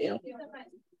as well?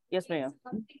 Yes, ma'am.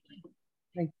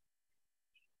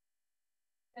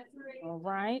 All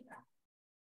right.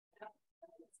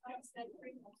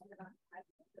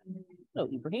 No,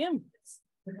 Ibrahim.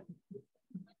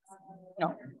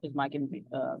 No, his mic isn't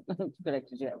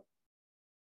connected yet.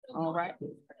 All right.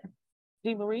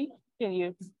 D. Marie, can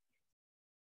you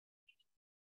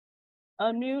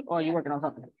unmute, or are you working on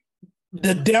something?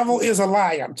 The devil is a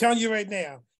lie. I'm telling you right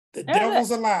now. The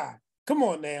devil's a lie. Come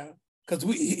on now. Because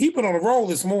he put on a roll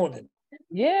this morning.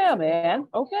 Yeah, man.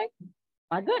 Okay.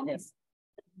 My goodness.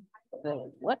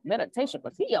 What meditation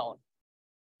was he on?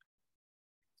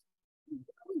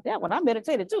 That one I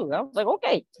meditated too. I was like,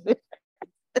 okay.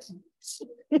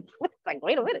 Like,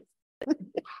 wait a minute.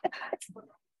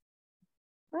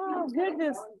 Oh,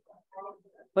 goodness.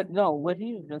 But no, what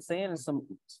he was just saying is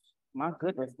my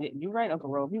goodness. You're right, Uncle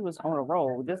Rob. He was on a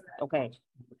roll. Okay.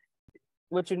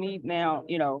 What you need now,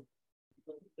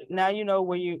 now you know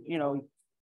where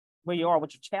where you are,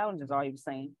 what your challenges are, you were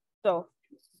saying. So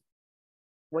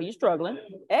where you're struggling,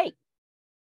 hey,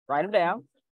 write them down,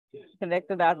 connect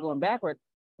the dots going backward.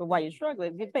 But while you're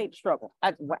struggling, get paid to struggle.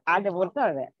 I never would have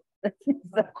thought of that.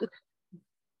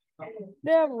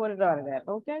 Never would have thought of that.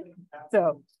 Okay.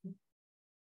 So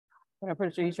I'm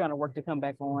pretty sure he's trying to work to come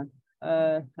back on.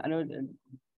 I know that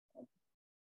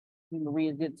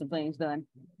Maria's getting some things done.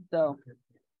 So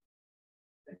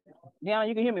Deaunna,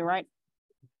 you can hear me, right?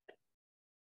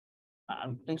 I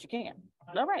don't think you can.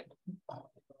 All right.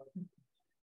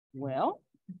 Well,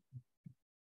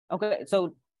 okay.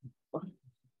 So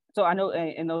I know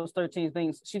in those 13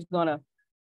 things, she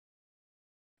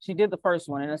did the first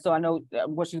one. And so I know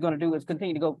what she's going to do is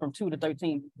continue to go from 2 to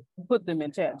 13, put them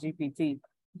in Chat GPT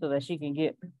so that she can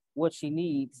get what she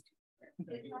needs.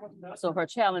 So her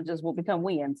challenges will become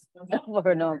wins for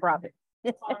her nonprofit.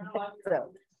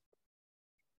 So,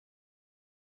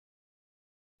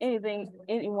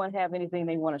 anyone have anything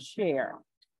they want to share?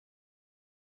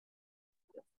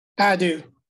 I do.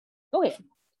 Go ahead.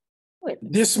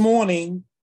 This morning,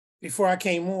 before I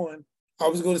came on, I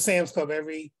always go to Sam's Club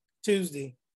every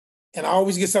Tuesday. And I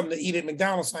always get something to eat at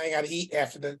McDonald's, so I ain't got to eat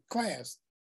after the class.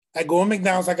 I go to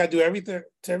McDonald's like I do every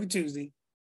Tuesday,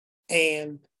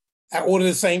 and I order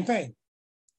the same thing.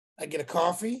 I get a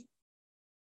coffee.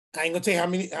 I ain't gonna tell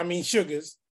you how many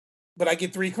sugars, but I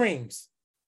get 3 creams.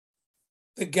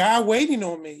 The guy waiting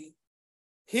on me,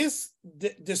 his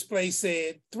display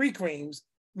said 3 creams.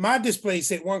 My display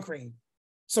said 1 cream.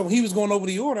 So when he was going over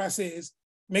the order, I says,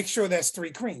 make sure that's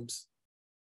 3 creams.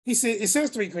 He said, it says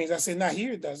 3 creams. I said, not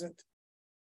here, it doesn't.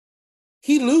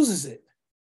 He loses it.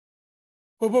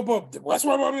 What's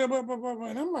wrong?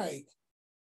 And I'm like,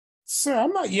 sir,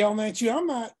 I'm not yelling at you. I'm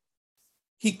not.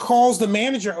 He calls the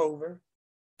manager over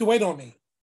to wait on me,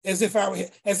 as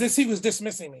if he was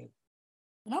dismissing me.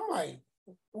 And I'm like,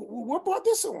 what brought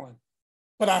this on?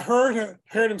 But I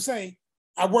heard him say,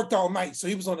 I worked all night, so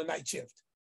he was on the night shift.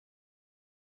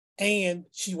 And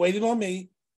she waited on me.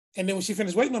 And then when she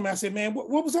finished waiting on me, I said, man, what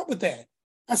was up with that?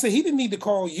 I said, he didn't need to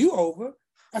call you over.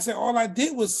 I said, all I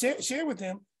did was share with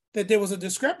him that there was a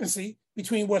discrepancy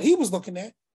between what he was looking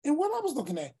at and what I was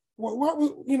looking at.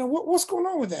 What's going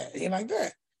on with that? And like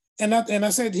that. And I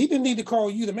said, he didn't need to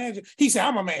call you the manager. He said,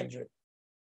 I'm a manager.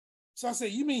 So I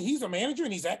said, you mean he's a manager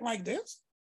and he's acting like this?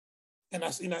 And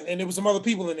and there was some other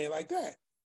people in there like that.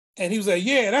 And he was like,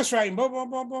 yeah, that's right. And blah, blah,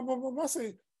 blah, blah, blah, blah. I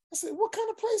said, what kind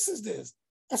of place is this?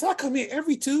 I said, I come here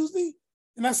every Tuesday.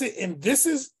 And I said, and this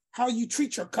is how you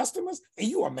treat your customers? And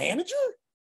you a manager?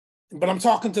 But I'm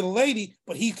talking to the lady,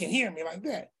 but he can hear me like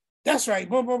that. That's right,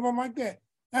 blah, blah, blah, like that.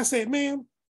 I said, ma'am,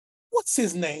 what's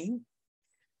his name?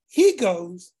 He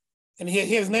goes, and he had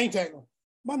his name tag on.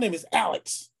 My name is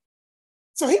Alex.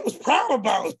 So he was proud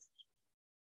about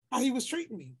how he was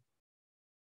treating me.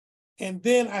 And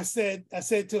then I said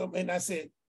to him, and I said,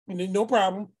 no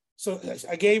problem. So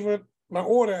I gave her my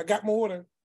order. I got my order.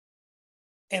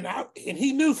 And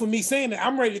he knew from me saying that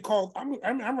I'm ready to call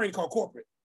corporate.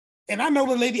 And I know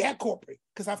the lady at corporate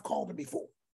because I've called her before.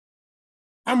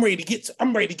 I'm ready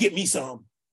to get me some.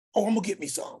 Oh, I'm gonna get me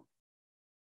some.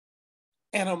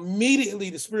 And immediately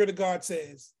the Spirit of God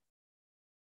says,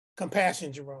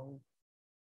 compassion, Jerome,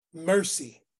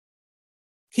 mercy.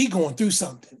 He going through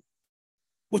something.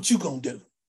 What you gonna do?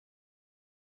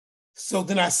 So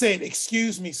then I said,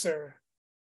 excuse me, sir.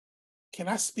 Can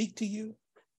I speak to you?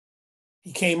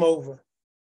 He came over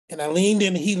and I leaned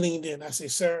in and he leaned in. I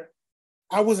said, sir,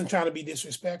 I wasn't trying to be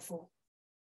disrespectful.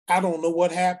 I don't know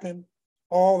what happened.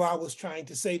 All I was trying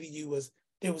to say to you was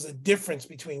there was a difference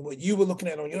between what you were looking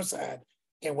at on your side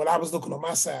and what I was looking on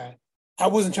my side. I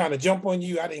wasn't trying to jump on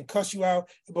you. I didn't cuss you out.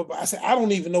 But I said, I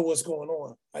don't even know what's going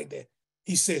on like that.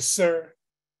 He said, sir,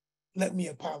 let me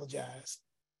apologize.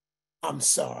 I'm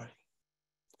sorry.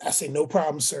 I said, no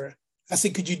problem, sir. I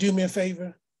said, could you do me a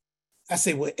favor? I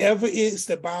said, whatever it is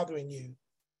that's bothering you,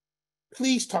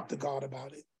 please talk to God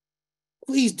about it.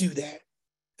 Please do that.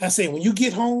 I said, when you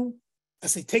get home, I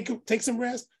said, take some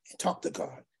rest and talk to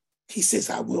God. He says,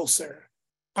 I will, sir.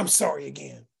 I'm sorry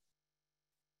again.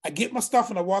 I get my stuff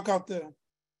and I walk out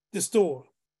the store.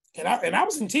 And I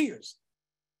was in tears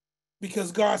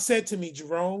because God said to me,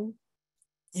 Jerome,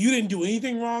 you didn't do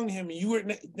anything wrong to him and you were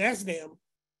next to him,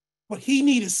 but he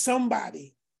needed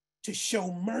somebody to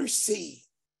show mercy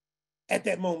at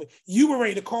that moment. You were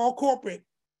ready to call corporate,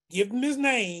 give him his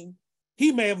name.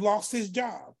 He may have lost his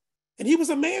job. And he was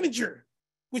a manager,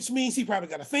 which means he probably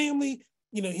got a family.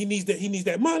 He needs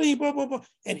that money, blah, blah, blah.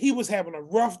 And he was having a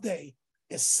rough day.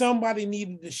 And somebody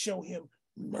needed to show him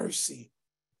mercy.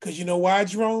 Because you know why,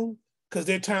 Jerome? Because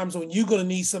there are times when you're going to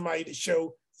need somebody to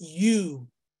show you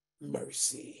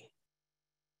mercy.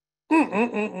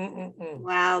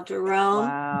 Wow, Jerome.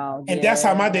 Wow. And that's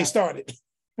how my day started.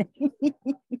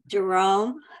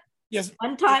 Jerome. Yes.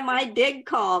 One time I did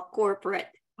call corporate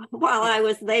while I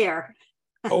was there.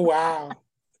 Oh, wow.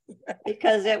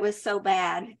 Because it was so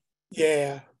bad.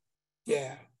 Yeah.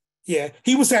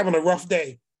 He was having a rough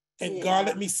day. And God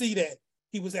let me see that.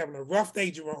 He was having a rough day,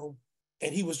 Jerome.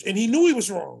 And he knew he was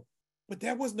wrong. But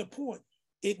that wasn't the point.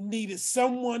 It needed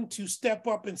someone to step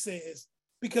up and says,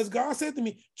 because God said to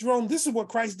me, Jerome, this is what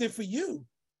Christ did for you.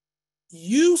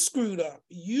 You screwed up.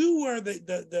 You were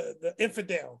the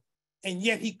infidel, and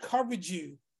yet he covered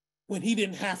you when he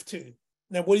didn't have to.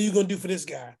 Now, what are you going to do for this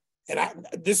guy? And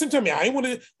listen to me, I ain't want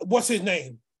to, what's his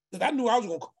name? Because I knew I was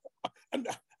going to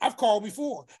call. I've called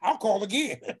before. I'll call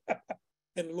again.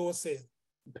 And the Lord said,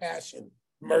 compassion,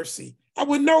 mercy. I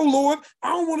went, no, Lord, I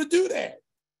don't want to do that.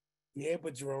 Yeah,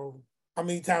 but Jerome, how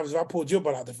many times have I pulled your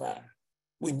butt out the fire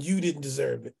when you didn't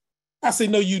deserve it? I said,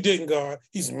 no, you didn't, God.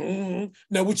 He said,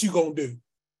 Now what you going to do?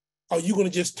 Are you going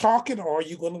to just talk it or are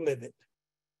you going to live it?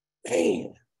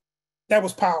 Man, that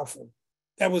was powerful.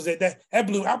 That was it. That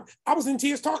blew. I was in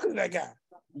tears talking to that guy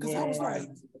because I was like,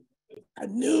 I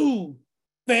knew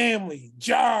family,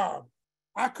 job.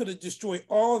 I could have destroyed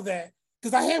all of that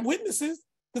because I had witnesses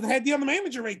because I had the other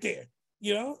manager right there.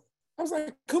 You know, I was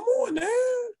like, come on, man,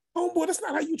 homeboy, that's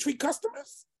not how you treat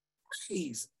customers.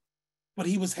 Jeez. But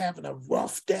he was having a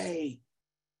rough day,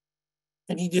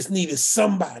 and he just needed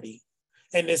somebody.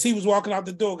 And as he was walking out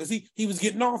the door, because he was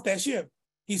getting off that shift,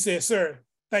 he said, "Sir,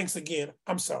 thanks again.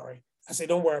 I'm sorry." I said,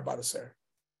 "Don't worry about it, sir.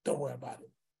 Don't worry about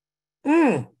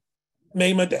it."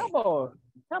 Made my day. Come on,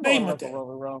 Made my Uncle day.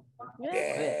 Roll.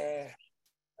 Yeah.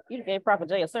 You gave Prophet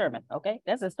Jay a sermon, okay?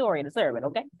 That's a story in the sermon,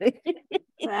 okay?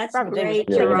 That's Prophet Jay was great,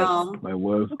 sharing Jerome. That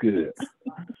was good.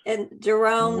 And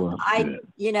Jerome, was I,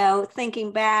 good.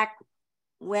 Thinking back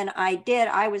when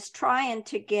I was trying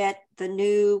to get the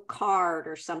new card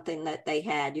or something that they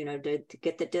had, to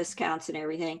get the discounts and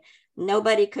everything.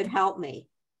 Nobody could help me.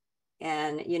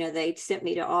 And, they sent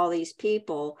me to all these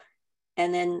people.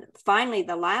 And then finally,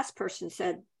 the last person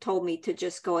told me to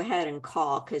just go ahead and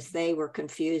call because they were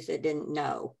confused. They didn't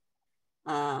know.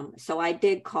 So I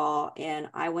did call, and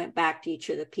I went back to each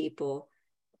of the people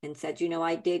and said,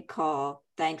 I did call.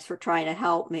 Thanks for trying to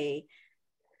help me,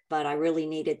 but I really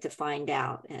needed to find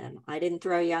out. And I didn't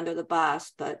throw you under the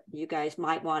bus, but you guys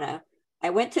might want to. I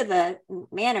went to the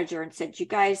manager and said, you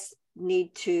guys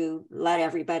need to let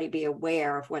everybody be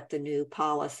aware of what the new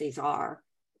policies are.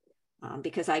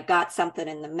 Because I got something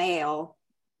in the mail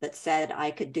that said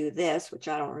I could do this, which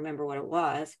I don't remember what it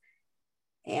was.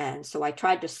 And so I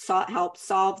tried to help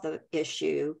solve the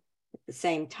issue at the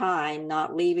same time,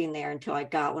 not leaving there until I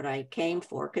got what I came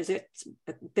for, because it's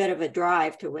a bit of a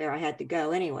drive to where I had to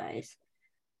go anyways.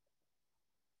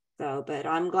 So, but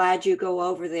I'm glad you go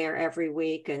over there every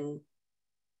week, and,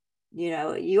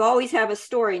 you always have a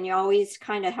story and you always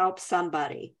kind of help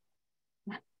somebody.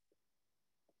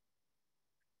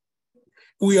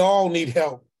 We all need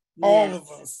help. Yes. All of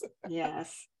us.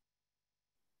 Yes.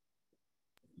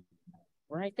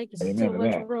 Right. Thank you Amen so to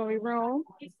much, that. Rome.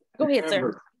 Go ahead,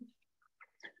 sir.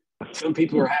 Some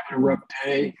people are having a rough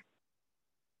day.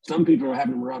 Some people are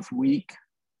having a rough week.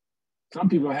 Some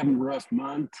people are having a rough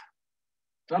month.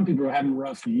 Some people are having a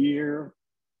rough year.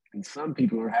 And some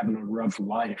people are having a rough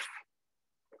life.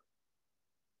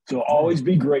 So always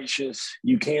be gracious.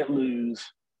 You can't lose.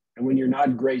 And when you're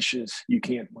not gracious, you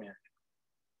can't win.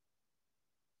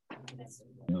 That's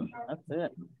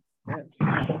it.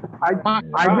 I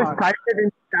just typed it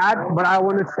in chat, but I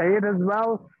want to say it as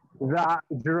well. That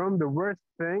Jerome, the worst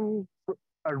thing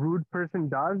a rude person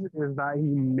does is that he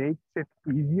makes it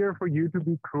easier for you to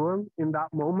be cruel in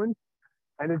that moment.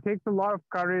 And it takes a lot of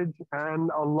courage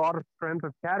and a lot of strength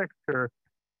of character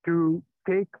to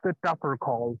take the tougher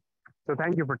calls. So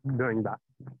thank you for doing that.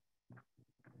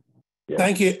 Yeah.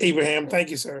 Thank you, Abraham. Thank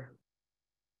you, sir.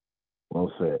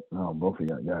 Well said. No, both of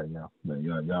y'all on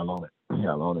it.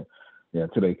 Y'all on it. Yeah,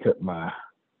 until they cut my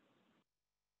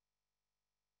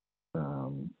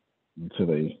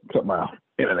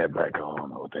internet back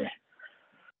on over there.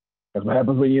 That's what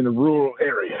happens when you're in a rural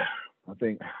area. I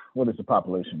think, what is the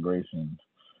population, Grace?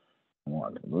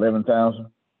 11,000?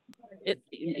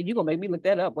 You're going to make me look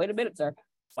that up. Wait a minute, sir.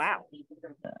 Wow.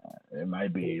 It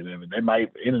might be 11.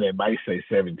 Internet might say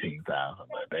 17,000,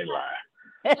 but they lie.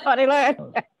 Oh, they lie.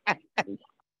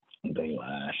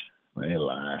 They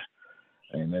lie.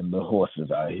 And then the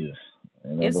horses out here.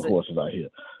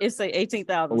 It say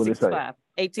 18,065.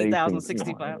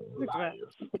 18,065.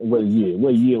 What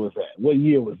year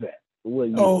was that?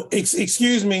 Oh,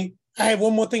 excuse me. I have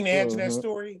one more thing to add to that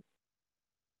story.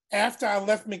 After I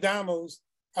left McDonald's,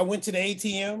 I went to the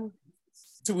ATM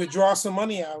to withdraw some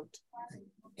money out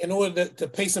in order to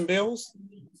pay some bills.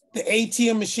 The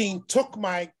ATM machine took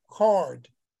my card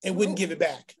and wouldn't give it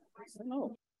back.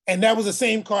 And that was the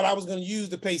same card I was going to use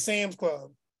to pay Sam's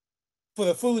Club for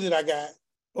the food that I got.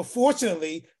 But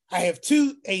fortunately, I have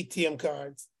 2 ATM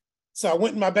cards. So I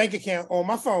went in my bank account on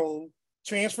my phone,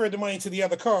 transferred the money to the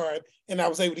other card, and I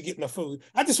was able to get my food.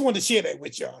 I just wanted to share that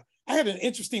with y'all. I had an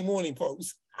interesting morning,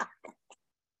 folks.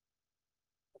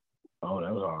 Oh,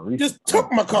 that was all recent. Just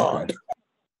took my card.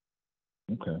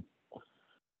 Okay.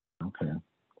 I'm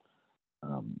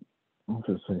going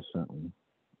to say something.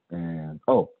 And,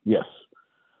 yes.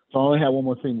 So I only have one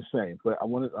more thing to say, but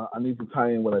I need to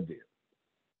tie in what I did.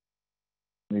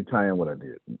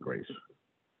 Grace.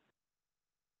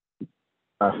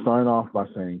 I started off by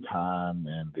saying time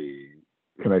and the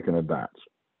connecting the dots.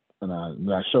 And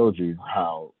I showed you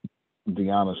how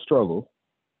Deaunna's struggle,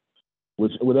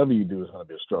 which whatever you do is going to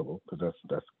be a struggle, because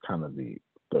that's kind of the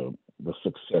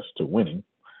success to winning,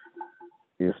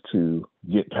 is to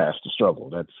get past the struggle.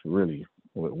 That's really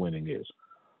what winning is.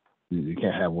 You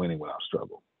can't have winning without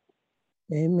struggle.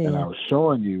 Amen. And I was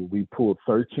showing you, we pulled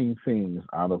 13 things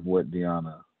out of what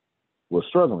Deaunna was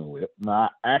struggling with. Now,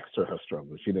 I asked her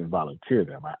struggle. She didn't volunteer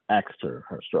them. I asked her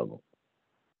struggle.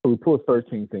 So we pulled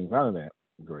 13 things out of that,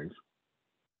 Grace.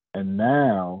 And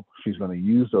now she's going to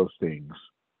use those things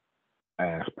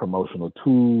as promotional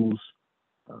tools,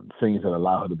 things that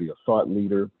allow her to be a thought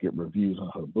leader, get reviews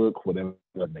on her book, whatever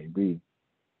that may be.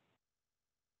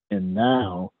 And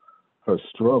now her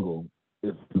struggle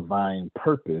is divine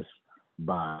purpose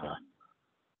by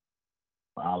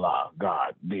Allah,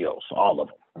 God, Dios, all of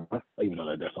them, even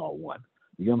though that's all one.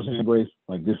 You get what I'm saying, Grace?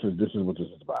 Like this is what this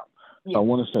is about. Yeah. So I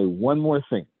want to say one more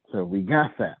thing. So we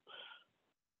got that.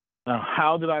 Now,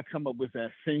 how did I come up with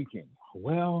that thinking?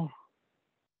 Well,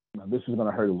 now this is going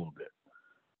to hurt a little bit.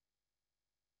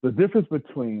 The difference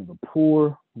between the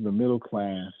poor, the middle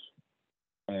class,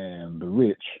 and the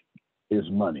rich is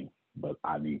money, but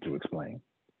I need to explain.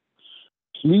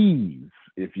 Please,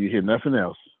 if you hear nothing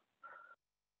else,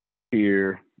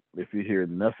 hear.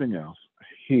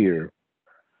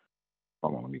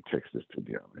 Hold on, let me text this to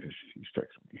Deaunna. She's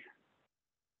texting me.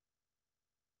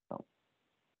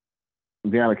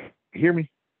 Deaunna, can you hear me?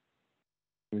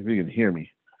 If you can hear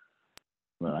me.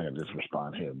 Well, I can just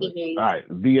respond here. But, all right,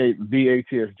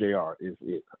 VATSJR is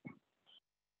it.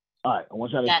 All right, I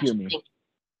want y'all to hear me.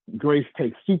 Grace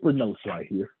takes super notes right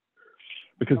here.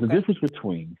 Because the difference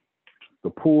between the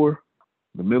poor,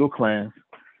 the middle class,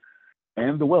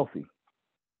 and the wealthy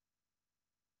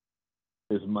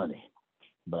is money.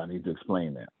 But I need to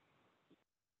explain that.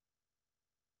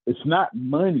 It's not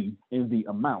money in the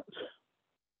amount.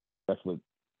 That's what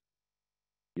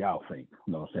y'all think,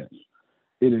 no sense.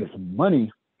 It is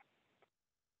money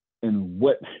in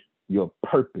what your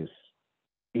purpose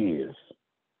is.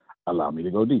 Allow me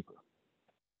to go deeper.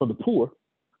 For the poor,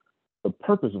 the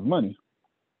purpose of money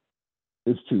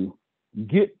is to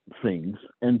get things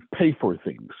and pay for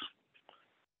things,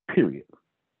 period.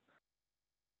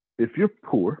 If you're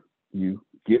poor, you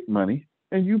get money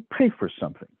and you pay for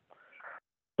something.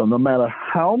 So no matter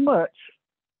how much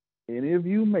any of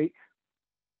you make,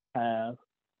 have,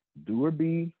 do or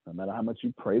be, no matter how much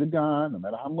you pray to God, no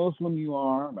matter how Muslim you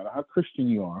are, no matter how Christian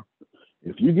you are,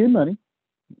 if you get money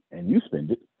and you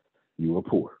spend it, you are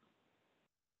poor.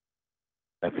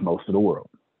 That's most of the world.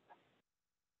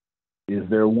 Is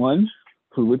there one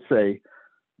who would say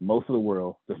most of the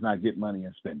world does not get money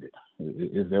and spend it?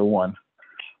 Is there one?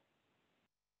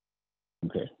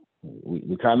 Okay.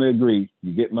 We kind of agree.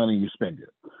 You get money, you spend it.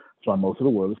 That's why most of the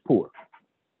world is poor.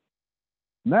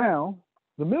 Now,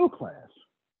 the middle class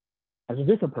has a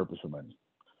different purpose for money.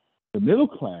 The middle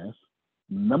class,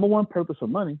 number one purpose of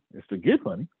money is to get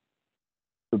money,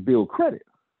 to build credit,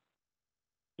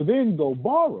 to then go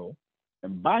borrow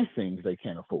and buy things they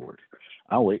can't afford.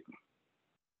 I'll wait.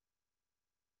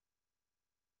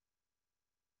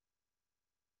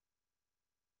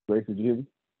 Grace, did you hear me?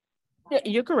 Yeah,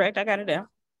 you're correct. I got it down.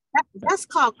 That's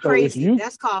called crazy.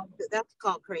 That's called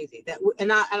crazy.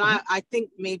 I think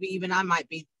maybe even I might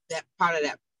be that part of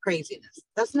that craziness.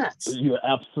 That's nuts. You're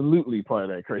absolutely part of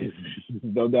that craziness.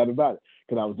 No doubt about it.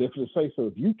 Because I was just going to say, so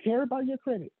if you care about your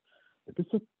credit, if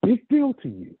it's a big deal to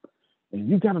you, and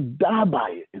you got to die by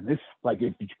it, and this, like,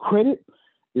 if credit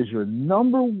is your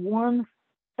number one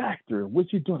factor,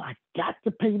 what you're doing, I got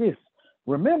to pay this.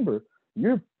 Remember,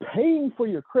 you're paying for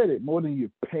your credit more than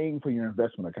you're paying for your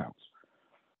investment accounts.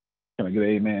 Can I get an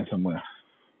amen somewhere?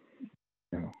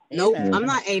 Nope, yeah. I'm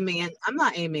not amen.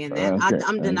 That. Okay.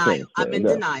 I'm denial. I'm in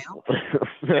denial.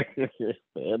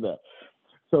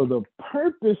 So the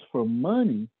purpose for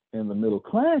money in the middle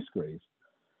class, Grace,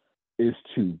 is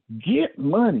to get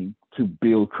money to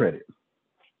build credit.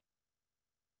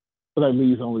 So that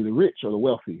leaves only the rich or the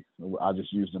wealthy. I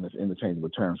just use them as interchangeable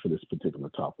terms for this particular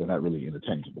talk. They're not really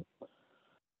interchangeable.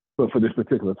 But for this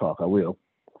particular talk, I will.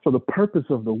 So the purpose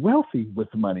of the wealthy with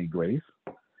money, Grace,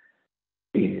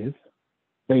 is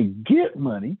they get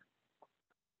money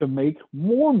to make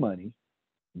more money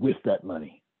with that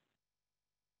money.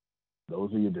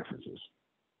 Those are your differences.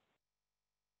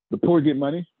 The poor get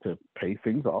money to pay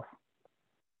things off.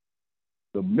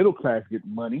 The middle class get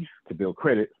money to build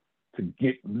credit to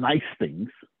get nice things.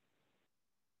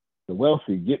 The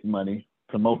wealthy get money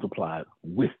to multiply it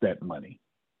with that money.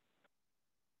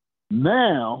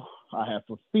 Now I have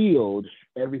fulfilled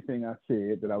everything I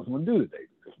said that I was going to do today,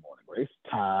 this morning, Grace.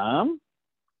 Time,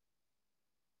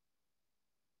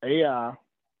 AI,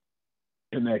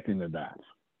 connecting the dots.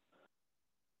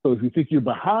 So if you think you're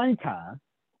behind time,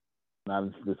 now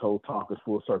this whole talk is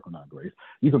full circle now, Grace,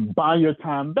 you can buy your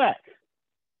time back,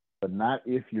 but not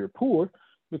if you're poor,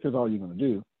 because all you're going to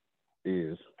do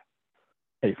is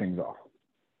pay things off.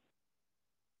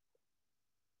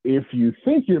 If you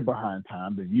think you're behind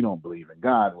time, then you don't believe in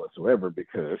God whatsoever,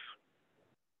 because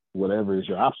whatever is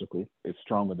your obstacle, it's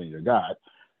stronger than your God,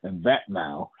 and that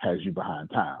now has you behind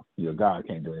time. Your God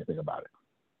can't do anything about it.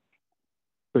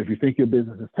 So if you think your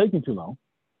business is taking too long,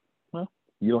 well,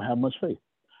 you don't have much faith.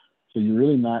 So you're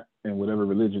really not in whatever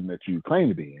religion that you claim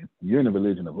to be in. You're in a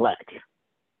religion of lack,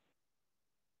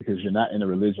 because you're not in a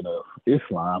religion of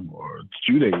Islam or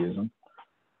Judaism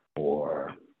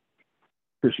or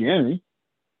Christianity.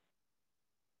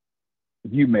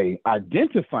 You may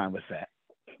identify with that,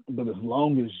 but as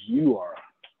long as your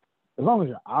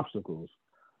obstacles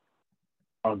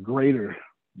are greater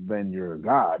than your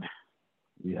God,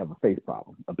 you have a faith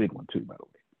problem, a big one too, by the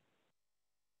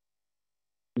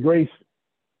way. Grace,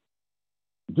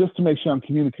 just to make sure I'm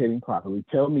communicating properly,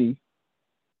 tell me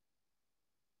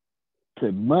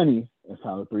that money is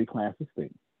how the three classes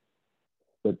think,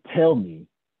 but tell me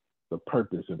the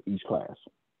purpose of each class.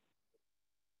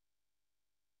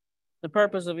 The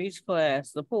purpose of each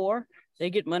class: the poor,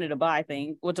 they get money to buy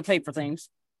things, to pay for things.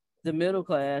 The middle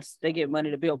class, they get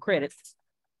money to build credit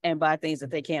and buy things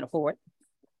that they can't afford.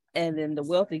 And then the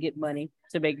wealthy get money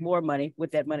to make more money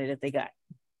with that money that they got.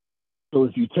 So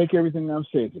if you take everything I've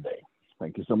said today,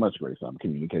 thank you so much, Grace, I'm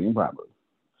communicating properly.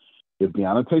 If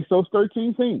Deanna takes those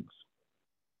 13 things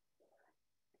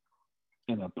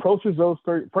and approaches those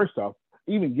 30, first off,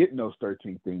 even getting those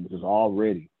 13 things is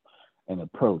already an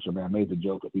approach. I mean, I made the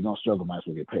joke, if you don't struggle, might as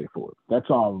well get paid for it. That's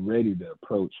already the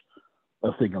approach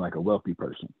of thinking like a wealthy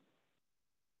person,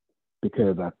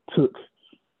 because I took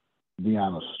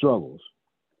Deanna's struggles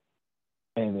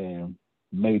and then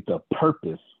made the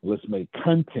purpose, let's make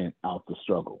content out the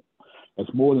struggle.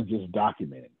 It's more than just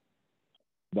documenting.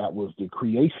 That was the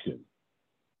creation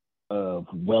of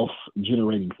wealth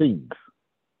generating things.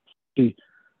 See,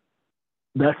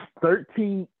 that's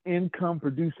 13 income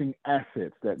producing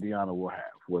assets that Deanna will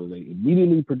have, whether they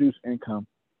immediately produce income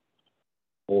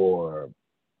or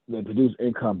they produce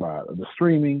income by the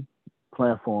streaming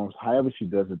platforms. However she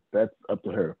does it, that's up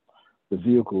to her. The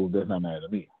vehicle does not matter to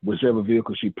me. Whichever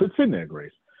vehicle she puts in there,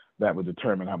 Grace, that would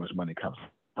determine how much money comes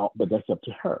out, but that's up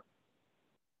to her.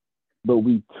 But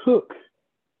we took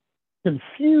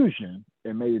confusion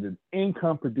and made it an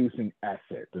income producing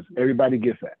asset. Does everybody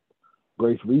get that?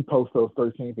 Grace, repost those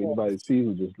 13 if anybody sees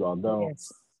who just logged on.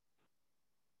 Yes.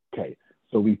 Okay,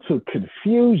 so we took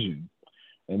confusion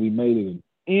and we made it an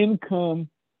income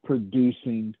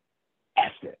producing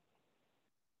asset.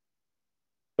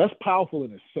 That's powerful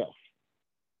in itself.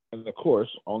 And of course,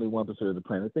 only 1% of the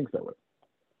planet thinks that way.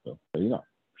 So there you go.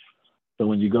 So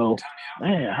when you go,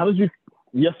 man, how did you?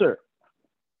 Yes, sir.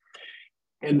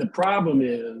 And the problem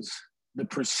is the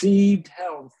perceived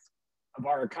health of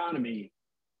our economy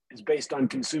is based on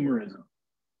consumerism.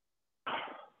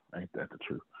 Ain't that the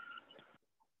truth?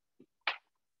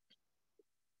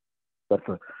 That's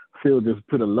Phil just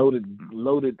put a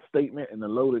loaded statement and a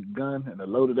loaded gun and a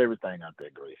loaded everything out there,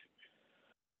 Grace.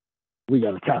 We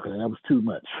got to calculate. That was too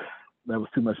much. That was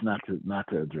too much not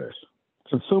to address.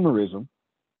 Consumerism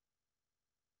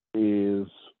is,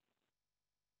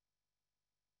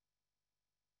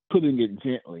 putting it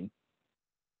gently,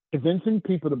 convincing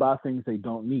people to buy things they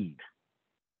don't need.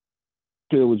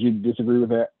 Phil, would you disagree with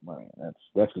that? Well,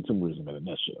 that's consumerism in a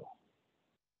nutshell.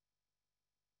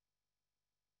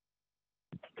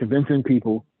 Convincing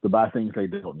people to buy things they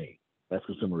don't need. That's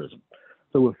consumerism.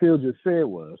 So what Phil just said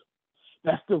was,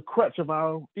 that's the crutch of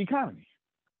our economy.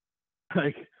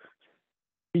 Like,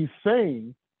 he's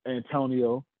saying,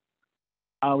 Antonio,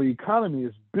 our economy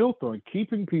is built on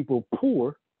keeping people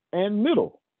poor and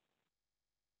middle.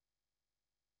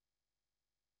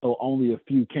 So only a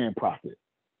few can profit.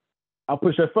 I'll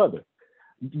push that further.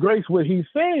 Grace, what he's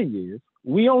saying is,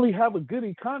 we only have a good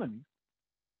economy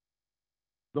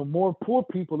the more poor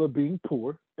people are being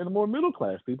poor and the more middle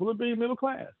class people are being middle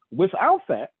class. Without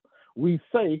that, we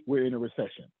say we're in a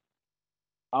recession.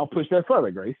 I'll push that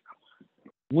further, Grace.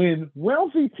 When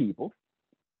wealthy people,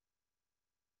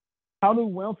 how do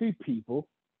wealthy people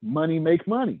money make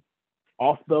money?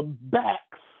 off the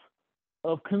backs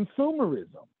of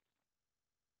consumerism.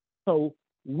 So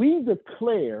we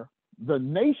declare the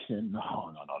nation,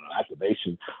 no, not the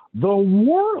nation, the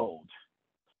world.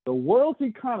 The world's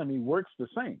economy works the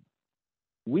same.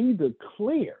 We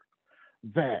declare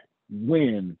that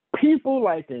when people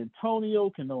like Antonio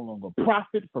can no longer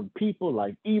profit from people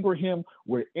like Ibrahim,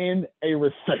 we're in a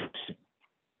recession.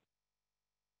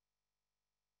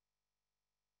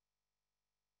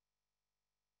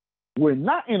 We're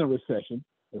not in a recession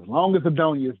as long as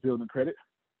Deaunna is building credit,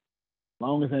 as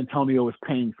long as Antonio is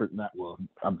paying for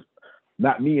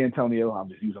not me, Antonio. I'm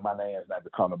just using my names not to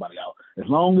call nobody out. As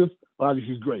long as I'll just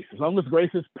use Grace. As long as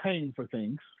Grace is paying for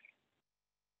things,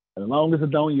 and as long as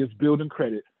Deaunna is building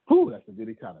credit, that's a good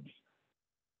economy.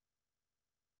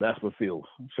 That's what Phil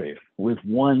said with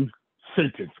one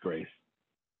sentence, Grace.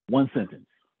 One sentence.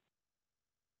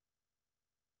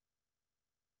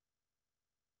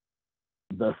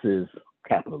 Thus is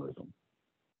capitalism.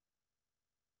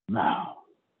 Now,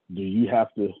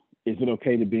 is it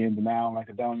okay to be in denial like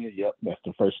Deaunna? Yep, that's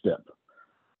the first step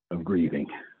of grieving.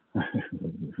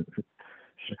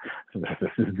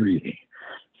 That's just grieving.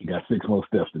 You got 6 more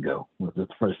steps to go. That's the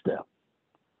first step.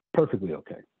 Perfectly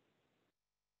okay.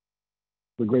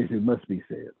 But Grace, it must be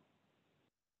said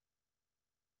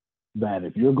that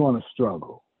if you're going to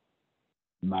struggle,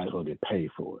 you might as well get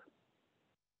paid for it.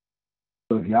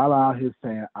 So if y'all out here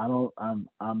saying,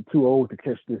 I'm too old to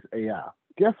catch this AI,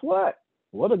 guess what?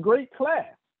 What a great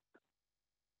class.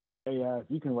 AI, if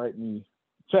you can write me,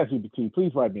 ChatGPT,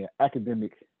 please write me an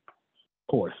academic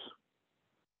course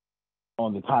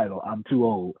on the title, I'm too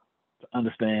old to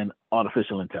understand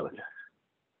artificial intelligence.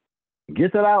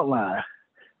 Get that outline,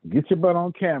 get your butt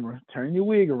on camera, turn your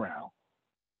wig around,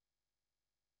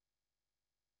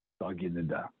 start getting it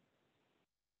done.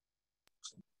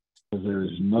 Because there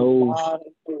is no...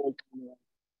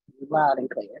 Loud and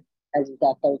clear. I just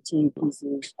got 13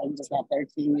 pieces. I just got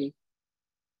 13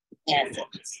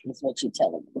 assets, is what you're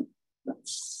telling me.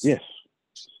 Yes.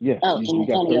 Oh, you and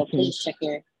got Antonio,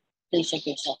 13. please check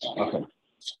yourself out. Okay.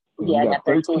 Yeah, I got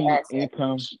 13 assets.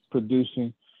 Income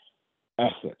producing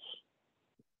assets.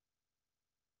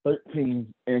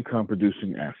 13 income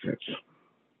producing assets.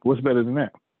 What's better than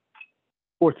that?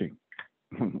 14.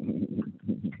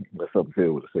 That's something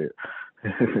Phil would have said.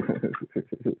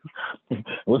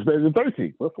 What's better than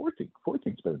 13? Well, 14.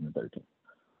 14 is better than 13.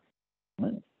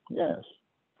 Right? Yes.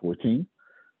 14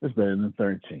 is better than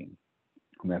 13.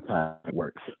 And that's how it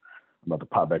works. I'm about to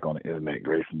pop back on the internet.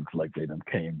 Grace looks like they done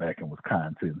came back and was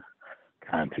kind to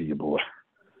you, boy.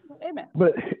 Amen.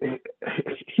 But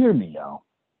hear me, y'all.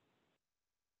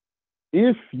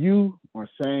 If you are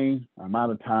saying, I'm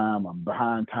out of time, I'm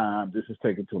behind time, this is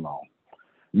taking too long,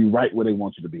 you right where they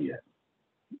want you to be at.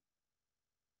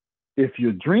 If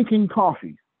you're drinking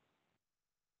coffee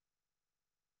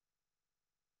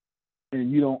and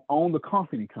you don't own the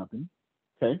coffee company,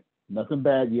 okay, nothing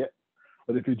bad yet.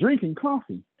 But if you're drinking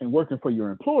coffee and working for your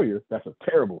employer, that's a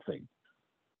terrible thing.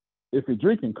 If you're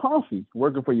drinking coffee,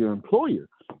 working for your employer,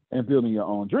 and building your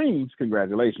own dreams,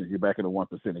 congratulations, you're back in the 1%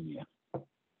 again.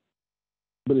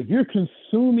 But if you're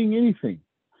consuming anything,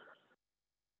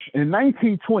 in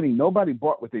 1920, nobody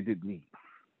bought what they didn't need.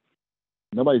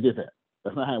 Nobody did that.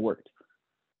 That's not how it worked.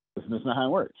 That's not how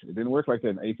it worked. It didn't work like that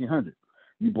in 1800.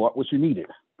 You bought what you needed.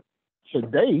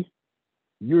 Today,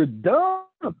 you're dumb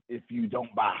if you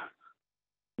don't buy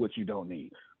what you don't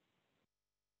need.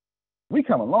 We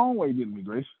come a long way, didn't we,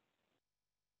 Grace?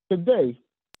 Today,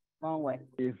 long way.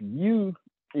 If you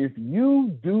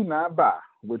do not buy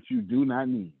what you do not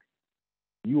need,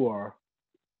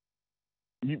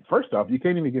 first off, you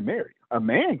can't even get married. A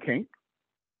man can't.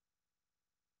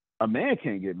 A man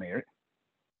can't get married.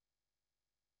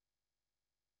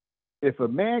 If a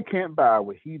man can't buy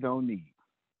what he don't need,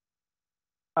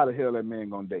 how the hell that man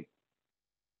gonna date?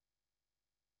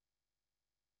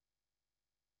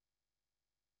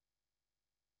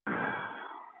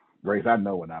 Grace, I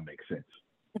know when I make sense.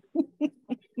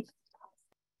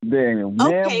 Then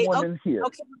man, woman here.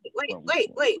 Okay,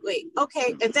 wait.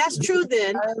 Okay, if that's true,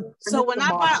 then so when I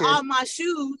buy all my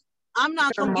shoes, I'm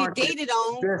not gonna get dated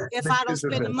on if I don't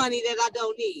spend the money that I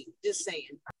don't need. Just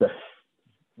saying.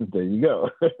 There you go.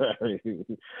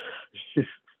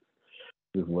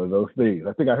 Just one of those things.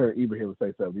 I think I heard Ibrahim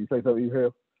say something. Did you say something,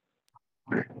 Ibrahim?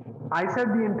 I said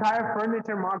the entire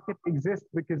furniture market exists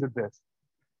because of this.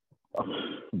 Oh,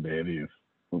 there it is.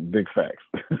 Big facts.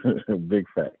 Big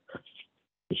facts.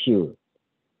 For sure.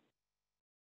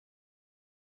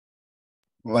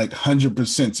 Like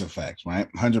 100% of facts,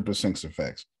 right? 100% of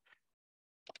facts.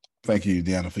 Thank you,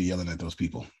 Deanna, for yelling at those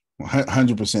people.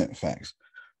 100% facts.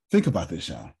 Think about this,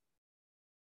 y'all.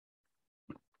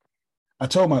 I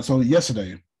told my, so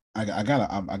yesterday, I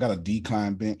got a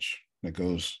decline bench that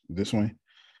goes this way.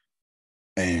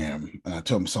 And I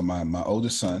told him, so my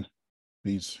oldest son,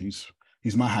 he's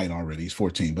my height already. He's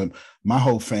 14, but my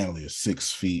whole family is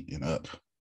 6 feet and up.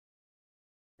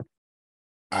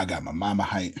 I got my mama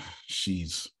height.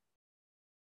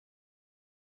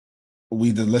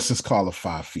 Let's just call her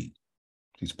 5 feet.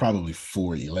 She's probably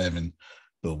 4'11",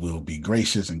 but we'll be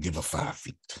gracious and give her 5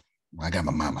 feet. I got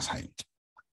my mama's height.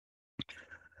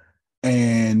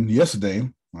 And yesterday,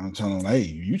 I'm telling him, hey,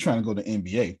 you trying to go to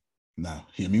NBA. Now,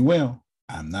 hear me well.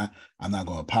 I'm not going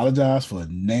to apologize for a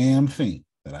damn thing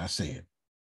that I said.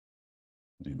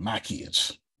 These my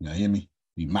kids. You hear me?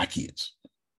 These my kids.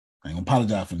 I ain't going to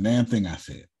apologize for the damn thing I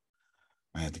said.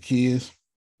 I had the kids.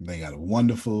 They got a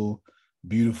wonderful,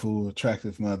 beautiful,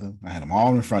 attractive mother. I had them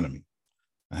all in front of me.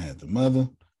 I had the mother.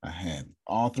 I had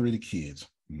all 3 of the kids.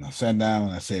 And I sat down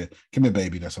and I said, come here,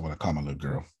 baby. That's what I call my little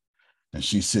girl. And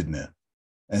she's sitting there.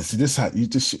 And see, this how you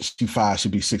just, she 5,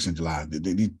 she'll be 6 in July. The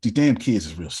damn kids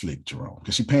is real slick, Jerome,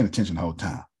 because she paying attention the whole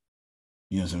time.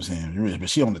 You know what I'm saying? But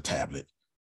she on the tablet,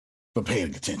 but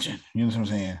paying attention. You know what I'm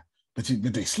saying? But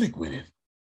they slick with it.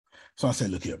 So I said,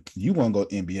 look here, you want to go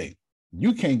to NBA.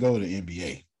 You can't go to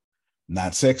NBA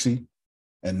not sexy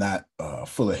and not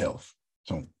full of health.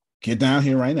 So get down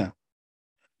here right now.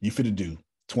 You fit to do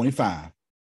 25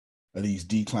 of these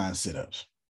decline sit-ups.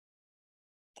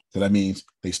 So that means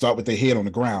they start with their head on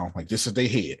the ground, like this is their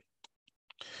head.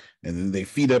 And then they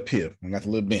feet up here. I got the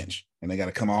little bench, and they got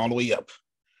to come all the way up.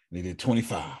 And they did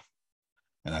 25.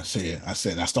 And I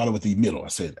started with the middle. I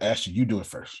said, Ashley, you do it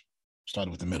first.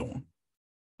 Started with the middle one.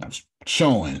 I'm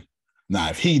showing. Now,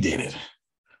 if he did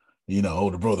it,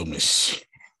 older brother was,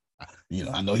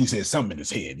 I know he said something in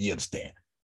his head. You understand?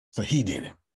 So he did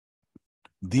it.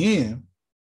 Then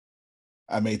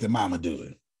I made the mama do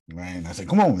it. Right. And I said,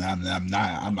 come on,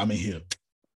 I'm in here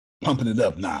pumping it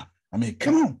up now. I mean,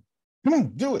 come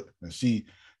on, do it. And she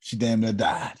damn near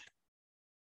died.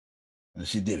 And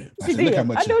she did it. She did. I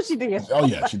know she did. Oh,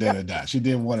 yeah, she damn near died. She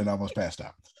did one and almost passed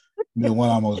out.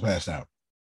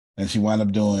 And she wound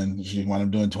up doing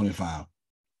 25.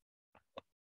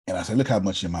 And I said, look how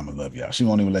much your mama love y'all. She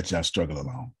won't even let y'all struggle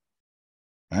alone.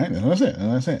 All right. And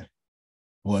that's it.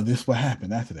 Well, this is what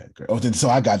happened after that, girl. So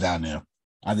I got down there.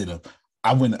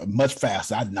 I went much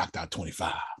faster. I knocked out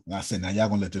 25. And I said, now y'all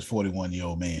gonna let this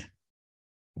 41-year-old man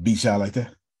beat y'all like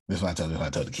that? This is what I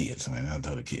told the kids. I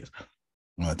told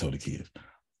the kids.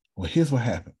 Well, here's what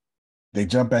happened. They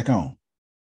jumped back on,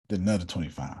 did another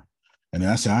 25. And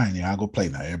then I said, all right, I'll go play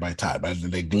now. Everybody tired. But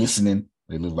they glistening.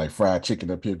 They look like fried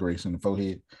chicken up here, Grace, in the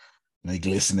forehead. And they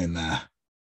glistening now.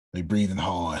 They breathing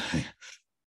hard.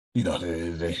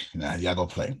 Now y'all go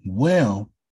play.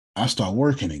 Well, I start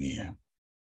working again.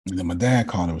 And then my dad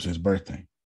called, it was his birthday.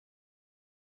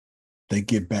 They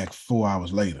get back 4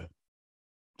 hours later.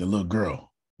 The little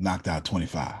girl knocked out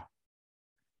 25.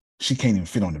 She can't even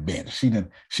fit on the bench.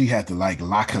 She had to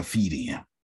lock her feet in.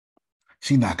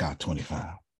 She knocked out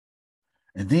 25.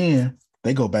 And then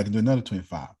they go back and do another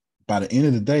 25. By the end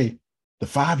of the day, the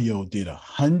 5-year-old did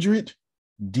 100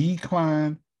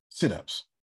 decline sit-ups.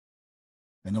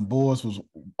 And the boys was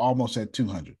almost at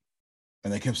 200.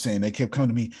 And they kept coming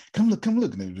to me, come look.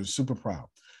 And they were super proud.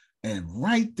 And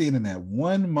right then in that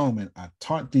one moment, I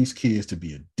taught these kids to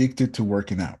be addicted to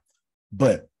working out.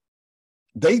 But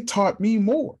they taught me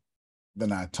more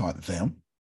than I taught them,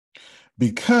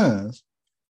 because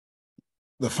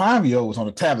the 5-year-old was on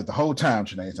the tablet the whole time,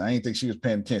 Sinead. I didn't think she was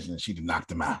paying attention, and she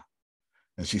knocked him out.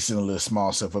 And she's sitting a little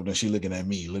small stuff up, and she looking at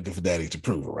me, looking for daddy's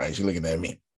approval, right? She's looking at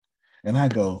me. And I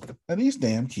go, are these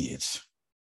damn kids?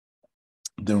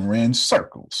 They ran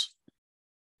circles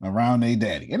around their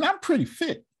daddy. And I'm pretty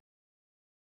fit.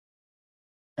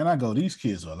 And I go, these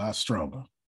kids are a lot stronger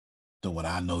than what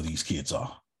I know these kids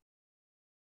are.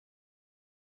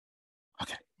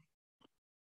 Okay.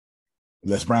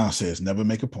 Les Brown says, never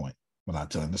make a point without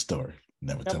telling the story.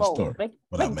 Never tell a story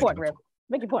without making a point.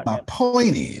 Make a point. My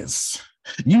point is,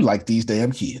 you like these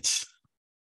damn kids.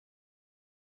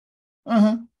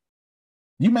 You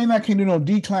may not can do no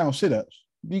decline sit-ups,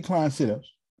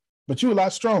 but you're a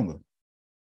lot stronger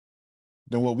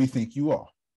than what we think you are.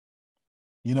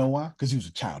 You know why? Because you was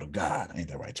a child of God. Ain't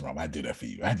that right, Jerome? I do that for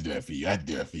you. I do that for you.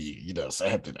 You know, so I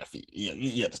have to do that for you.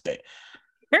 You understand?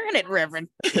 Turn it, Reverend.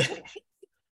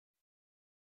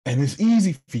 And it's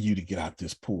easy for you to get out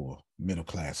this poor middle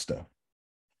class stuff,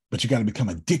 but you got to become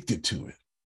addicted to it.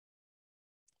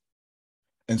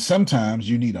 And sometimes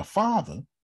you need a father.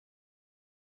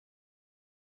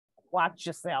 Watch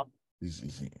yourself.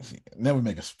 Never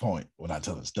make a point without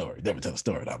telling a story. Never tell a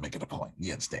story without making a point.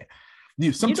 You understand?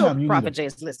 Sometimes Prophet J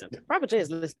is listening. Prophet J is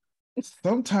listening.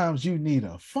 Sometimes you need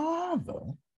a father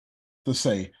to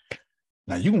say,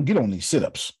 now you're going to get on these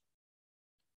sit-ups.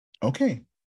 Okay.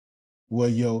 Well,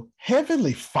 your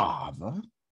heavenly Father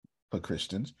for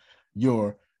Christians,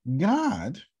 your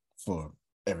God for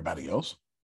everybody else,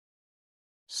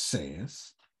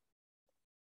 says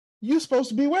you're supposed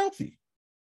to be wealthy.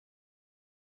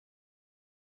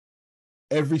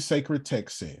 Every sacred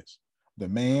text says the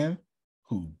man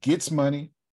who gets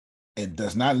money and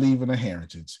does not leave an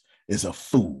inheritance is a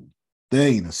fool. There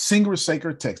ain't a single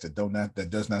sacred text that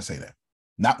does not say that.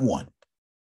 Not one.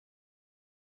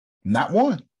 Not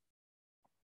one.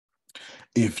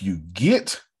 If you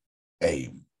get a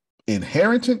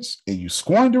inheritance and you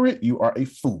squander it, you are a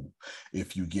fool.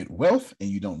 If you get wealth and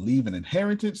you don't leave an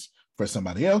inheritance for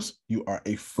somebody else, you are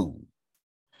a fool.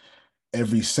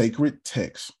 Every sacred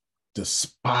text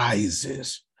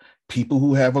despises people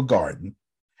who have a garden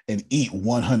and eat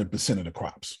 100% of the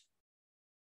crops.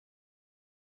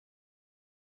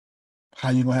 How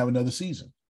are you going to have another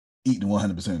season eating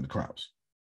 100% of the crops?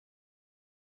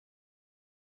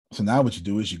 So now what you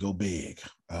do is you go big.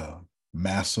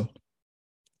 Massa.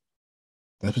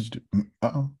 That's what you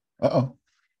do.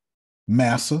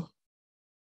 Massa.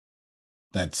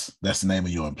 That's the name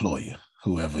of your employer,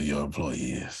 whoever your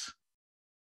employee is.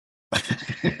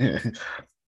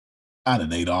 I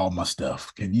done ate all my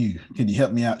stuff. Can you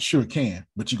help me out? Sure can.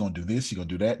 But you're going to do this, you're going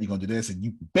to do that, you're going to do this, and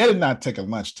you better not take a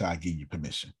lunch till I give you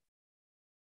permission.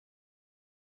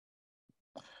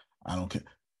 I don't care.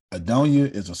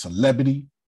 Deaunna is a celebrity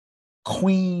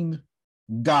queen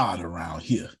god around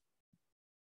here.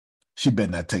 She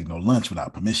better not take no lunch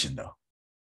without permission, though.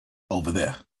 Over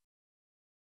there.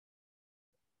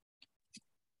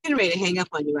 I'm ready to hang up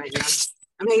on you right now.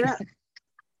 I'm hanging up.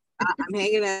 I'm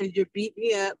hanging up. You beat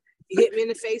me up. You hit me in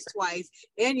the face twice,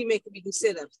 and you're making me do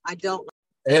sit-ups. I don't.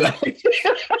 And I'm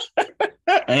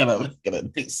gonna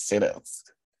do sit-ups.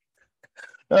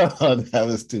 Oh, that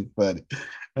was too funny.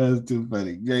 That was too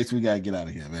funny. Grace, we gotta get out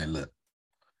of here, man. Look,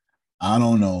 I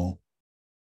don't know.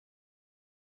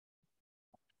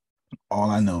 All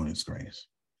I know is, Grace,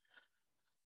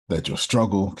 that your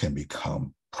struggle can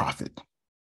become profit.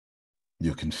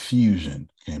 Your confusion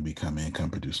can become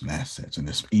income-producing assets, and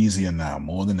it's easier now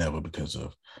more than ever because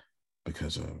of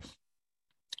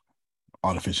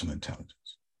artificial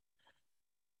intelligence.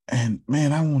 And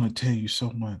man, I want to tell you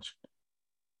so much.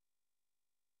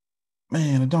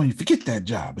 Man, don't you forget that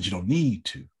job, but you don't need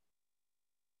to.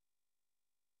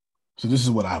 So this is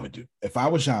what I would do. If I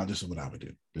was y'all, this is what I would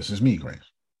do. This is me, Grace.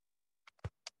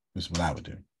 This is what I would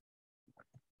do.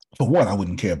 For one, I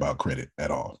wouldn't care about credit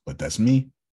at all, but that's me.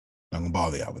 I'm not gonna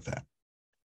bother y'all with that.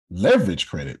 Leverage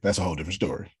credit, that's a whole different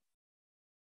story.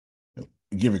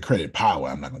 Give it credit power,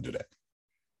 I'm not gonna do that.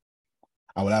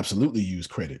 I would absolutely use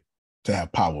credit to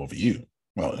have power over you.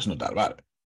 Well, there's no doubt about it.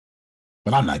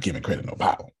 But I'm not giving credit no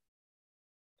power.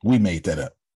 We made that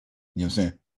up. You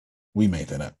understand? We made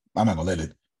that up. I'm not gonna let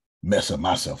it mess up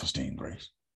my self-esteem,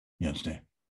 Grace. You understand?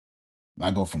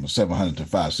 I go from a 700 to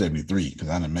 573 because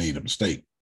I done made a mistake.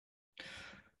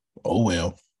 Oh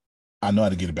well, I know how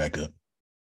to get it back up.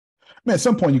 Man, at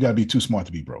some point you gotta be too smart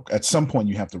to be broke. At some point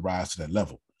you have to rise to that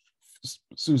level.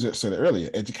 Suzette said it earlier,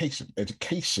 education.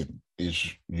 Education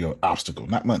is your obstacle,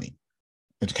 not money.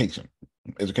 Education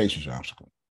is your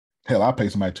obstacle. Hell, I'll pay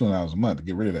somebody $200 a month to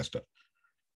get rid of that stuff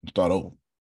and start over.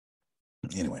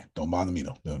 Anyway, don't bother me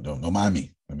though. Don't mind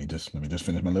me. Let me just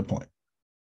finish my little point.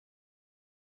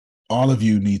 All of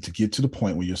you need to get to the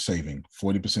point where you're saving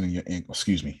 40% of your income,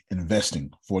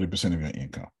 investing 40% of your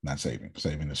income, not saving.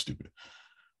 Saving is stupid.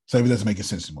 Saving doesn't make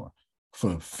sense anymore.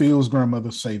 For Phil's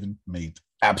grandmother, saving made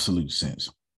absolute sense.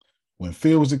 When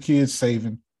Phil was a kid,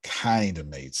 saving kind of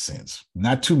made sense.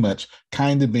 Not too much,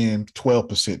 kind of being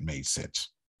 12% made sense.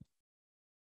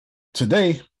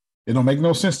 Today, it don't make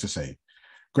no sense to save.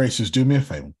 Grace, just do me a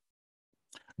favor.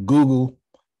 Google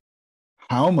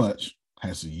how much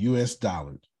has the US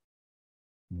dollar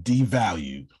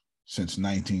devalued since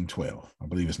 1912. I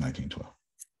believe it's 1912.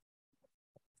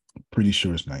 I'm pretty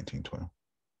sure it's 1912.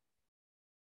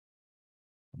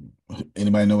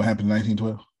 Anybody know what happened in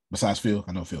 1912? Besides Phil?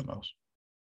 I know Phil knows.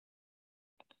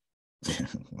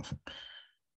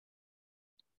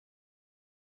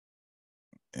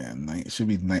 And it should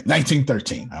be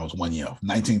 1913. I was 1 year off.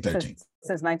 1913.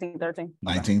 Since 1913?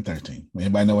 1913.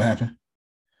 Anybody know what happened?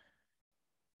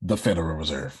 The Federal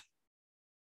Reserve.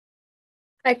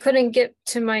 I couldn't get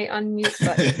to my unmute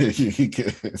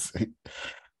button.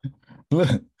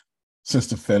 Look, since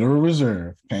the Federal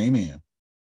Reserve came in,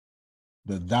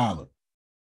 the dollar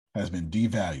has been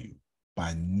devalued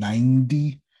by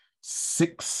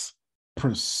 96%.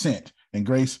 And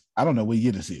Grace, I don't know what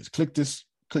year this is. Click this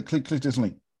Click this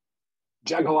link.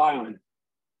 Jekyll Island.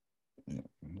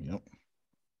 Yep.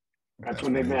 That's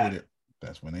when they met. did it.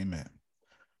 That's when they met.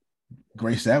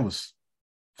 Grace, that was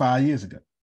 5 years ago.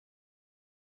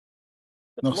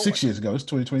 No, 6 years ago. It's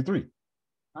 2023.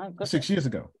 6 years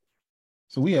ago.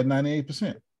 So we had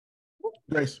 98%.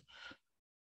 Grace,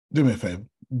 do me a favor.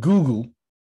 Google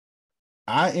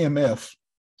IMF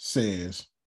says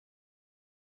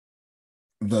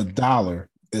the dollar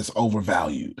is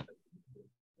overvalued.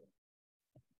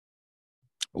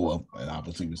 Well, and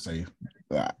obviously we say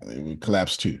it would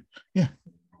collapse too. Yeah.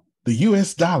 The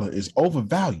US dollar is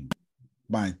overvalued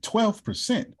by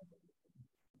 12%.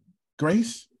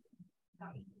 Grace,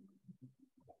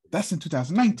 that's in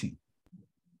 2019.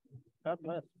 God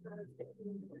bless.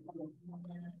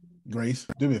 Grace,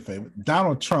 do me a favor.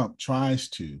 Donald Trump tries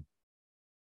to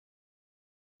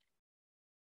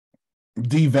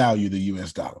devalue the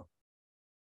US dollar.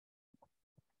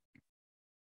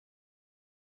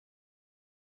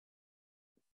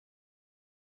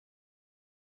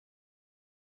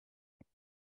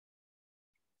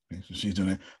 Okay, so she's doing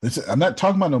it. Listen, I'm not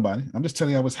talking about nobody. I'm just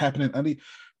telling you what's happening.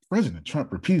 President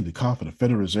Trump repeatedly called for the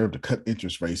Federal Reserve to cut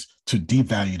interest rates to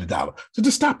devalue the dollar. So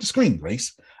just stop the screen,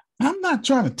 Grace. I'm not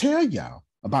trying to tell y'all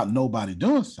about nobody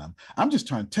doing something. I'm just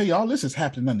trying to tell you all this is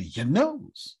happening under your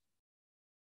nose.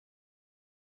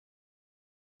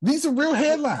 These are real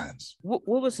headlines. What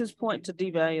was his point to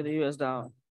devalue the US dollar?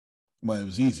 Well, it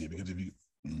was easy because if you...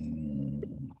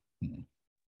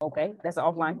 Okay, that's an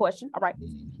offline question. All right.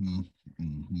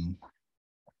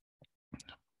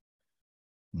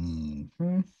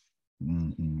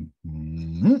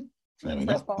 There we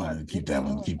go. Keep that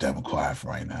one quiet for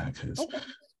right now, because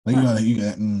you got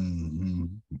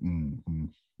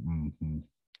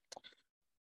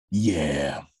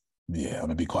yeah. I'm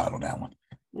gonna be quiet on that one.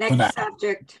 Next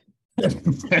subject.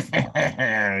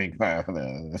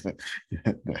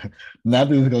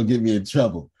 Nothing's gonna get me in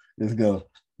trouble. It's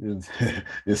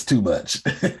too much.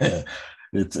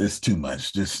 It's too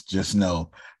much. Just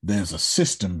know there's a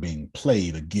system being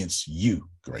played against you,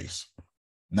 Grace.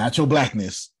 Not your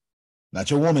blackness, not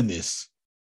your womanness.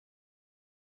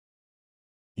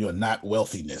 You're not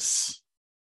wealthiness.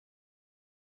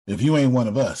 If you ain't one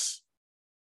of us,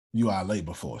 you are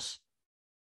labor force.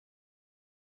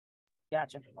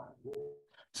 Gotcha.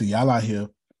 So y'all out here,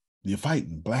 you're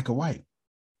fighting black or white.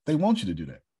 They want you to do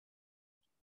that.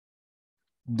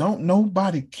 Don't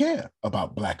nobody care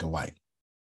about black or white.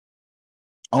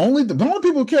 The only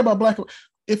people who care about black or white,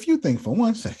 if you think for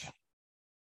 1 second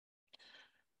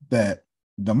that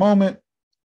the moment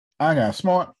I got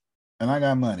smart and I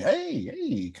got money,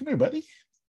 hey, come here, buddy.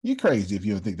 You crazy if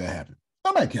you don't think that happened.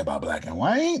 Nobody care about black and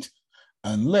white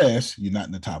unless you're not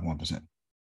in the top 1%.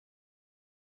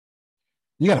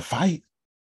 You got to fight.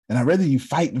 And I'd rather you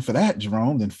fighting for that,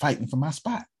 Jerome, than fighting for my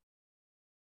spot.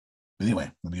 But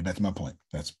anyway, let me get back to my point.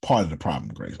 That's part of the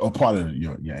problem, Grace, or part of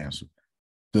your answer.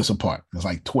 There's a part. There's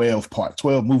like 12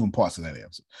 moving parts of that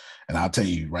answer. And I'll tell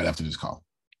you right after this call.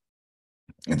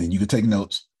 And then you can take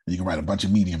notes and you can write a bunch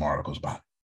of Medium articles about it.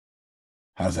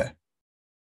 How's that?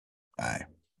 All right.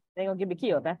 They gonna get me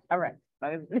killed, huh? All right.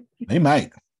 They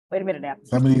might. Wait a minute now.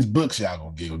 Some of these books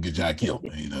y'all gonna get y'all killed.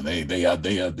 You know, they out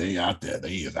there. They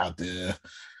is out there.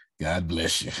 God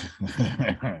bless you.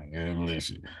 God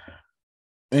bless you.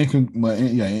 In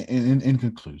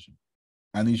conclusion,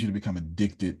 I need you to become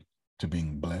addicted to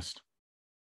being blessed.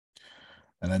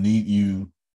 And I need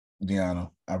you,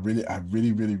 Deanna, I really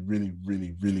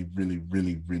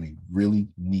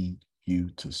need you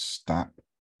to stop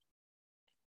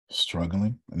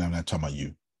struggling. And I'm not talking about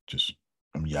you.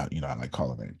 I like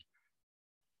calling names.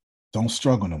 Don't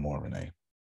struggle no more, Renee.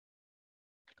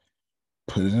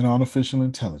 Put it in artificial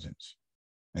intelligence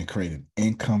and create an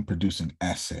income-producing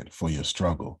asset for your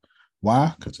struggle.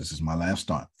 Why? Because this is my last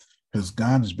thought. Because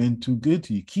God has been too good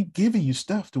to you. Keep giving you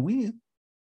stuff to win.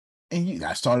 And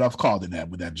I started off calling that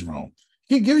with that Jerome.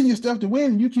 Keep giving you stuff to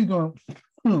win, and you keep going,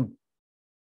 I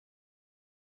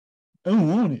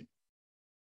don't want it.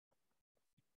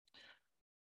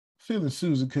 Phil and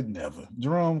Susan could never,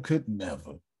 Jerome could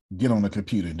never get on the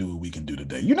computer and do what we can do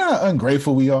today. You know how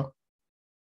ungrateful we are?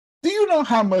 Do you know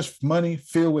how much money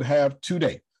Phil would have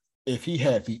today if he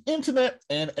had the internet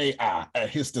and AI at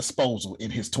his disposal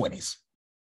in his 20s?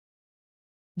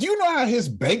 Do you know how his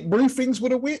bank briefings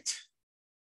would have went?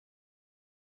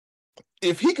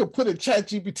 If he could put in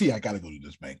ChatGPT, I got to go to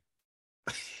this bank.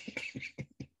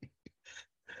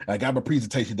 I got my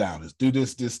presentation down. Let's do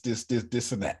this,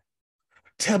 and that.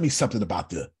 Tell me something about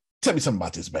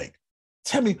this bank.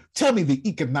 Tell me the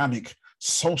economic,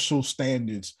 social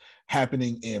standards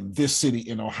happening in this city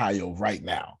in Ohio right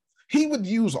now. he would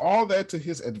use all that to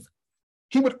his advantage.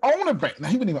 He would own a bank. Now,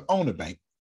 he wouldn't even own a bank.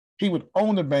 He would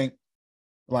own the bank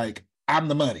like, I'm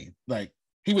the money. Like,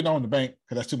 he would own the bank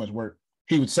because that's too much work.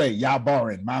 He would say, y'all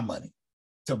borrowing my money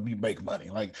till we make money.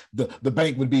 Like, the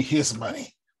bank would be his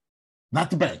money, not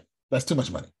the bank. That's too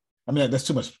much money. I mean, that's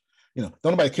too much. Don't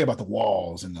nobody care about the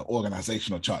walls and the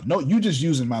organizational chart. No, you just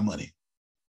using my money.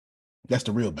 That's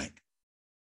the real bank.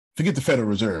 Forget the Federal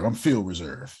Reserve. I'm field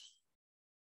reserve.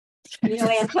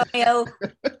 Antonio,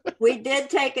 we did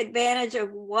take advantage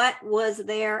of what was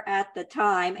there at the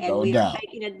time, and we are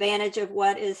taking advantage of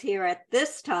what is here at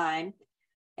this time.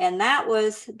 And that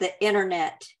was the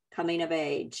internet coming of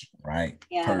age. Right.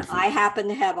 And perfect. I happen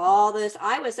to have all this.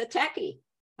 I was a techie.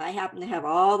 I happen to have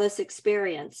all this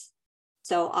experience.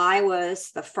 So I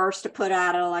was the first to put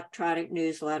out an electronic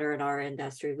newsletter in our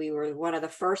industry. We were one of the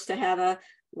first to have a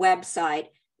website.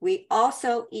 We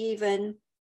also even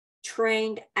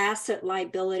trained asset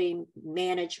liability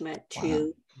management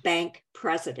to bank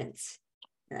presidents.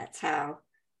 That's how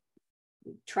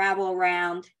we travel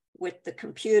around with the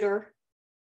computer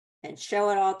and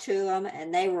show it all to them.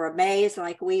 And they were amazed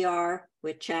like we are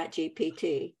with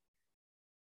ChatGPT.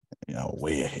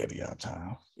 Way ahead of y'all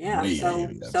time. Yeah.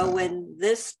 So when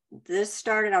this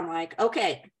started, I'm like,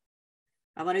 okay,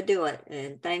 I'm going to do it.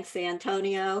 And thanks to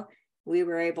Antonio, we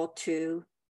were able to,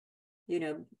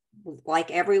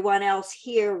 like everyone else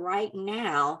here right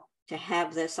now, to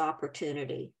have this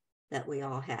opportunity that we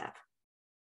all have.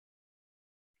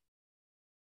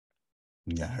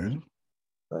 Yeah, I heard him.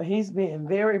 But he's being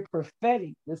very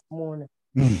prophetic this morning.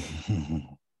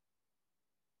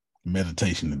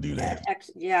 Meditation to do that.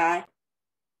 Yeah.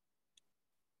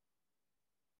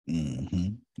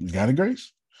 You got it,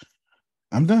 Grace?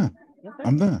 I'm done.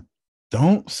 I'm done.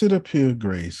 Don't sit up here,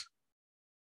 Grace,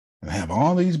 and have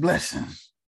all these blessings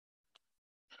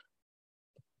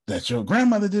that your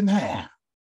grandmother didn't have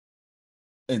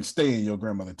and stay in your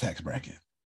grandmother's tax bracket.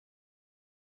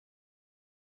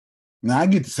 Now, I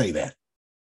get to say that.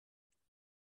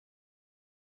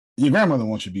 Your grandmother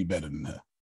wants you to be better than her.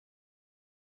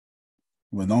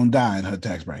 Well, don't die in her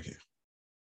tax bracket.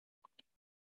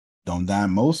 Don't die.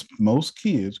 Most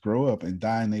kids grow up and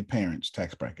die in their parents'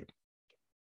 tax bracket.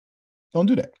 Don't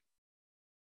do that.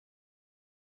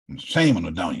 Shame on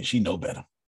Deaunna. She know better.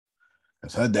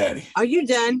 That's her daddy. Are you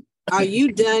done? Are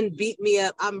you done? Beat me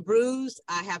up. I'm bruised.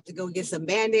 I have to go get some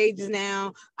band-aids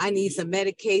now. I need some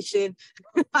medication.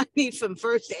 I need some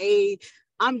first aid.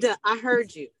 I'm done. I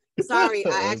heard you. Sorry,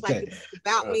 I act like it's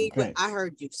about me, but I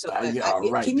heard you. So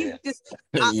can you just,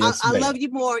 I love you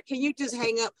more. Can you just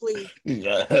hang up, please?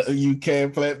 You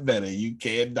can play better. You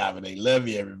can dominate. Love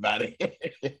you, everybody.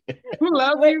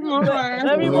 Love you more.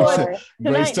 Love you more.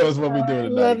 Grace, tell us what we're doing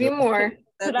tonight. Love you more.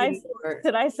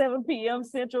 Tonight, 7 p.m.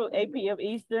 Central, 8 p.m.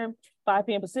 Eastern, 5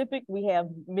 p.m. Pacific. We have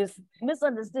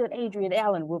Misunderstood Adrienne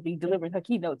Allen will be delivering her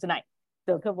keynote tonight.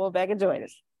 So come on back and join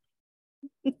us.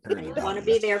 I want to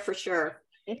be there for sure.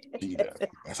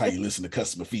 That's how you listen to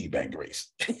customer feedback, Grace.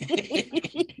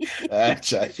 All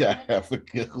right, y'all have a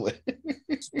good one.